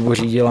vlastně celou dobu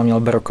řídil a měl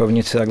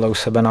brokovnici takhle u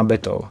sebe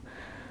nabitou.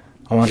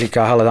 A on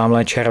říká, hele,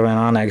 tamhle je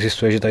červená,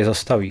 neexistuje, že tady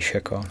zastavíš.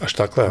 Jako. Až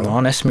takhle, jo?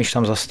 No, nesmíš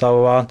tam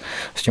zastavovat,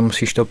 vlastně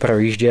musíš to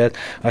projíždět.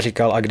 A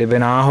říkal, a kdyby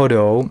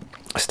náhodou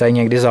jste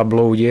někdy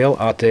zabloudil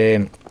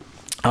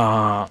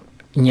a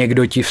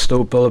někdo ti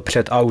vstoupil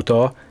před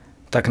auto,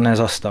 tak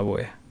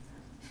nezastavuj.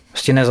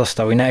 Prostě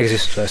nezastavuj,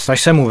 neexistuje.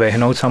 Snaž se mu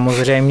vyhnout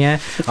samozřejmě,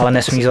 ale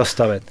nesmí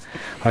zastavit.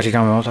 A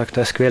říkám, no, tak to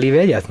je skvělý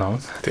vědět, no.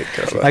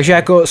 Takže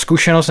jako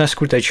zkušenost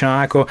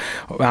neskutečná, jako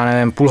já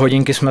nevím, půl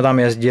hodinky jsme tam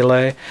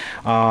jezdili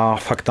a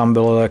fakt tam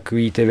bylo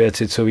takový ty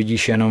věci, co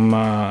vidíš jenom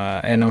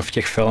v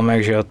těch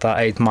filmech, že jo, ta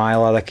 8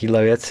 Mile a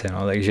takovýhle věci,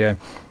 no, takže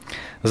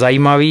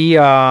zajímavý,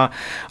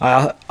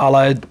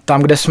 ale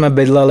tam, kde jsme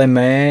bydleli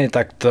my,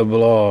 tak to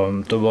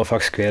bylo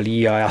fakt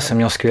skvělý a já jsem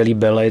měl skvělý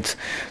bylic,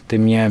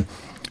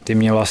 ty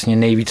mě vlastně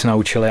nejvíc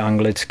naučili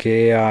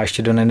anglicky a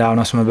ještě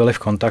donedávna jsme byli v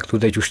kontaktu,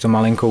 teď už to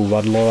malinko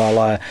uvadlo,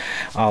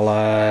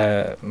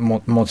 ale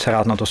moc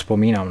rád na to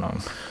vzpomínám.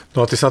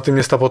 No a ty jsi na ty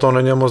města potom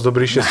neměl moc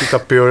dobrý štěstí, ta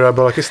Peoria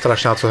byla taky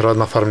strašná, co hrát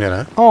na farmě,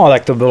 ne? No,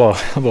 tak to bylo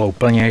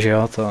úplně, že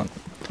jo,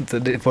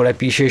 ty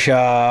podepíšeš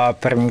a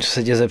první, co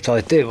se tě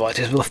zeptali, ty vole,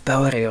 ty jsi byl v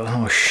Peorii, jo,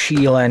 no,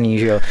 šílený,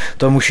 že jo,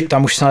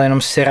 tam už snad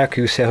jenom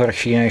Syracuse je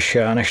horší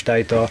než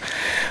tady to,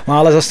 no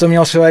ale zase to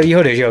mělo své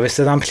výhody, že jo, vy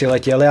jste tam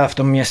přiletěli a v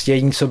tom městě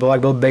jediný, co bylo,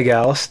 jak byl Big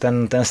Al's,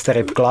 ten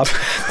strip club,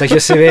 takže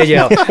si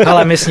věděl,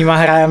 ale my s nima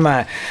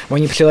hrajeme,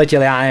 oni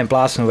přiletěli, já nevím,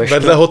 plácnu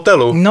vedle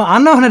hotelu. No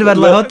ano, hned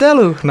vedle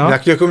hotelu, no.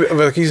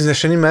 Jaký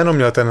vznešený jméno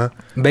měl ten?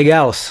 Big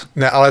L's.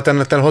 Ne, ale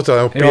ten hotel,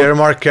 nebo Pierre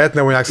Marquette,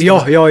 nebo nějak...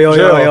 Jo.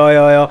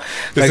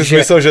 Ty jsi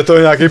myslel, že to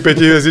je nějaký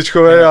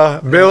 5hvězdičkový a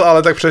byl,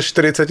 ale tak přes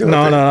 40 let.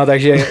 No,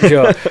 takže že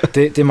jo,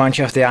 ty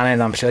manšafty, já nevím,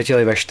 tam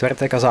přiletěli ve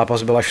čtvrtek a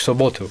zápas byl až v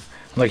sobotu.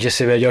 Takže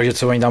si věděl, že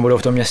co oni tam budou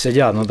v tom městě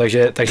dělat, no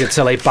takže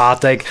celý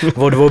pátek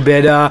od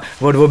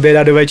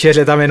oběda do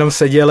večeře tam jenom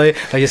seděli,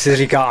 takže si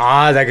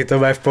říkal, tak to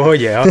bude v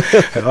pohodě, jo.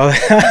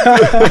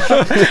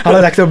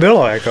 Ale tak to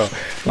bylo, jako.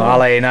 No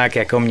ale jinak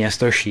jako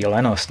město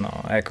šílenost, no,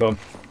 jako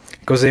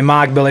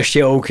zimák byl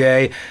ještě OK,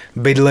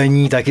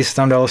 bydlení taky se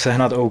tam dalo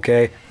sehnat OK,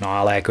 no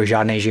ale jako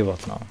žádný život,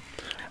 no.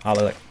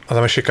 Ale... A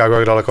tam je Chicago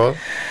jak daleko?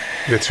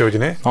 2-3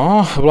 hodiny?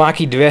 No, to bylo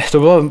nějaký 2,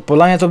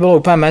 podle mě to bylo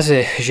úplně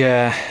mezi,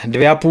 že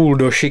 2,5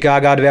 do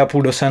Chicago,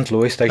 2,5 do St.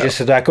 Louis, takže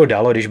se to jako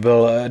dalo,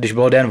 když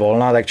byl den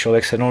volna, tak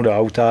člověk sednul do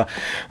auta,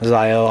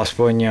 zajel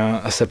aspoň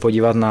se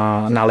podívat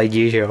na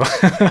lidi, že jo.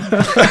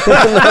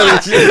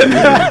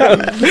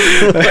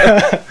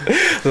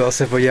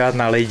 Zase podívat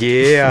na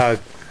lidi a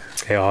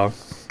jo.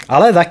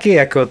 Ale taky,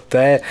 jako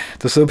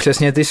to jsou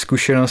přesně ty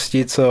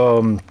zkušenosti,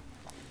 co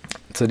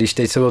když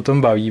teď se o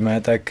tom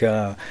bavíme, tak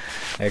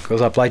jako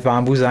zaplať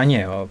pánbůh za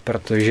ně, jo,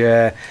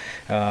 protože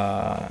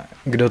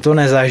kdo to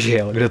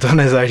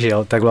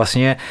nezažil, tak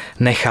vlastně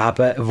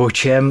nechápe, o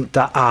čem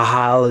ta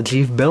AHL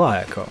dřív byla,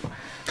 jako.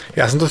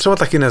 Já jsem to třeba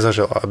taky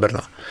nezažil,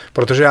 Brna,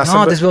 protože já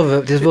jsem... Ty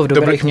jsi byl v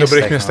dobrých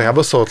městech. No. Já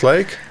byl Salt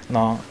Lake,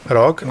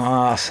 rok,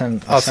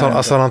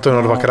 a San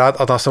Antonio 2krát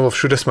a tam jsme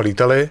všude jsme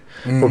lítali.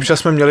 Občas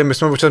jsme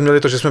měli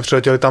to, že jsme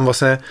přiletěli tam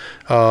vlastně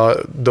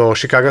do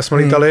Chicaga jsme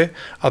lítali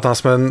a tam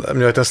jsme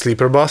měli ten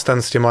sleeper bus,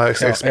 ten s těma, jak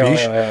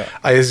spíš.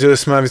 A jezdili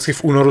jsme, vždycky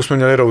v únoru jsme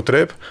měli road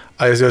trip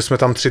a jezdili jsme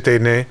tam 3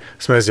 týdny,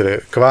 jsme jezdili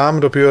k vám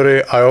do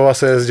Peory, Iowa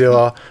se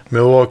jezdila,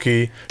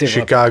 Milwaukee,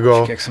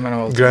 Chicago,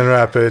 Grand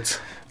Rapids.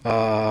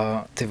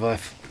 Ty vole,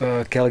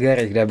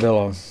 Calgary, kde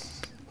bylo?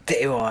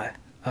 Ty vole,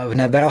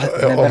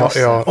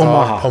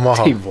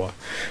 Omaha. Ty vole.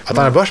 A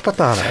ta nebyla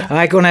špatná, ne?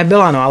 A jako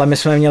nebyla, no, ale my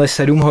jsme měli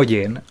 7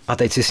 hodin a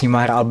teď si s nima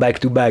hrál back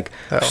to back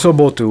v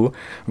sobotu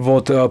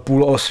od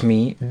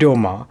 7:30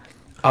 doma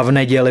a v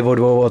neděli od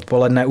 2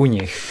 odpoledne u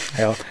nich,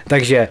 jo.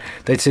 Takže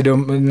teď si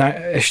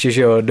ještě,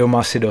 že jo,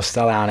 doma si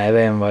dostal, já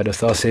nevím,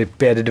 dostal si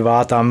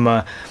 5-2,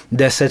 tam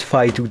 10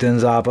 fightů ten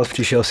zápas,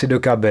 přišel si do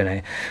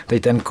kabiny,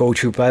 teď ten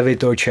coach úplně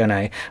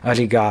vytočený a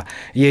říká,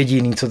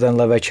 jediný, co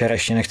tenhle večer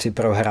ještě nechci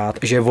prohrát,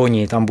 že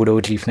oni tam budou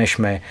dřív než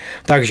my.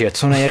 Takže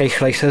co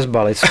nejrychleji se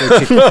zbalit,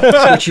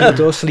 skočit do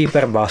toho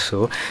sleeper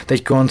busu,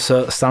 teď konc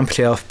tam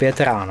přijel v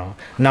 5 ráno,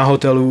 na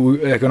hotelu,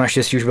 jako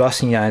naštěstí už byla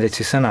snídaně, teď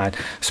si se najít,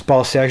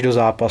 spal si až do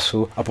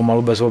zápasu, a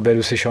pomalu bez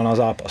obědu si šel na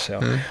zápas,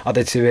 jo. A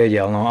teď si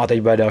věděl, no, a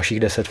teď bude dalších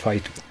 10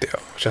 fightů.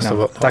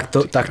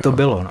 Tak to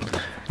bylo, no.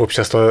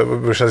 Občas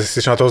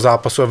jsi na toho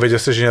zápasu a věděl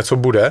jsi, že něco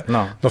bude.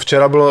 No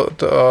včera bylo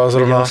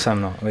zrovna,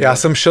 já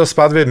jsem šel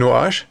spát v 1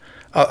 až,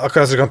 a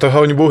akorát říkám,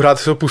 tohle oni budou hrát,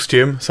 si to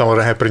pustím,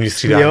 samozřejmě první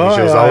střídání,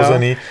 že jo,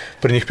 zahozený,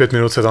 prvních 5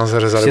 minut se tam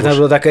zařezali. To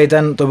byl takový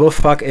to byl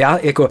fakt,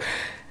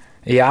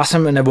 já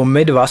jsem, nebo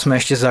my dva jsme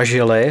ještě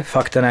zažili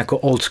fakt ten jako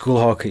old school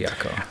hockey.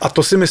 Jako. A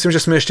to si myslím, že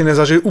jsme ještě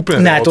nezažili úplně.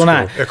 Ne, to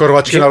ne. Jako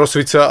rvačky na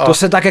rozsvíce. A... To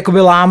se tak jako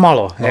by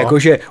lámalo. No.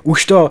 Jakože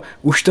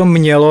už to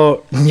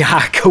mělo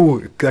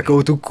nějakou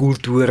takovou tu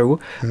kulturu,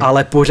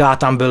 ale pořád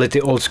tam byly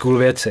ty old school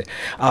věci.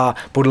 A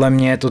podle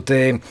mě to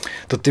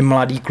ty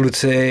mladí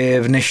kluci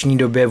v dnešní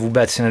době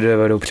vůbec si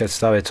nedovedou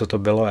představit, co to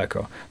bylo.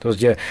 Jako.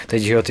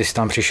 Teď, že jo, ty jsi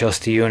tam přišel z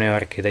té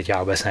juniorky, teď já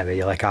vůbec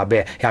nevěděl, jaká by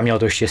je. Já měl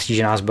to štěstí,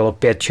 že nás bylo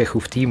 5 Čechů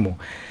v týmu.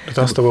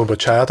 Tam s tebou byl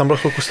Čaja, tam byl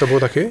chvilku s tebou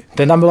taky?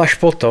 Ten tam byl až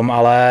potom,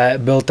 ale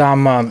byl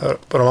tam,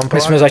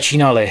 my jsme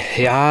začínali,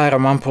 já,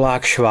 Roman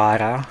Polák,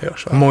 Švára,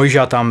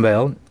 Mojža tam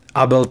byl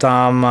a byl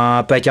tam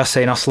Péťa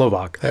Sejna,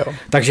 Slovák. Jo.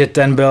 Takže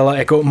ten byl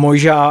jako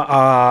Mojža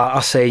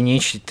a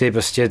Sejnič, ty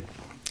prostě,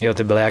 jo,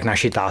 ty byly jak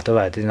naši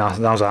tátové, ty nám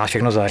za nás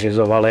všechno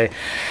zařizovali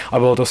a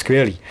bylo to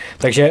skvělý.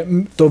 Takže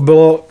to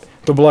bylo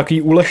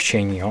takový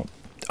ulehčení, jo.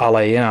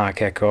 Ale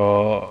jinak,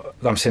 jako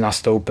tam si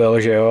nastoupil,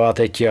 že jo, a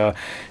teď, že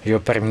jo,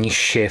 první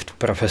shift v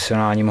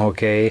profesionálním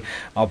hokeji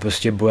a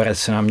prostě borec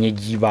se na mě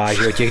dívá,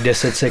 že jo, těch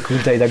 10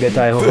 sekund, tady tak je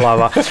ta jeho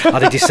hlava a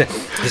teď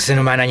ty se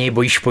na něj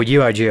bojíš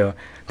podívat, že jo.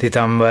 Ty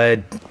tam,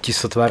 ti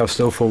sotva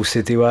rostou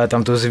fousy, ty vole,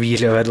 tam to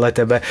zvíře vedle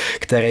tebe,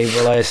 který,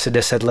 vole, se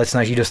 10 let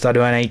snaží dostat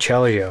do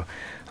NHL, že jo.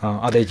 No,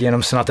 a teď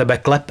jenom se na tebe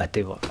klepe,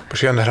 ty vole.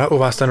 Počkej, nehrál u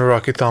vás ten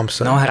Rocky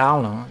Thompson? No,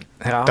 hrál.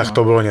 Tak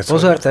to bylo něco.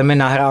 Pozor, ten mi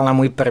nahrál na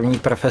můj první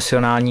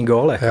profesionální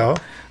gól. Jo?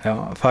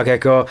 Jo, fakt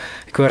jako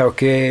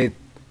Rocky,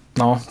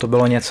 no, to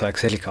bylo něco, jak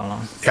jsi říkal,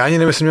 no. Já ani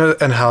nevím, jestli měl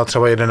NHL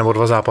třeba 1 nebo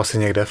 2 zápasy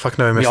někde, fakt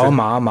nevím, jestli... Jo,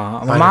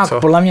 má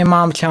podle mě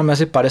mám třeba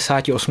mezi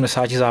 50 a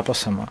 80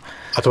 zápasama.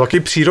 A to taky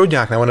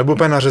přírodňák, nebo nebyl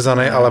úplně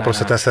nařezaný, ale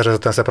prostě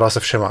ten se pral se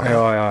všema.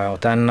 Jo,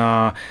 ten,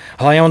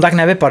 hlavně on tak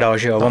nevypadal,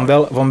 že jo,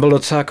 no. on byl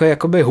docela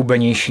jakoby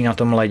hubenější na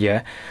tom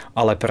ledě,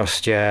 ale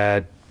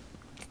prostě...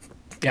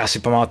 Já si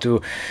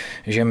pamatuju,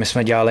 že my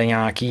jsme dělali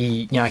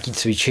nějaký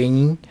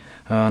cvičení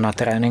na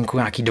tréninku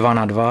nějaký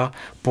 2-2,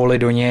 Poli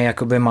do něj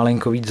jakoby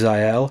malinko víc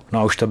zajel, no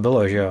a už to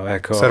bylo, že jo.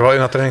 Jako, serval i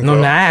na tréninku? No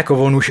ne,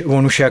 jako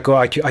on už jako,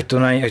 ať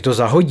to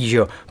zahodí, že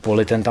jo.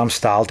 Poli ten tam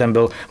stál, ten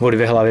byl o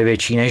 2 hlavy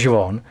větší než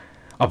on.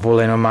 A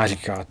Poli jenom má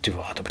říká, ty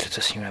vole, to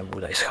přece s ním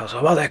nebudu tady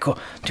schazovat, jako,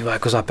 ty vole,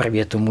 jako za prvý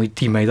je to můj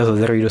teammate a za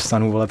druhý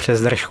dostanu, vole,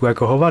 přes držku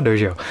jako hovado,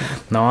 že jo.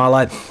 No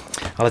ale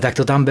tak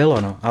to tam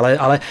bylo, no.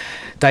 Ale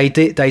tady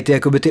ty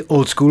jakoby ty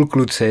old school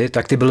kluci,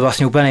 tak ty byli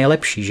vlastně úplně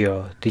nejlepší, že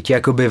jo. Ty ti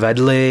jakoby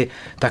vedli,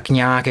 tak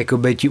nějak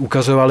jakoby ti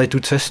ukazovali tu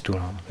cestu,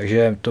 no.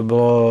 Takže to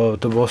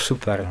bylo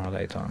super, no,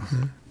 tady to.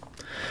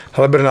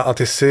 Hele Brna, a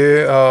ty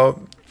si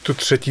tu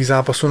třetí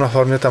zápasu na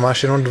farmě, tam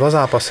máš jenom 2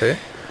 zápasy,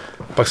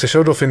 pak jsi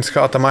šel do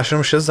Finska a tam máš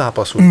jenom 6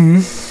 zápasů.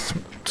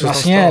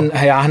 Vlastně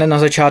já hned na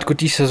začátku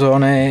té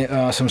sezóny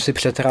jsem si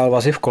přetrhal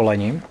vazy v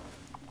koleni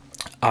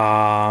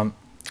a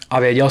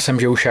věděl jsem,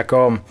 že už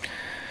jako,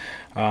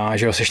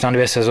 že jo, seš tam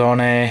 2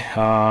 sezóny,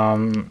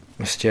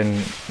 vlastně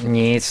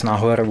nic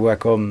nahoru,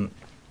 jako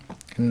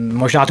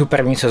možná tu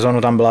první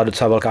sezonu tam byla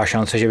docela velká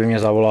šance, že by mě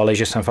zavolali,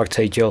 že jsem fakt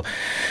cítil,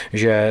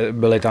 že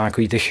byly tam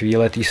takový ty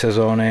chvíle té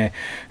sezóny,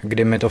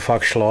 kdy mi to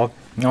fakt šlo.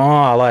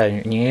 No, ale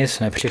nic,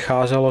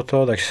 nepřicházelo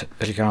to, tak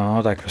říkám,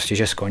 no, tak prostě,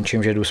 že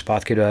skončím, že jdu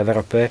zpátky do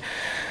Evropy.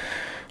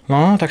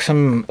 No, tak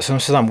jsem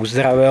se tam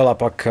uzdravil a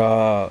pak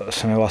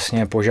se mi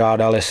vlastně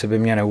požádali, jestli by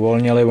mě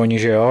neuvolnili, oni,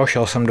 že jo,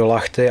 šel jsem do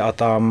Lachty a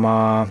tam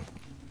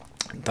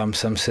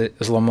jsem si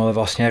zlomil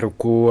vlastně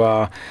ruku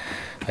a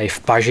i v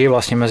paži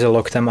vlastně mezi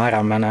loktem a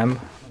ramenem,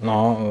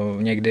 no,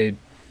 někdy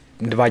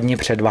 2 dny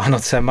před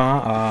Vánocema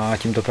a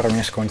tím to pro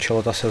mě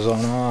skončilo ta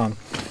sezóna.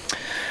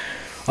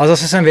 Ale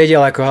zase jsem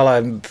věděl, jako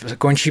hele,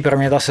 končí pro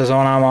mě ta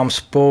sezóna, mám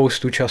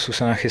spoustu času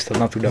se nachystat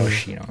na tu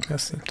další, no.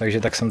 Jasně. Takže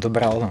tak jsem to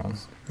bral, no.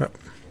 Jo.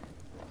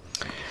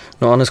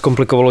 No a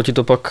neskomplikovalo ti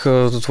to pak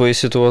tu tvoji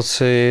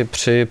situaci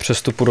při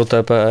přestupu do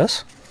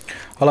TPS?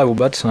 Ale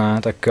vůbec ne,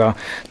 tak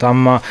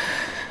tam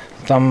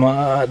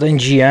ten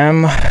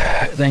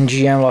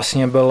GM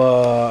vlastně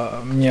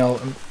měl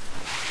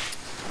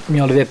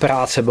 2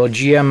 práce, byl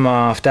GM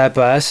v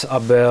TPS a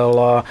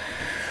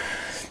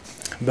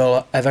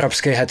byl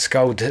evropský head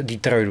scout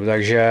Detroitu,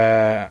 takže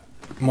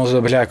moc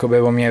dobře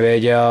jakoby o mě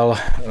věděl,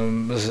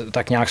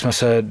 tak nějak jsme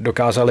se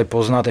dokázali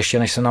poznat, ještě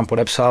než jsem nám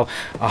podepsal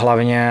a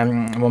hlavně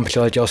on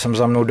přiletěl jsem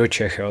za mnou do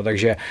Čech, jo,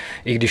 takže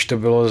i když to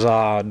bylo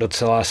za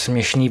docela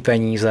směšný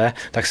peníze,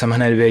 tak jsem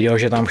hned věděl,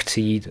 že tam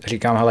chci jít.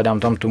 Říkám, hele, dám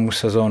tam tomu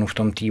sezónu v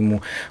tom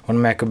týmu, on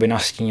mi jakoby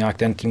nastínil, jak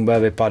ten tým bude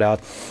vypadat,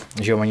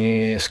 že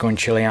oni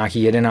skončili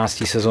nějaký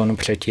 11. sezónu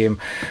předtím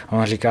a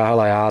on říká,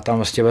 hele, já tam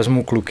vlastně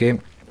vezmu kluky,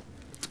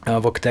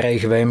 o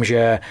kterých vím,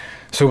 že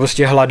jsou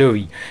prostě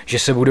hladoví, že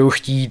se budou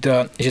chtít,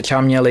 že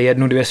třeba měli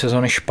 1-2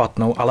 sezony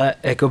špatnou, ale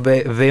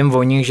jakoby vím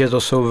o nich, že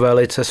to jsou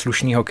velice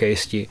slušní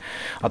hokejisti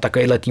a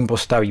takovýhle tým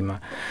postavíme.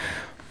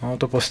 No,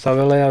 to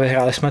postavili a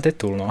vyhráli jsme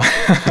titul, no.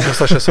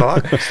 Saša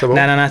Salák s tebou?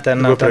 Ne,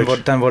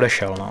 ten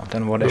odešel, no,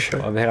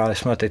 a vyhráli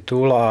jsme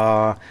titul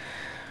a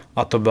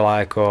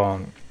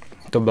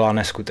to byla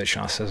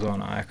neskutečná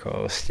sezóna, jako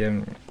vlastně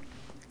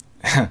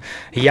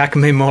jak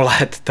mimo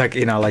led, tak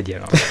i na ledě.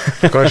 No.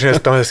 Konečně je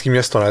tam hezký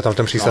město, ne? Tam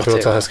ten přístav byl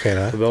docela hezký,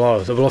 ne?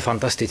 To bylo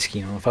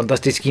fantastický, no.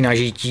 Fantastický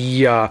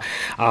nažití a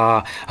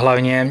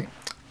hlavně,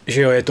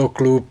 že jo, je to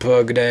klub,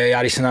 kde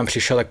já, když jsem tam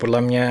přišel, tak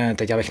podle mě,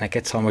 teď já bych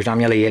nekecal, možná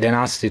měli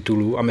 11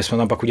 titulů a my jsme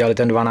tam pak udělali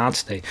ten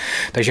 12.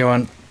 Takže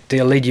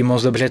ty lidi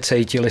moc dobře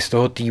cítili z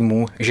toho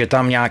týmu, že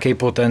tam nějaký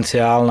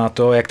potenciál na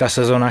to, jak ta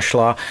sezona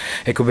šla,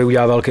 jakoby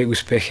udělal velký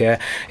úspěch je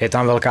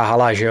tam velká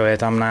hala, že jo, je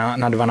tam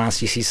na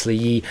 12 000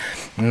 lidí,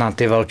 na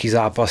ty velký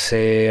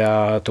zápasy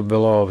a to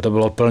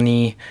bylo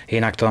plný,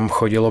 jinak to tam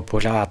chodilo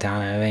pořád, já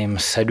nevím,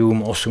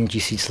 7-8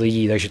 tisíc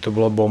lidí, takže to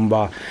bylo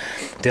bomba.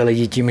 Ty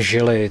lidi tím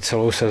žili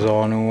celou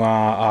sezónu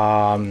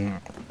a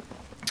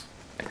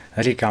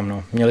říkám,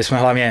 no,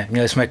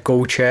 měli jsme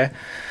kouče,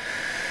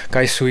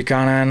 Kai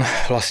Suikanen,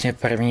 vlastně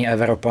první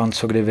Evropan,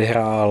 co kdy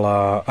vyhrál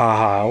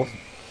AHL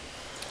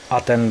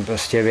a ten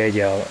prostě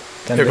věděl.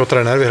 Jako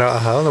trenér vyhrál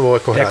AHL nebo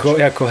jako hráč?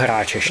 Jako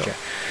hráč ještě. Jo.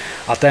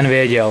 A ten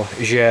věděl,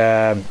 že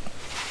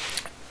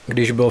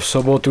když byl v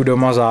sobotu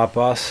doma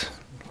zápas,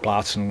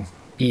 plácnu,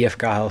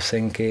 IFK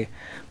Helsinki,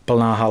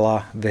 plná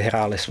hala,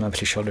 vyhráli jsme,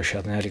 přišel do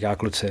šatny a říká,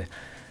 kluci,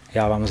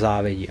 já vám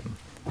závidím,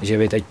 že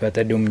vy teď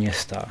půjdete do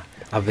města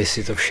a vy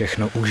si to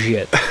všechno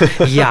užijete.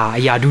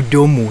 Já jdu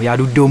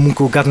domů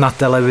koukat na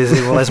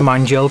televizi, vole, s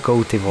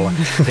manželkou, ty vole.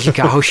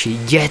 Říká, hoši,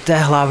 jděte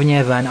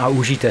hlavně ven a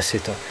užijte si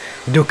to.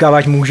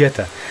 Dokavať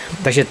můžete.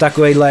 Takže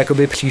takovejhle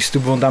jakoby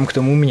přístup on tam k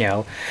tomu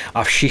měl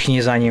a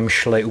všichni za ním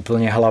šli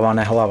úplně hlava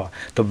nehlava.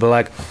 To byl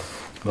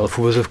v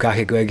uvozovkách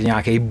jako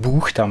nějaký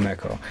bůh tam,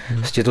 jako.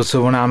 Prostě to,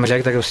 co on nám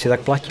řekl, tak prostě tak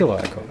platilo,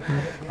 jako.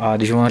 A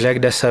když on řekl,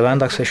 jde se ven,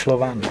 tak se šlo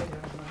ven.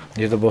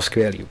 Takže to bylo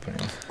skvělý úplně.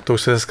 To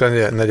už se dneska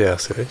neděje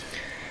asi, viď?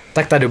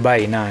 Tak ta doba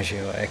je jiná, že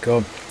jo,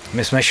 jako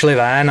my jsme šli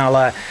ven,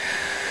 ale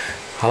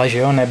že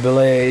jo,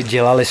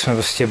 dělali jsme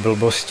prostě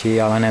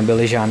blbosti, ale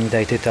nebyly žádný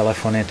tady ty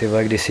telefony, ty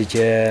vole, kdy si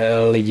tě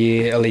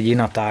lidi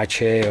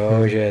natáčí,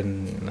 jo, že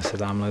se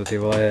tamhle ty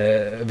vole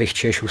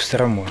vychčeš u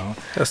stromu, jo,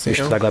 jasný, když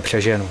to takhle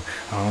přeženu,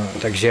 no,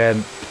 takže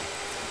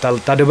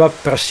ta doba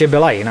prostě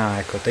byla jiná,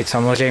 jako teď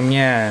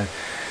samozřejmě,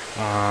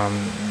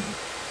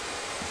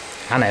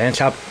 já nevím,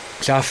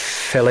 třeba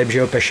Filip, že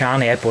jo,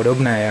 Pešán je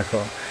podobný,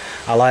 jako,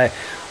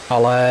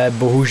 ale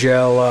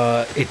bohužel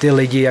i ty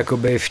lidi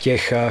jakoby v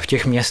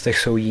těch městech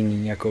jsou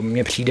jiný, jako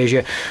mně přijde,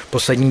 že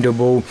poslední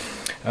dobou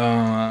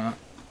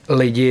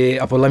lidi,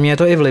 a podle mě je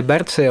to i v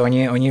Liberci,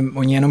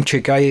 oni jenom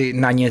čekají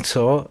na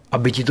něco,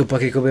 aby ti to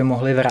pak jakoby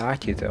mohli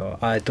vrátit, jo.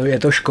 A je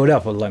to škoda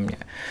podle mě,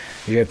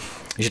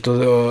 že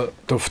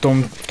to v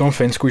tom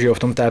Finsku, že jo, v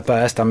tom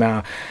TPS, tam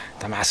já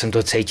jsem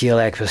to cítil,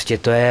 jak prostě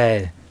to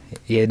je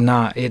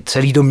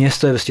celý to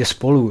město je prostě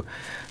spolu.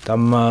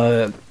 Tam,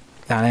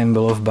 já nevím,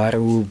 bylo v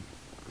baru,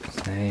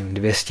 nevím,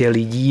 200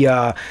 lidí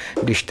a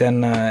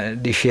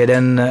když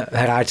jeden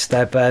hráč z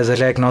TPS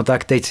řekl, no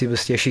tak teď si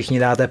prostě všichni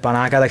dáte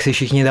panáka, tak si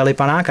všichni dali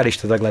panáka, když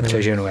to takhle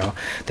přeženu, jo.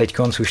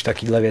 Teďkonc už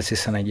takovýhle věci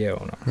se nedějou,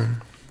 no.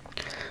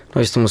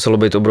 No, to muselo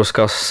být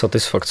obrovská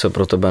satisfakce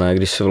pro tebe, ne?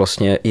 Když si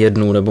vlastně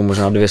 1 nebo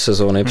možná 2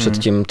 sezóny před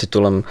tím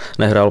titulem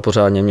nehrál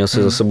pořádně, měl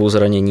si za sebou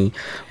zranění.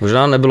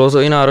 Možná nebylo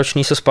to i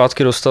náročné se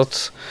zpátky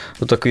dostat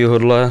do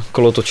takovéhohle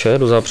kolotoče,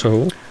 do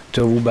zápřehu?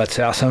 To vůbec,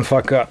 já jsem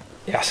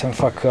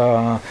fakt,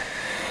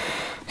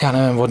 já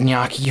nevím, od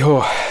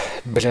nějakého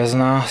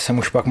března jsem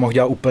už pak mohl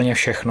dělat úplně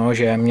všechno,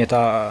 že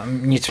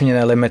nic mě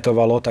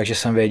nelimitovalo, takže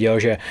jsem věděl,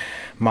 že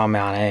mám,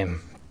 já nevím,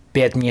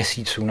 5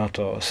 měsíců na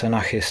to se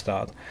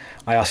nachystat.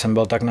 A já jsem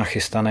byl tak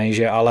nachystaný,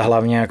 že ale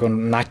hlavně jako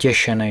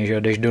natěšený,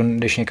 že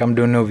jdeš někam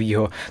do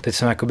novýho. Teď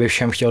jsem jakoby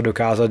všem chtěl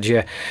dokázat,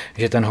 že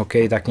ten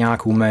hokej tak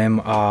nějak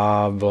umím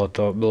a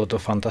bylo to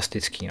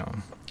fantastický. No.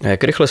 A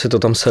jak rychle si to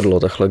tam sedlo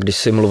takhle, když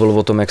jsi mluvil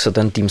o tom, jak se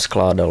ten tým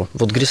skládal?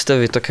 Od kdy jste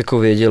vy tak jako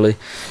věděli,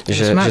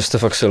 že jste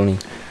fakt silný?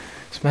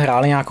 Jsme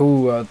hráli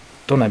nějakou,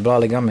 to nebyla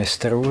Liga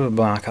mistrů, to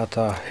byla nějaká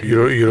ta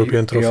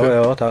European Trophy.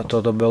 Jo,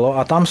 to bylo.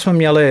 A tam jsme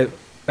měli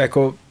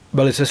jako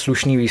velice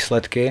slušný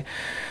výsledky.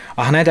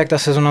 A hned, jak ta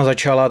sezona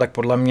začala, tak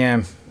podle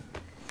mě,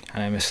 já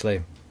nevím,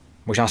 jestli,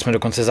 možná jsme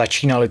dokonce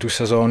začínali tu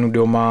sezónu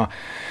doma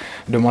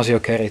s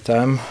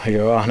Jokeritem,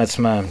 jo, a hned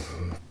jsme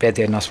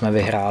 5-1 jsme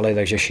vyhráli,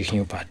 takže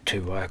všichni úplně,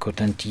 jako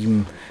ten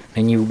tým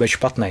není vůbec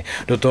špatný.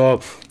 Do toho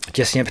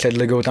těsně před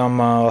ligou tam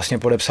vlastně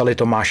podepsali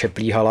Tomáše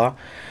Plíhala,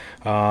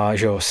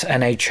 že jo, z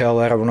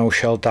NHL rovnou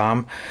šel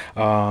tam,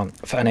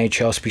 v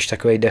NHL spíš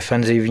takový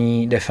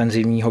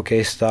defenzivní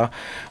hokejista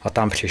a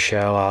tam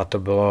přišel a to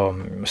bylo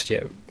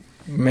vlastně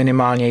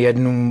minimálně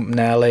 1,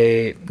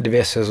 ne-li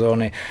 2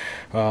 sezóny,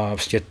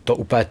 vlastně to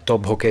úplně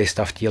top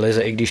hokejista v té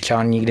lize, i když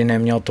třeba nikdy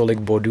neměl tolik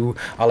bodů,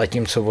 ale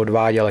tím, co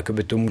odváděl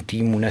jakoby tomu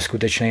týmu,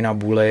 neskutečný na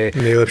buli.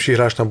 Nejlepší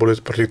hráč na buli,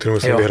 proti kterému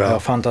jsem vyhrál.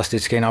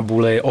 Fantastický na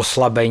buli,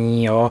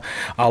 oslabení, jo,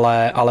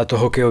 ale to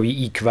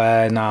hokejový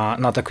IQ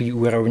na takový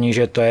úrovni,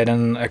 že to je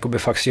jeden jakoby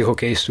fakt z těch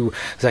hokejistů,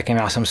 s jakým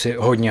já jsem si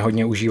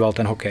hodně užíval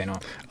ten hokej, no.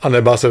 A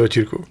nebál se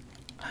večírku?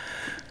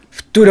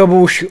 V tu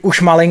dobu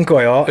už malinko,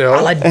 jo?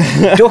 Ale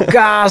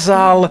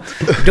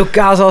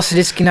dokázal si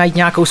vždycky najít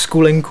nějakou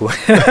skulinku.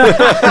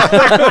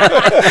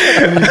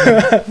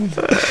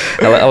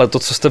 ale to,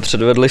 co jste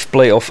předvedli v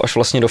playoff až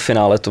vlastně do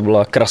finále, to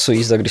byla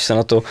krasojízda, když se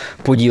na to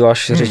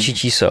podíváš, řečí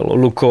čísel.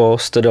 Luko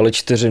jste dali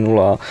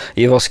 4-0,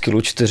 Jyvaskilu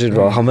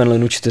 4-2,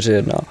 Hamelinu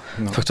 4-1.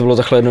 No. Fakt to bylo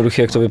takhle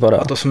jednoduché, jak to vypadá.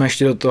 A to jsme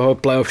ještě do toho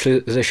playoff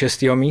šli ze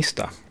 6.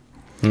 místa.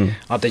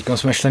 A teď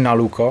jsme šli na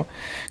Luko,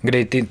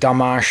 kdy ty tam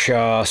máš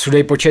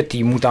sudej počet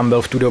týmů, tam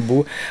byl v tu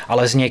dobu,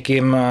 ale s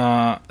někým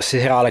si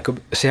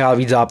hrál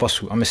víc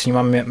zápasů a my s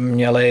ním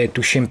měli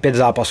tuším 5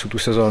 zápasů tu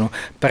sezónu.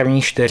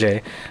 První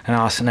 4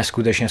 nás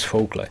neskutečně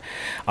sfoukli.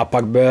 A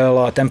pak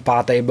ten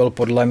 5. byl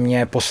podle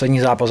mě poslední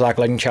zápas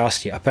základní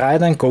části a právě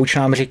ten coach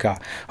nám říká,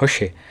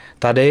 hoši,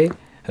 tady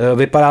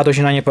vypadá to,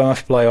 že na ně půjdeme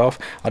v playoff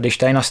a když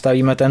tady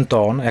nastavíme ten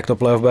tón, jak to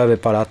playoff bude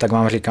vypadat, tak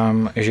vám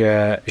říkám,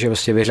 že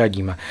vlastně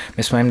vyřadíme.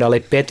 My jsme jim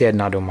dali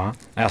 5-1 doma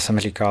a já jsem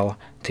říkal,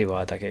 ty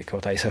vole, tak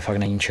jako tady se fakt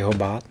není čeho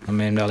bát. A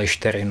my jim dali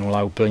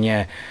 4-0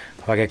 úplně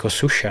fakt jako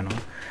suše, no.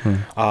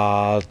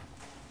 A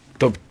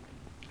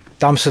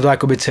tam se to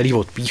jakoby celý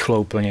odpíchlo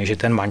úplně, že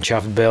ten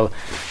manšaft byl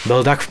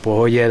tak v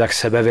pohodě, tak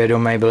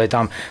sebevědomý, byli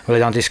tam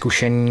ty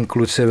zkušení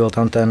kluci, byl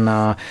tam ten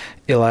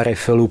Ilari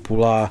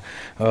Filipula,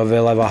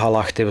 Vileva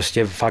Halachty,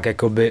 prostě fakt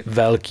jakoby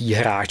velký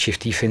hráči v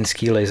té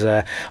finské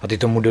lize a ty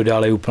tomu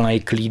dodali úplný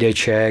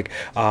klídeček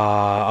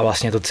a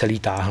vlastně to celý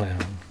táhli.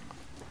 No.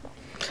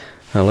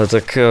 Ale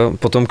tak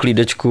po tom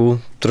klídečku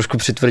trošku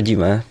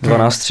přitvrdíme.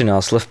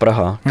 12-13, Lev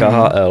Praha,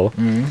 KHL,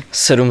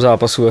 7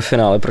 zápasů ve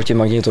finále proti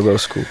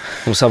Magnitogorsku.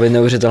 Musela být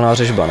neuvěřitelná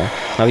řežba, ne?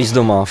 Navíc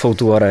doma, v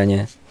O2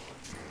 aréně.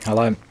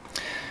 Ale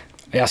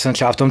já jsem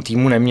třeba v tom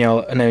týmu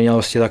neměl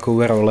vlastně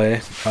takovou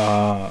roli,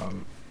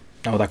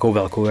 nebo takovou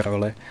velkou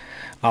roli,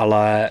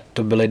 ale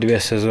to byly 2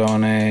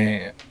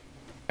 sezóny,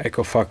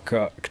 jako fakt,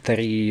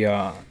 který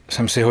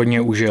jsem si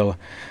hodně užil.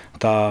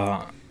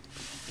 Ta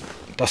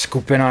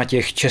skupina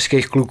těch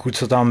českých kluků,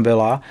 co tam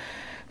byla,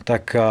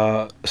 tak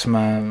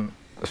jsme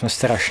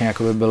strašně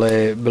jakoby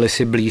byli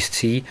si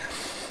blízcí.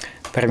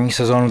 První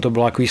sezónu to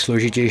bylo takový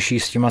složitější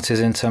s těma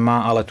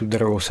cizincema, ale tu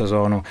druhou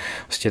sezónu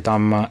vlastně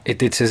tam i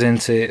ty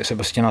cizinci se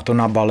prostě na to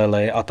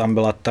nabalili a tam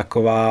byla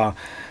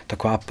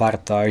taková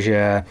parta,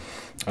 že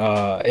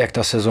jak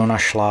ta sezóna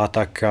šla,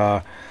 tak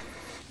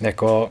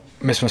jako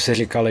my jsme si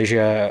říkali,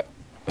 že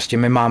prostě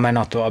my máme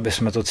na to, aby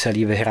jsme to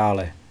celý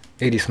vyhráli.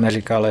 I když jsme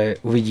říkali,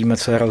 uvidíme,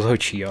 co je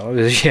rozhodčí, jo?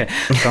 Že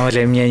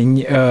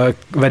samozřejmě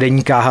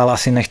vedení KHL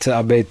asi nechce,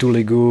 aby tu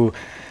ligu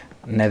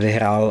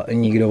nevyhrál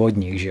nikdo od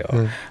nich, že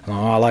jo.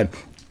 No,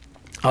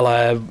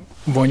 ale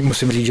oni,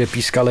 musím říct, že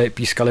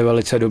pískali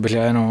velice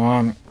dobře,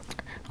 no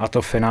a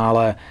to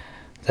finále,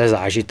 to je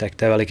zážitek,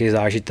 to je veliký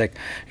zážitek,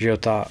 že jo,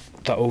 ta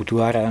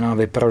O2 Arena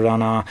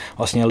vyprodaná,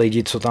 vlastně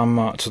lidi, co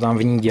tam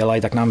v ní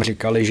dělají, tak nám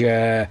říkali,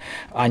 že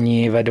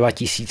ani ve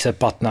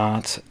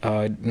 2015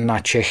 na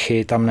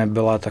Čechy tam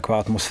nebyla taková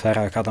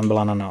atmosféra, jaká tam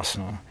byla na nás,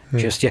 no.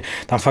 Že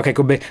tam fakt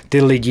jakoby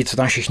ty lidi, co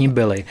tam všichni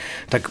byli,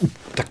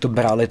 tak to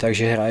brali tak,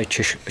 že hraje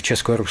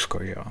Česko-Rusko,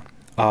 že jo.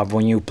 A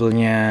oni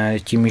úplně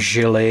tím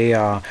žili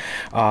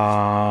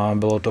a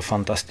bylo to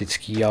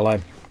fantastický, ale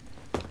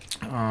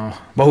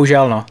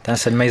bohužel, no, ten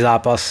 7.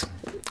 zápas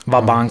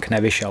Vabank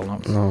nevyšel.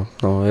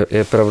 No,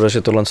 je pravda,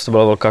 že tohle to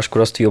byla velká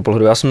škoda z tvýho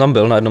pohledu. Já jsem tam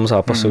byl na jednom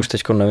zápase, už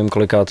teďko nevím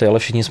kolikátý, ale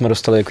všichni jsme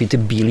dostali takový ty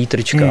bílý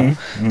trička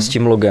s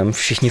tím logem,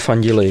 všichni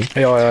fandili.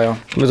 Jo.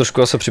 Mi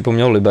trošku se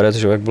připomněl Liberec,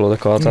 že jak byla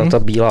taková ta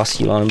bílá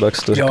síla, nebo jak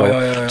se to říkalo. Jo.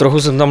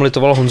 Trochu jsem tam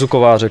litoval Honzu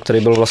Kováře, který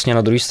byl vlastně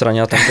na druhé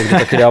straně a tam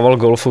taky dával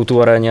gol v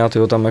O2 aréně a ty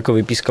ho tam jako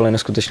vypískali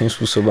neskutečným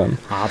způsobem.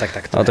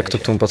 Tak to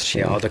k tomu patří.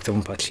 Jo, tak k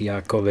tomu patří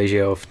jako vy, že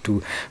jo,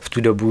 v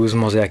tu dobu s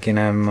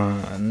Mozjakinem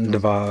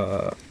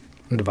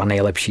dva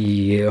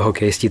nejlepší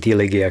hokejisti té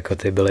ligy, jako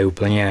ty byly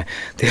úplně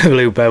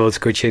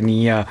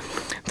odskočený a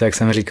to, jak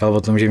jsem říkal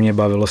o tom, že mě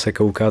bavilo se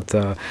koukat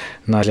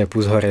na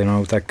Řepu s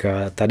Horinou, tak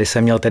tady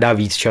jsem měl teda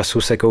víc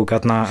času se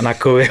koukat na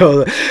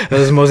Kovyho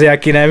s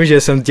Mozjakinem,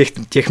 že jsem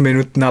těch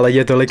minut na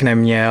ledě tolik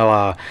neměl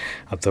a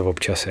to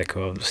občas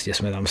jako prostě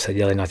jsme tam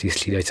seděli na té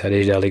střídačce a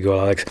když dali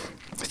gola, tak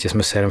prostě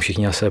jsme se jenom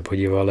všichni na sebe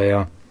podívali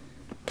a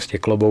prostě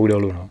klobouk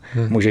dolů, no.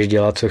 Můžeš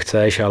dělat, co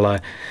chceš,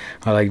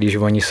 ale když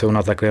oni jsou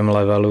na takovém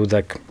levelu,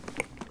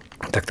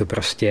 tak to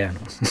prostě je. No.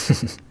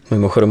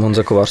 Mimochodem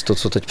Honza Kovář, to,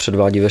 co teď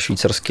předvádí ve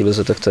švýcarské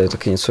lize, tak to je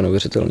taky něco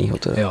neuvěřitelného.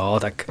 Jo,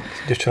 tak...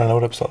 Tě včera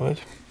neodepsal,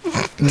 veď?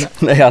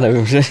 Ne, já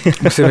nevím, že...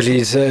 Musím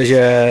říct,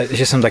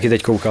 že jsem taky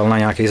teď koukal na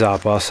nějaký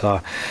zápas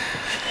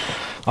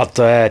a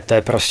to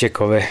je prostě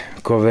Kovy.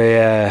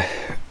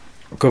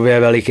 Kovy je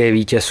veliký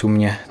vítěz u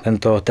mě.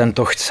 Ten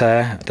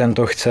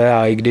to chce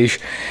a i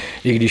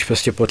když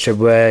prostě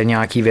potřebuje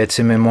nějaký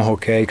věci mimo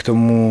hokej k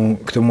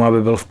tomu,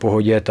 aby byl v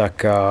pohodě,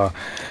 tak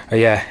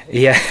je.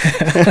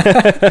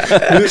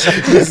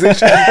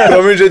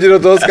 Promiň, že ti do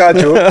toho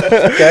skáču.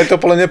 Je to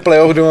podle mě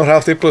playoff, kdy on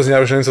hrál v té Plzni, já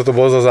už nevím, co to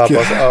bylo za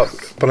zápas. A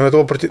podle mě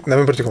to bylo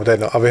nevím proti komu, to je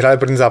jedno. A vyhráli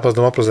první zápas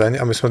doma Plzeň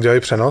a my jsme dělali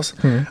přenos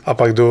a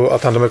pak jdu a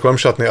tam jdeme kolem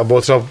šatny a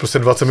bylo třeba prostě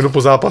 20 minut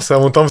po zápase a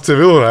on tam v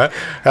civilu, ne?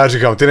 Já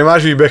říkám, ty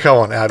nemáš výběh a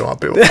on, já jdu na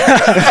pivo.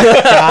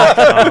 tak.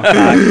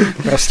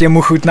 Prostě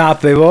mu chutná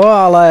pivo,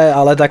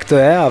 ale tak to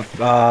je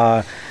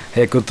a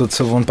jako to,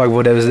 co on pak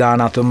odevzdá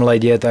na tom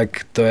ledě, tak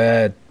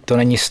to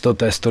není 100,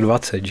 to je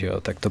 120, že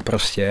jo, tak to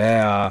prostě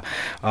je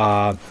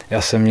a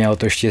já jsem měl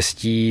to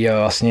štěstí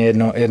vlastně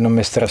jedno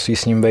mistrovství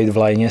s ním být v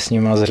lajně s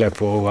ním a s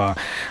Řepou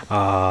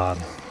a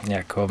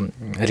jako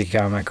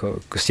říkám, jako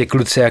prostě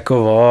kluci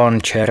jako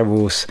on,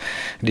 Červus,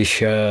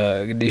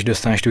 když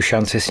dostaneš tu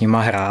šanci s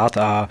nima hrát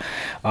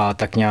a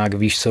tak nějak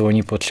víš, co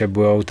oni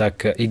potřebujou, tak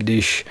i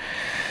když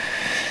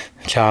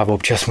třeba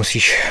občas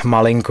musíš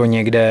malinko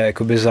někde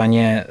jakoby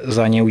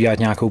za ně udělat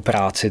nějakou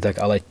práci, tak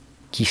ale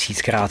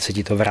 1000krát se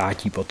ti to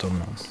vrátí potom.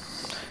 No.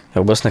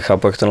 Já vůbec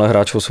nechápu, jak tenhle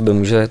hráč o sobě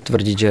může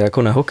tvrdit, že je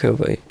jako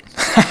nehokejovej.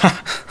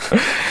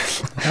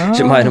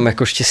 Že má jenom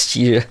jako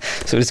štěstí, že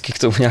se vždycky k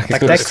tomu nějak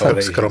tak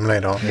jako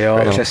skromnej, no. Jo,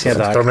 přesně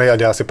tak. Skromnej a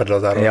dělá si prdel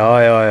zároveň.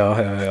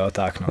 Jo,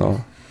 tak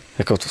no.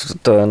 Jako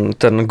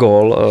ten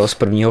gól z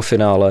prvního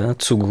finále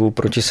Cugu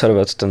proti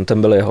Servet,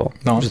 ten byl jeho,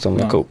 že tam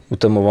jako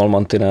utemoval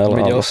mantinel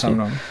a vlastně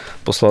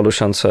poslal do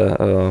šance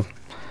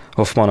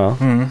Hoffmana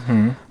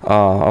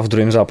a v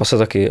druhém zápase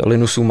taky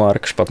Linus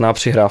Umark, špatná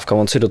přihrávka,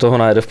 on si do toho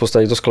najede, v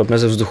podstatě to sklepne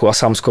ze vzduchu a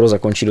sám skoro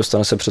zakončí,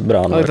 dostane se před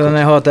bránu.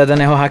 Ale to je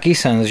ten jeho hockey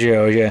sense, že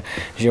jo,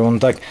 že on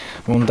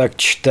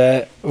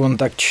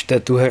tak čte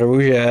tu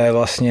hru, že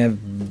vlastně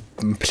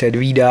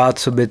předvídá,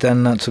 co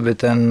by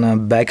ten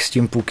back s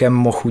tím pukem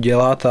mohl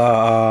udělat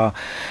a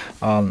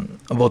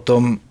o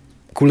tom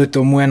kvůli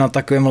tomu je na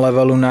takovém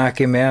levelu, na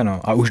jakým je,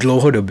 no. A už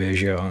dlouhodobě,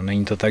 že jo,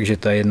 není to tak, že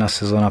to je jedna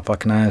sezona,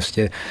 pak ne,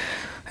 vlastně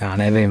já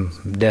nevím,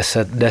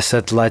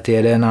 10 let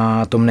jede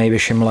na tom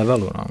nejvyšším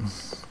levelu. No.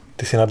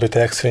 Ty jsi nabitý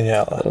jak svině,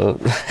 ale...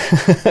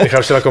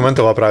 Michal včera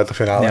komentoval právě to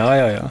finále.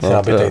 Jo. Jsi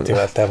nabitý, ty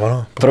to je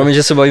ono. Promiň,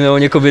 že se bavíme o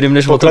někom jiným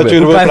než o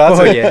tobě. Úplně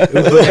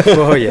v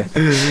pohodě.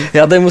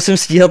 Já tady musím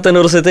stíhat ten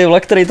rozjetý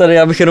vlak, který tady,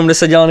 já bych jenom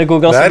neseděl a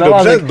nekoukal se na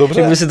vás.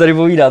 Dobře. Jak vy si tady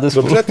povídáte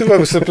spolu.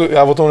 Dobře,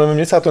 já o tom nevím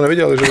nic, já to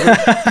neviděl. Že?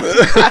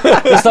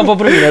 To jsi tam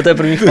poprvé, ne? To je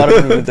prvních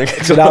pár minut.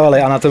 Co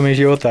dávali anatomii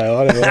života,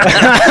 jo?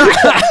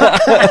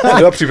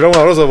 Dělal přípravu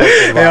na rozhovor.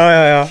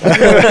 Jo.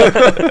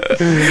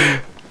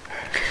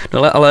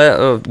 No ale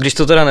když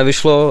to teda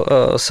nevyšlo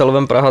s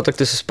Lvem Praha, tak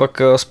ty jsi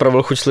pak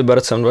spravil chuť s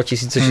Libercem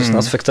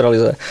 2016 v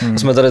extralize.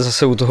 Jsme tady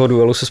zase u toho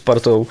duelu se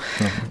Spartou.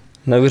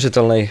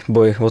 Neuvěřitelný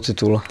boj o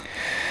titul.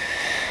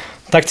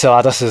 Tak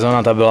celá ta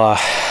sezona ta byla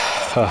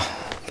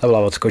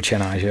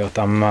odskočená, že jo.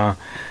 Tam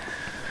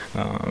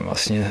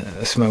vlastně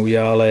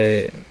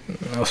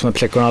jsme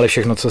překonali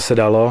všechno, co se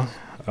dalo.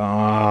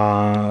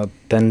 A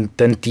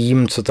ten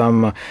tým, co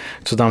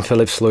tam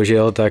Filip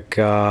složil, tak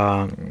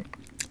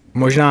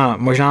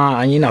možná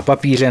ani na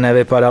papíře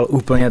nevypadal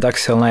úplně tak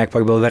silný, jak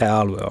pak byl v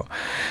reálu, jo.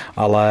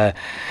 Ale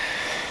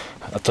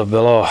to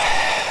bylo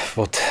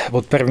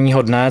od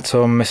prvního dne,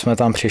 co my jsme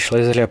tam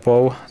přišli s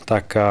Řepou,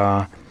 tak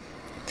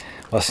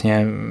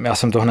vlastně já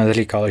jsem to hned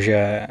říkal,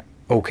 že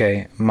OK,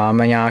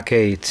 máme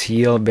nějaký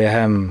cíl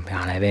během,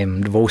 já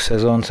nevím, 2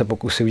 sezon se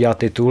pokusí udělat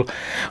titul,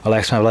 ale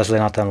jak jsme vlezli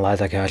na ten let,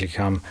 tak já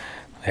říkám,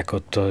 jako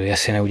to,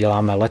 jestli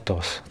neuděláme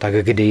letos, tak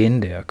kdy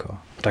jindy, jako.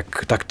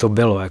 Tak to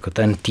bylo, jako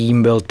ten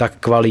tým byl tak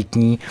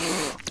kvalitní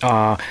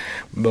a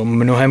byl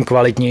mnohem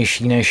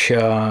kvalitnější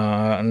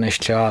než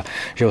třeba,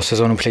 že o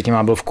sezonu předtím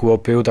byl v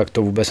Kuopiu, tak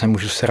to vůbec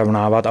nemůžu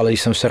srovnávat, ale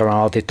když jsem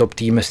srovnával ty top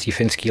týmy z té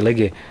finské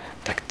ligy,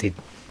 tak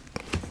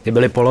ty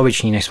byly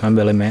poloviční, než jsme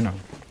byli my, no.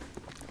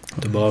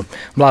 To byla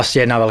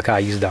vlastně jedna velká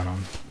jízda, no.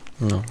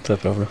 No, to je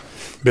pravda.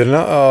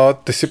 Běrna, a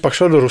ty jsi pak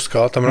šel do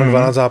Ruska, tam na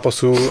 12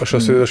 zápasů a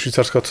šel si do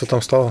Švýcarska, co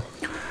tam stalo?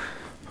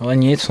 Ale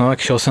nic, no, tak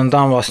šel jsem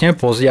tam vlastně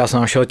pozdě, já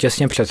jsem šel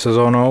těsně před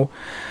sezónou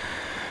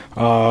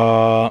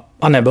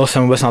a nebyl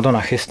jsem vůbec na to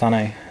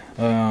nachystaný.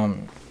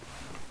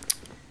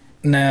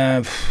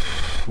 Ne,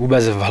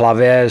 vůbec v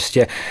hlavě,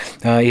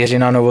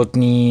 Jiřina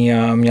Novotný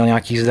měl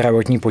nějaký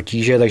zdravotní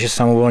potíže, takže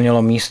se mu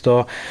uvolnilo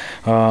místo,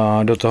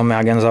 do toho mi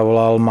agent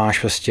zavolal, máš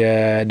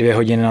prostě 2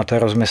 hodiny na to,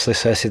 rozmysli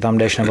se, jestli tam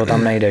jdeš nebo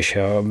tam nejdeš,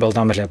 jo. Byl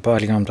tam Řepa,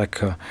 říkám,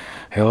 tak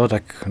jo,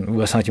 tak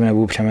vůbec nad tím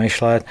nebudu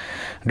přemýšlet,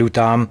 jdu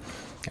tam.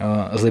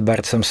 S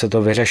Libercem se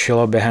to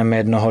vyřešilo během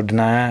jednoho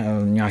dne,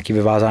 nějaké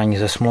vyvázání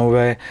ze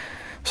smlouvy,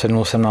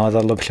 sednul jsem na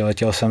letadlo,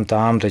 přiletěl jsem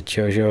tam, teď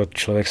že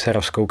člověk se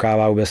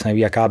rozkoukává, vůbec neví,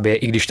 jaká by je,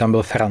 i když tam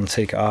byl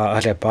Francik a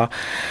Řepa,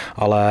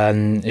 ale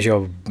že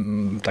jo,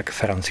 tak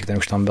Francik, ten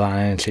už tam byl,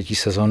 nevím, 3.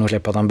 sezónu,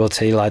 Řepa tam byl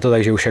celý léto,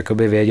 takže už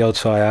jakoby věděl,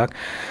 co a jak.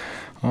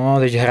 No,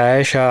 teď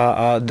hraješ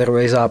a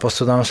druhý zápas,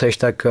 co tam seš,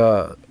 tak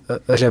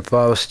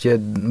Řepa vlastně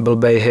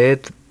blbej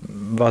hit,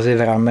 vazy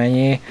v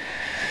rameni.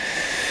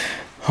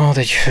 No,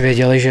 teď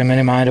věděli, že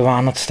minimálně do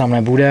Vánoc tam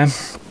nebude.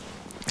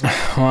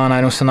 No a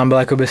najednou jsem tam byl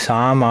jakoby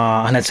sám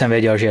a hned jsem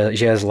věděl,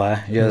 že je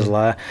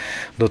zlé,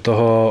 Do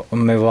toho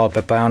mi volal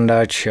Pepa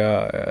Jandač,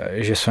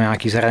 že jsou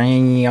nějaké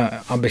zranění,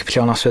 abych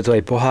přijel na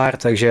světový pohár,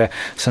 takže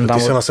jsem tam...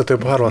 Ty jsi na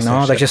světový pohár vlastně.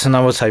 No, takže jsem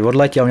tam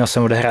odletěl, měl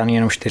jsem odehraný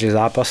jenom 4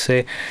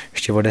 zápasy,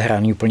 ještě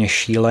odehraný úplně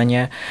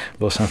šíleně,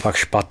 byl jsem fakt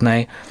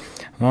špatnej.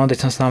 No, teď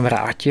jsem se tam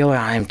vrátil,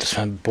 já nevím, to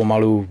jsme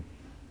pomalu,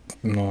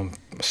 no,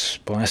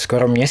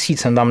 skoro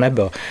měsíc jsem tam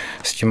nebyl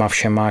s těma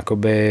všema,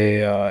 jakoby,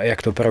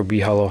 jak to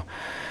probíhalo.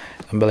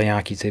 Tam byly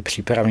nějaký ty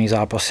přípravní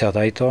zápasy a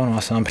tady to, no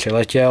já jsem tam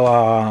přiletěl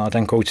a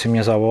ten kouč si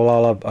mě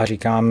zavolal a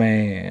říká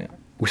mi,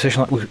 už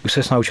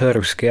ses naučil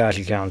rusky a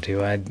říkám, ty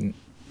vole,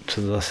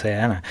 co to zase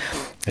je, ne?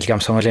 A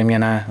říkám, samozřejmě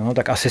ne, no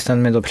tak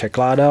asistent mi to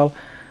překládal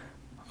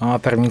a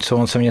první, co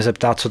on se mě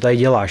zeptá, co tady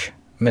děláš?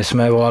 My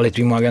jsme volali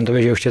tvýmu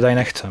agentovi, že už tě tady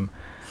nechcem.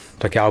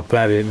 Tak já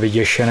úplně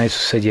vyděšený, co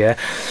se děje,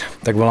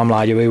 tak volám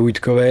Láďovi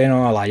Vůjtkovi,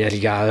 no a Láďa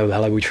říká,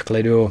 hele, buď v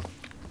klidu,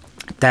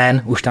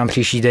 ten už tam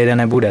příští týden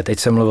nebude, teď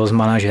jsem mluvil s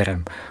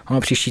manažerem. No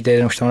příští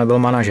týden už tam nebyl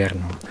manažer,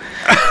 no.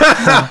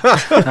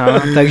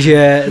 No,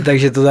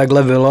 takže to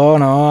takhle bylo,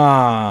 no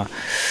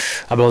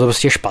a bylo to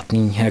prostě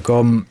špatný,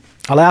 jako,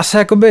 ale já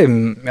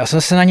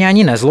jsem se na ně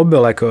ani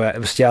nezlobil, jako,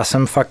 prostě já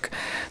jsem fakt,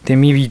 ty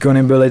mý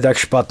výkony byly tak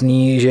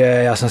špatný, že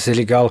já jsem si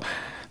říkal,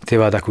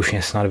 tyva, tak už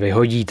mě snad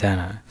vyhodíte,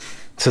 ne?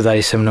 Co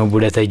tady se mnou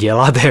budete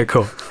dělat,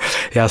 jako,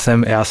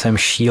 já jsem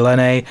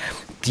šílený,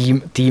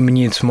 tým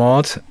nic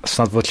moc,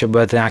 snad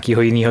potřebujete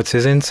nějakého jiného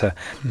cizince.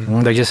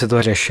 No, takže se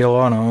to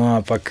řešilo, no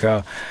a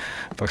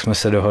pak jsme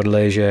se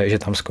dohodli, že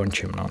tam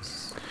skončím, no.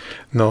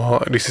 No,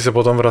 když jsi se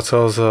potom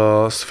vracel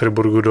z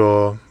Friburgu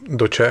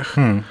do Čech,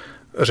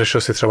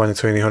 řešil jsi třeba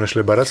něco jiného než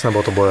Liberec,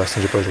 nebo to bylo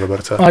jasné, že půjdeš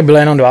Liberce? Ale byly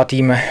jenom 2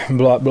 týmy,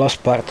 byla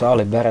Sparta a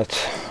Liberec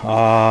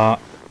a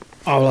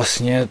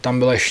vlastně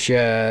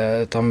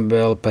tam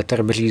byl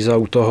Petr Bříza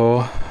u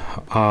toho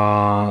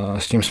a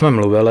s tím jsme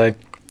mluvili.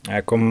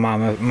 Jako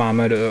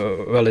máme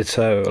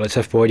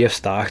velice v pohodě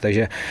vztah,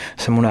 takže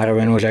jsem mu na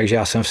rovinu řekl, že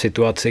já jsem v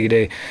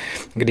situaci,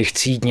 kdy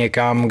chci jít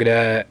někam,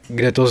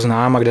 kde to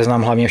znám a kde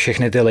znám hlavně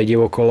všechny ty lidi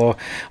okolo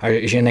a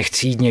že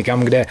nechci jít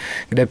někam,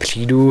 kde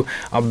přijdu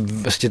a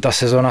vlastně ta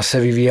sezona se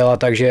vyvíjela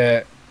tak,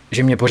 že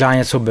mě pořád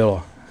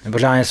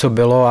něco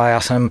bylo a já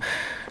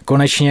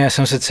konečně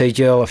jsem se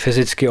cítil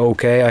fyzicky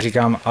OK a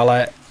říkám,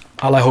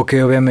 ale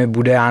hokejově mi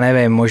bude, já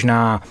nevím,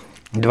 možná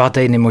 2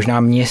 týdny, možná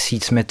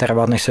měsíc mi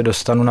trvat, než se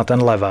dostanu na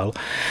ten level,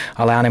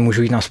 ale já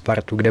nemůžu jít na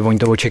Spartu, kde oni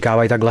to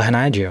očekávají takhle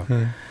hned, že jo.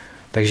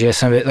 Takže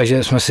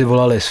jsme si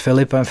volali s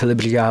Filipem, Filip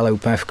říká, ale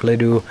úplně v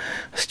klidu,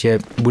 vlastně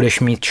budeš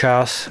mít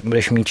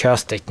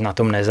čas, teď na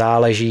tom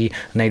nezáleží,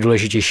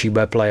 nejdůležitější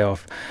bude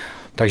playoff.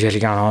 Takže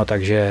říká, no,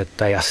 takže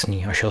to je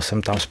jasný a šel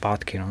jsem tam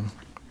zpátky, no.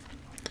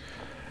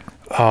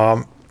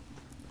 A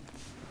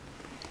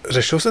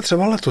řešil se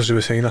třeba letos, že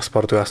by se jít na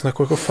Spartu? Já jsem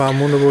jako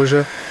fámu, nebo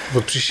že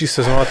od příští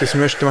sezóny, ty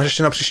máš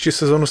ještě na příští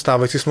sezónu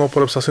stávající smlouvu,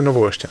 podepsal si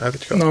novou ještě, ne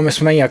teďka? No, my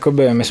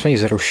jsme ji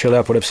zrušili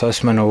a podepsali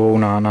jsme novou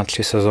na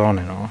 3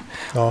 sezóny, no.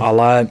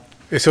 Ale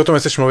jestli o tom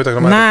chceš mluvit, tak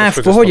ne,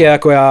 v pohodě,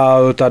 jako já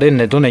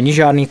tady to není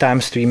žádný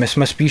tajemství, my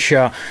jsme spíš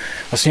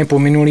vlastně po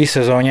minulý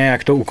sezóně,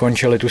 jak to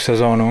ukončili tu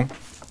sezónu,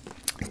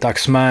 tak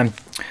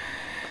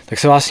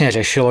se vlastně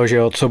řešilo, že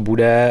jo, co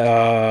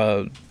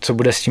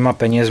bude s těma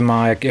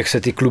penězma, jak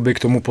se ty kluby k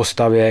tomu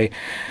postavějí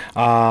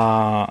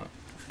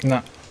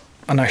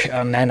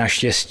ne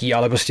naštěstí,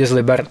 ale prostě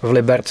v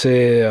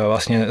Liberci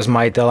vlastně s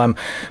majitelem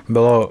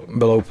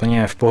bylo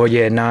úplně v pohodě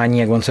jednání,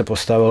 jak on se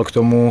postavil k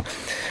tomu.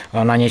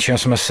 Na něčem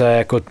jsme se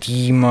jako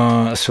tým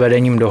s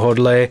vedením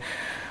dohodli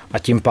a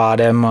tím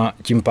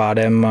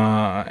pádem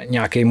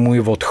nějaký můj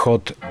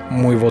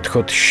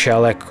odchod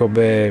šel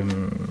jakoby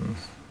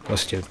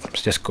prostě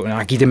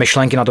nějaký ty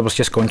myšlenky na to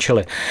prostě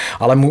skončily.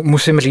 Ale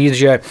musím říct,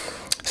 že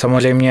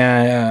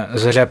samozřejmě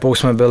s Řepou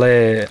jsme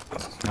byli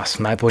a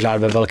jsme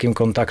pořád ve velkém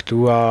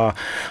kontaktu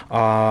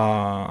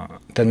a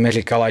ten mi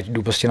říkal, ať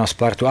jdu prostě na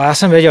Spartu. A já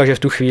jsem věděl, že v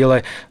tu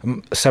chvíli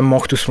jsem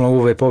mohl tu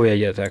smlouvu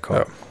vypovědět. Jako.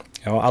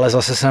 Jo, ale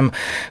zase jsem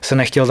se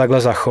nechtěl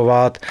takhle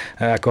zachovat,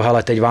 jako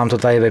hele, teď vám to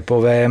tady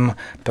vypovím,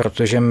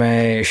 protože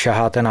mi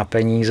šaháte na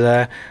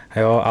peníze,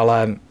 jo,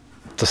 ale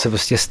to se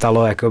prostě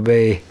stalo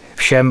jakoby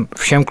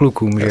všem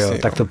klukům, že jo,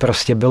 tak to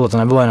prostě bylo, to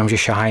nebylo jenom, že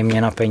šahají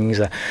mě na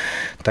peníze,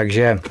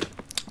 takže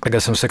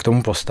takhle jsem se k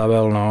tomu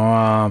postavil, no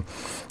a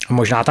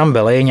možná tam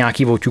byly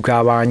nějaké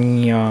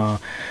oťukávání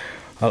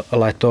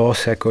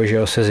letos, jako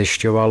že se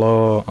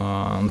zjišťovalo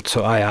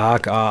co a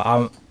jak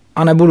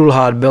a nebudu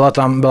lhát,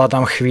 byla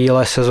tam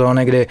chvíle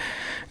sezóny, kdy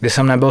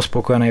jsem nebyl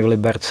spokojený v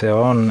Liberci,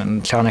 jo.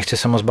 Třeba nechci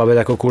se moc bavit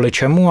jako kvůli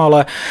čemu,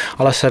 ale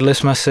sedli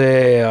jsme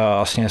si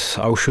vlastně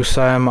s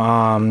Aušusem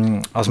a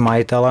s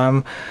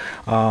majitelem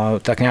a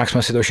tak nějak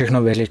jsme si to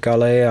všechno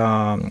vyříkali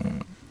a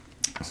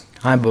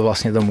nebo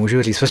vlastně to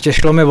můžu říct. Prostě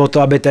šlo mi o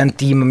to, aby ten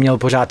tým měl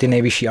pořád ty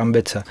nejvyšší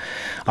ambice.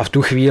 A v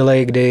tu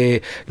chvíli,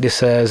 kdy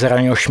se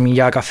zranil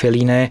Šmíďák a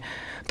Filíny,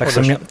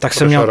 tak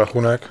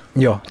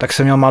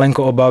jsem měl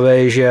malinko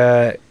obavy,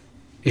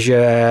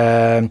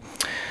 že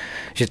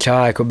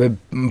třeba jakoby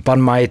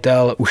pan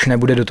majitel už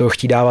nebude do toho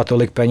chtít dávat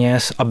tolik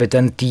peněz, aby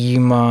ten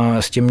tým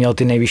s tím měl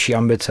ty nejvyšší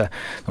ambice.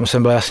 Tam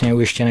jsem byl jasně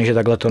ujištěný, že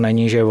takhle to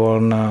není, že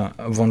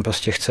on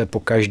prostě chce po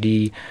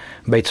každý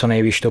být co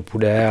nejvíc to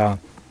půjde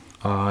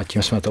a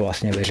tím jsme to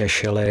vlastně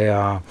vyřešili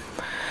a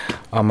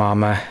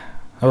máme,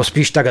 nebo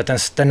spíš takhle,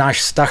 ten náš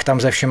vztah tam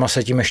se všema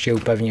se tím ještě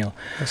upevnil.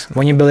 Jasně.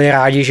 Oni byli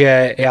rádi,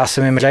 že já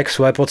jsem jim řekl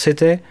svoje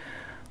pocity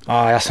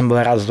a já jsem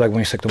byl rád za to, jak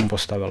oni se k tomu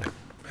postavili.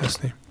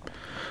 Jasný.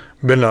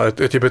 Birna,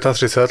 je ti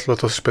 35,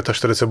 letos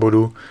 45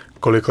 bodů,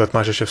 kolik let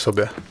máš ještě v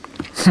sobě?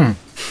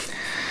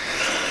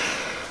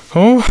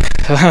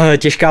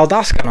 Těžká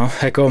otázka, no,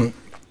 jako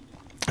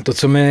to,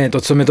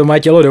 co mi to moje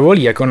tělo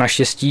dovolí, jako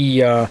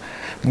naštěstí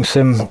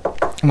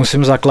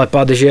musím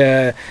zaklepat,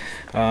 že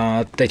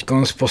teď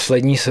z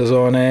poslední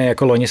sezóny,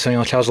 jako loni jsem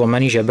měl třeba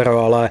zlomený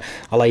žebro,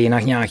 ale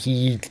jinak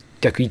nějaký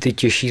takový ty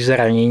těžší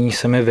zranění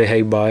se mi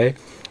vyhejbají.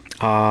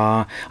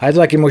 A je to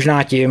taky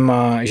možná tím,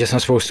 že jsem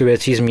spoustu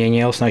věcí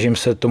změnil, snažím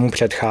se tomu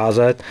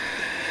předcházet.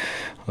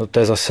 To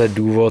je zase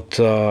důvod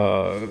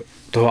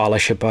toho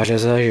Aleše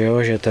Pařeze,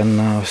 že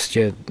ten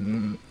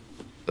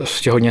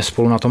vlastně hodně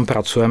spolu na tom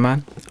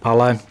pracujeme,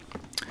 ale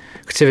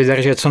chci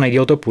vydržet, co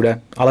nejdýl to půjde.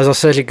 Ale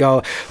zase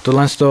říkal,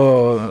 tohle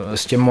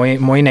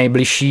moji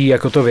nejbližší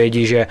jako to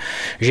vědí, že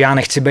já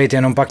nechci být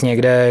jenom pak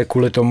někde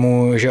kvůli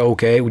tomu, že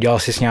OK, udělal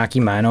jsi nějaký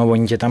jméno,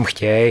 oni tě tam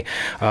chtějí,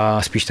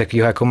 spíš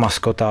takovýho jako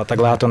maskota,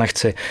 takhle já to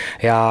nechci.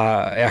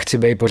 Já chci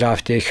být pořád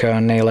v těch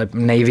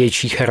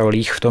největších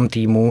rolích v tom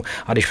týmu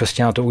a když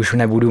prostě na to už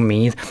nebudu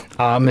mít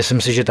a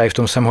myslím si, že tady v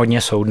tom jsem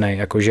hodně soudnej,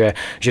 jakože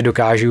že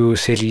dokážu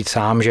si říct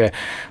sám, že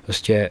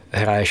prostě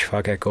hraješ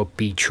fakt jako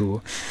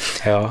píču,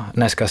 jo,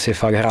 dneska si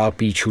fakt hrál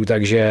píču,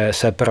 takže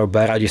se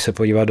prober a jdi se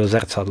podívat do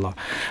zrcadla.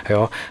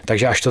 Jo?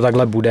 Takže až to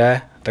takhle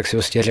bude, tak si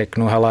prostě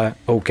řeknu, hele,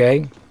 OK,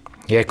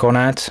 je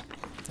konec,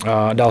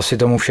 dal si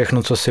tomu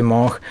všechno, co si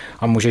mohl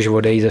a můžeš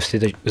odejít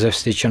ze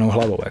vstyčenou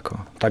hlavou. Jako.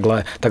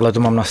 Takhle to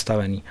mám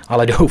nastavený.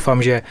 Ale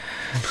doufám, že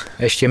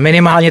ještě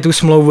minimálně tu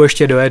smlouvu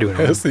ještě dojedu.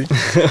 No. Jasný.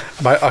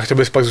 A chtěl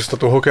bys pak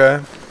zůstat u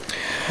hokeje?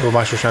 Nebo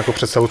máš už nějakou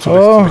představu,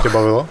 co by tě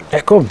bavilo?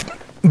 Jako,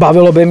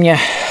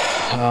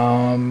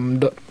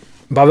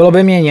 Bavilo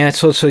by mě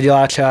něco, co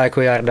dělá třeba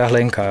jako Jarda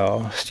Hlinka, jo.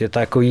 Vlastně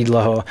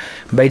takovýhleho.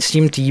 Být s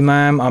tím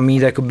týmem a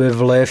mít jakoby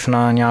vliv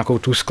na nějakou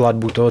tu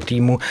skladbu toho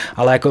týmu,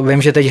 ale jako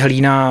vím, že teď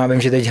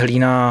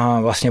Hlína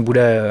vlastně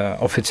bude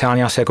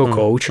oficiálně asi jako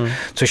coach,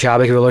 což já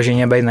bych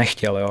vyloženě být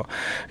nechtěl, jo.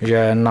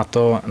 Že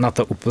na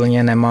to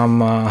úplně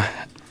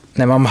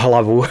nemám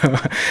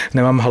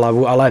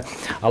hlavu,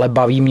 ale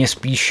baví mě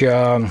spíš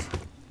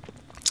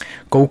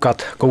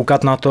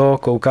koukat na to,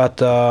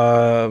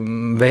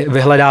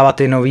 vyhledávat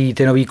ty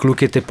nový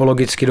kluky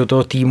typologicky do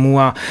toho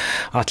týmu a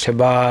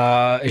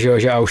třeba,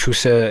 že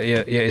Aušus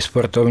je i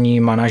sportovní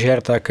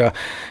manažer, tak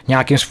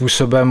nějakým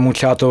způsobem mu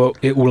třeba to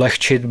i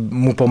ulehčit,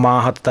 mu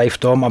pomáhat tady v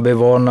tom, aby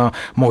on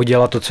mohl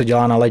dělat to, co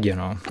dělá na ledě.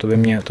 No. To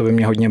by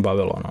mě hodně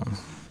bavilo. No.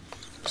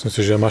 Myslím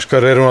si, že máš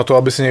kariéru na to,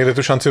 aby si někdy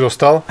tu šanci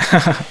dostal.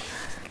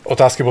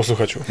 Otázky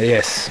posluchačů.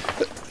 Yes.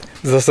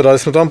 Zase dali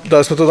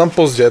jsme to tam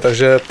pozdě,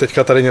 takže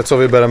teďka tady něco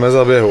vybereme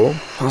za běhu.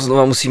 A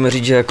znova musíme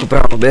říct, že jako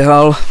právě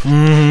běhal,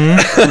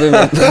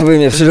 aby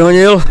mě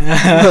předhonil.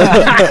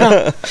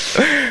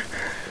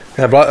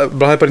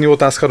 Byla první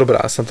otázka dobrá,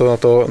 jsem to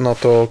na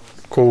to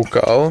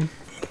koukal.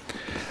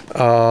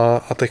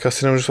 A teďka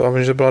si nemůžu, a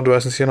vím, že byla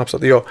já jsem si je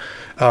napsat. Jo,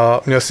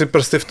 měl si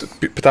prsty,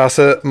 ptá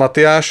se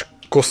Matyáš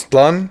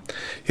Kostlan,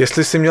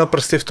 jestli jsi měl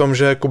prsty v tom,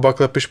 že Kuba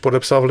Klepiš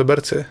podepsal v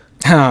Liberci.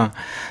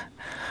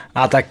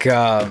 A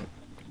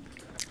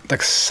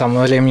tak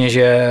samozřejmě,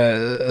 že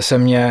se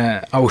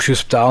mě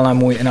Aušus ptal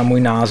na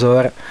můj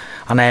názor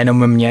a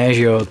nejenom mě,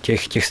 že jo,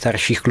 těch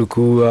starších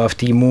kluků v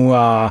týmu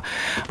a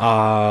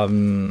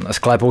s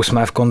Klépou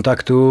jsme v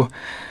kontaktu.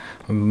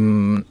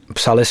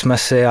 Psali jsme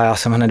si a já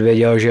jsem hned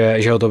věděl,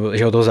 že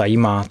ho to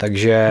zajímá,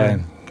 takže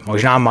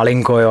možná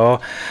malinko, jo,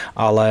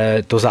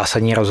 ale to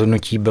zásadní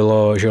rozhodnutí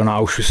bylo, že na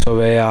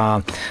Aušusovi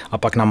a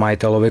pak na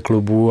majitelovi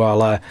klubu,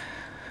 ale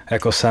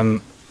jako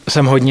jsem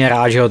hodně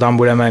rád, že ho tam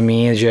budeme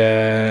mít,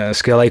 že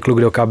skvělý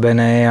kluk do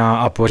kabiny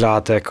a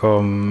pořád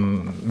jako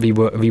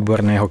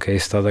výborný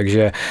hokejista,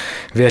 takže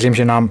věřím,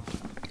 že nám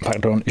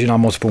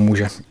moc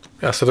pomůže.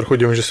 Já se trochu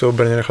divím, že se ho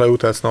Brně nechali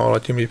utéct, no, ale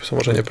tím líp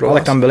samozřejmě pro vás.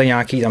 Ale tam byly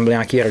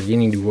nějaký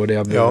rodinný důvody,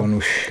 aby jo? On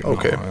už,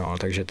 okay. jo,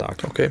 takže tak.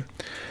 Okay.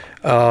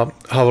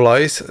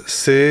 Havlajs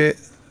si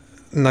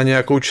na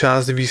nějakou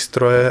část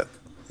výstroje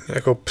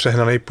jako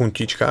přehnaný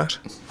puntíčkář?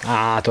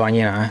 To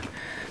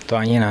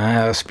ani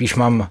ne, spíš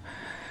mám,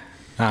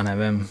 já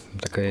nevím,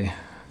 takový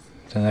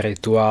ten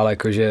rituál,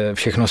 jakože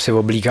všechno si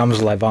oblíkám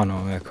zleva,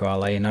 no, jako,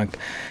 ale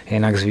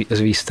jinak z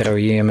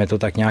výstrojí je to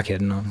tak nějak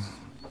jedno.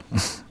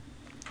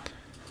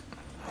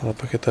 Ale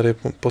pak je tady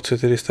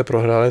pocity, když jste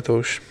prohráli, to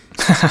už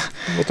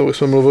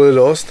jsme mluvili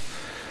dost.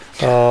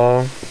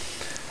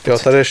 Jo,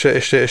 tady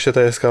ještě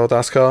tady hezká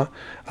otázka.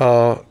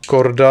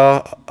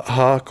 Korda.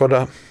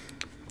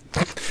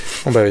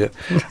 Bude vidět.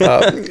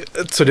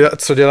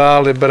 Co dělá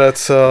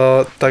Liberec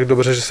tak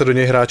dobře, že se do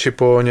něj hráči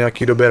po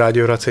nějaký době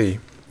rádi vracejí?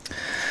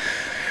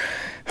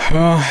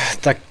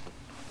 Tak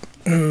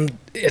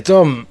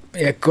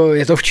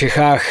je to v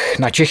Čechách,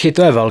 na Čechy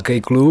to je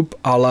velký klub,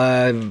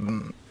 ale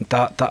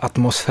ta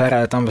atmosféra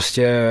je tam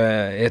prostě,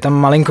 je tam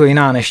malinko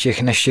jiná než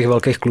těch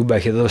velkých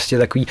klubech, je to prostě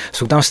takový,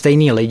 jsou tam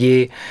stejný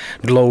lidi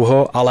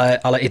dlouho,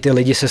 ale i ty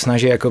lidi se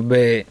snaží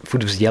jakoby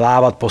furt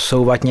vzdělávat,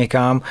 posouvat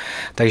někam,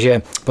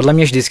 takže podle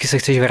mě vždycky se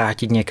chceš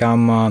vrátit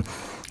někam,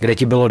 kde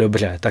ti bylo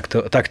dobře,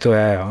 tak to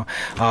je, jo.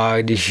 A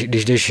když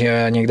jdeš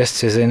někde z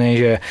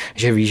ciziny,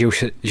 že víš,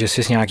 že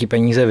jsi nějaký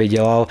peníze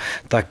vydělal,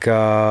 tak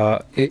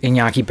i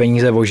nějaký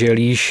peníze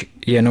oželíš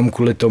jenom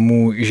kvůli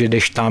tomu, že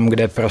jdeš tam,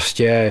 kde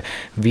prostě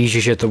víš,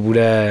 že to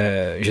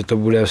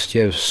bude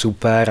prostě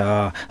super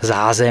a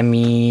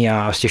zázemí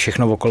a prostě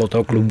všechno okolo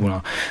toho klubu,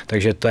 no.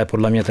 Takže to je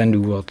podle mě ten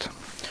důvod.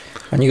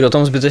 A nikdo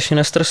tam zbytečně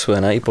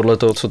nestresuje, ne? I podle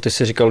toho, co ty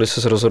si říkal, když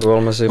jsi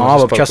rozhodoval mezi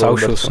občas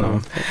Aušus,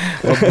 no.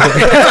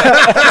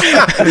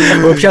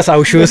 Občas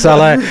Aušus,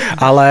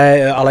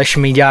 ale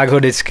Šmíďák ho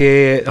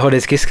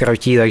vždycky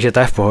skrotí, takže to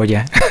je v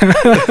pohodě.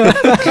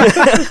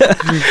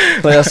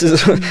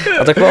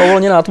 A taková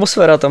uvolněná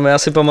atmosféra tam, já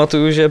si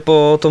pamatuju, že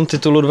po tom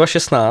titulu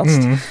 2016,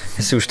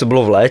 jestli už to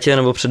bylo v létě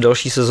nebo před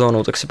další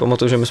sezónou, tak si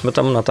pamatuju, že my jsme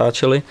tam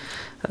natáčeli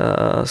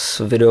s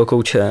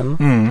videokoučem,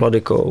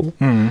 Vladykou,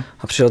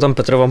 a přijel tam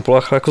Petr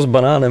Vampolach jako s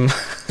banánem.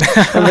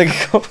 Tak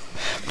jako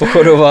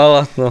pochodoval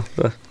a no.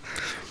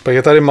 Pak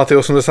je tady Maty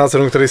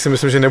 87, který si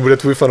myslím, že nebude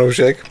tvůj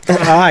fanoušek.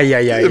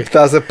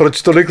 Ptá se,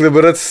 proč tolik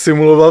Liberec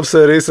simuloval v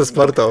sérii se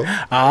Spartou.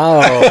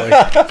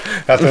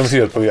 Já to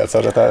nemusím odpovídat.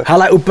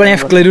 Ale úplně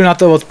v klidu na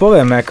to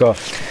odpovím, jako.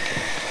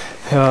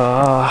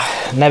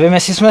 Nevím,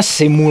 jestli jsme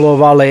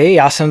simulovali,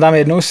 já jsem tam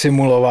jednou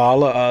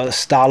simuloval,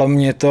 stálo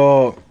mě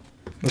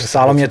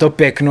to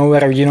pěknou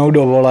rodinnou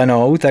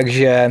dovolenou,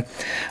 takže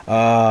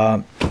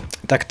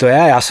tak to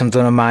je, já jsem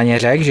to normálně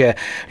řekl,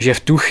 že v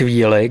tu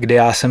chvíli, kdy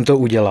já jsem to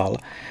udělal,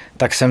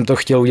 tak jsem to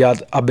chtěl udělat,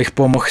 abych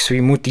pomohl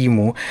svýmu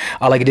týmu,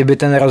 ale kdyby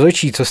ten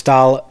rozhodčí, co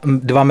stál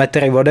 2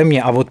 metry ode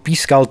mě a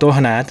odpískal to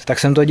hned, tak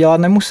jsem to dělat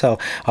nemusel.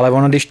 Ale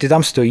ono, když ty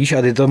tam stojíš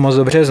a ty to moc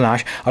dobře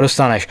znáš a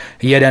dostaneš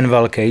jeden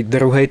velký,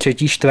 druhý,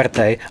 třetí,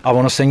 čtvrtý a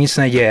ono se nic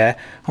neděje,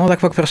 no tak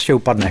pak prostě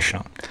upadneš, no.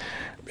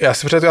 Já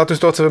si předtím tu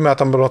situaci vím, já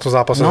tam byl na to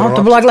zápas. No,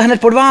 to bylo takhle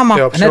hned pod váma.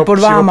 Jo, hned pod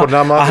váma.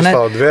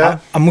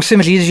 A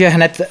musím říct, že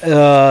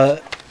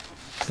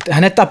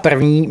hned ta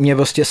první, mě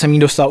prostě jsem jí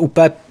dostal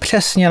úplně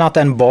přesně na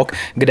ten bok,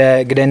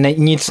 kde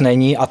nic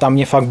není a tam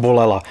mě fakt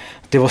bolela.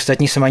 Ty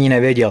ostatní jsem ani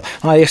nevěděl.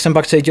 A když jsem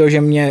pak cítil,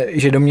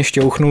 že do mě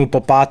šťouchnul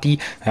po 5.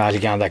 Já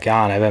říkám, tak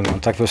já nevím, no,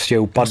 tak prostě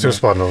upadnu.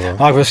 Spadnu, no.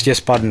 Tak prostě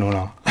spadnu,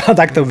 no. A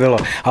tak to bylo.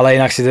 Ale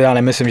jinak si to já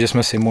nemyslím, že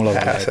jsme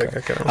simulovali.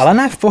 Ale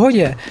ne, v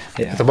pohodě.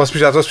 To bylo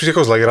spíš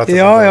jako z legrace.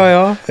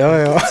 Jo.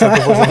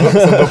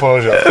 Jsem to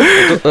položil.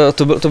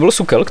 To byl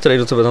Sukel, který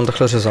do tebe tam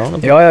takhle řezal?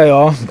 Nebo?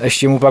 Jo.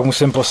 Ještě mu pak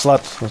musím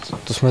poslat.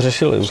 To jsme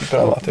řešili už.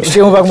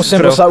 Ještě mu pak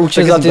musím poslat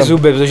účet za ty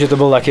zuby, protože to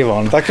byl taky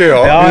on. Taky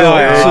jo.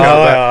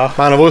 Jo.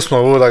 Má novou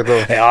smlouvu, tak to.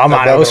 Jo,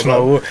 má novou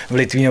smlouvu. V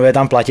Litvínově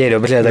tam platí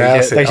dobře,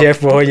 takže je v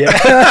pohodě.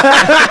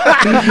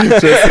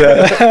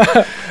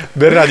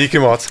 Birna, díky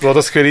moc. Bylo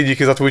to skvělý,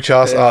 díky za tvůj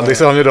čas a dej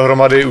se hlavně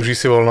dohromady, užij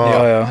si volno.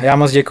 Jo. Já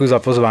moc děkuji za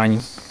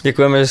pozvání.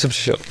 Děkujeme, že jsi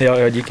přišel.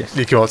 Jo, díky.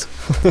 Díky moc.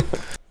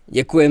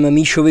 Děkujeme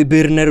Míšovi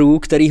Birneru,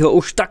 kterýho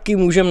už taky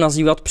můžeme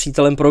nazývat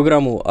přítelem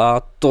programu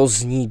a to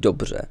zní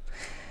dobře.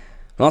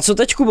 No a co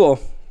teď, Kubo?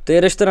 Ty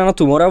jedeš teda na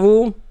tu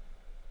Moravu?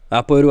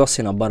 Já pojedu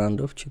asi na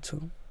Barandov, či co?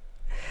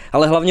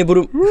 Ale hlavně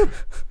budu...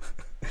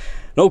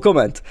 No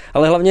comment,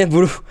 ale hlavně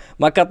budu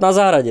makat na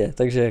zahradě,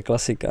 takže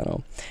klasika, no.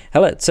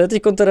 Hele, co je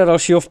teď teda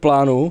dalšího v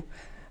plánu,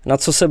 na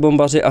co se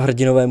bombaři a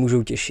hrdinové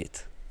můžou těšit?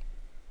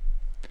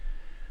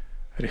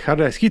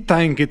 Richarde, hezký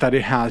tajenky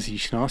tady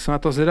házíš, no, jsem na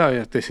to zvědavý,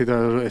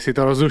 jestli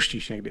to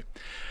rozluštíš někdy.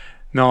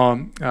 No,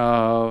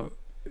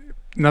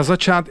 na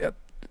začátku,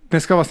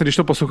 dneska vlastně, když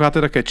to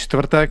posloucháte, tak je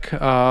čtvrtek,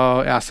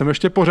 já jsem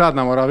ještě pořád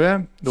na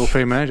Moravě,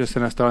 doufejme, že se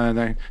nestalo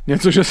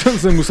něco, že jsem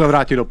se musel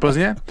vrátit do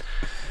Plzně.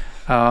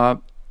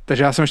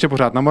 Takže já jsem ještě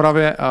pořád na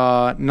Moravě.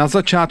 Na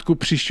začátku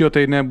příštího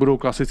týdne budou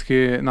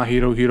klasicky na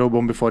Hero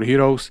Bomby for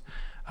Heroes,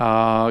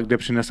 kde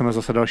přineseme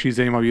zase další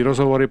zajímavý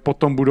rozhovory.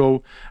 Potom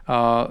budou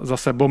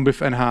zase bomby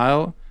v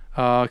NHL,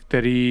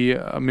 který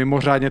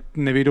mimořádně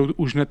nevyjdou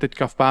už hned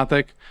teďka v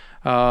pátek.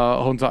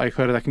 Honza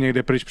Eichler tak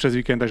někde pryč přes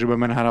víkend, takže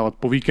budeme nahrávat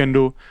po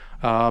víkendu.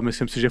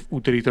 Myslím si, že v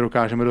úterý to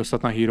dokážeme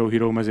dostat na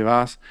Hero mezi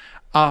vás.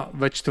 A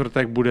ve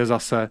čtvrtek bude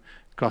zase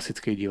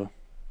klasický díl.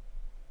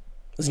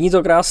 Zní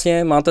to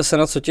krásně, máte se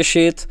na co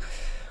těšit.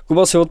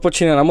 Kuba si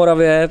odpočine na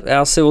Moravě,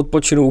 já si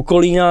odpočinu u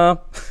Kolína.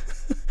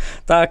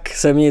 Tak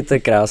se mějte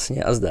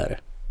krásně a zdar.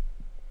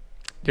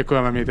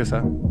 Děkujeme, mějte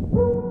se.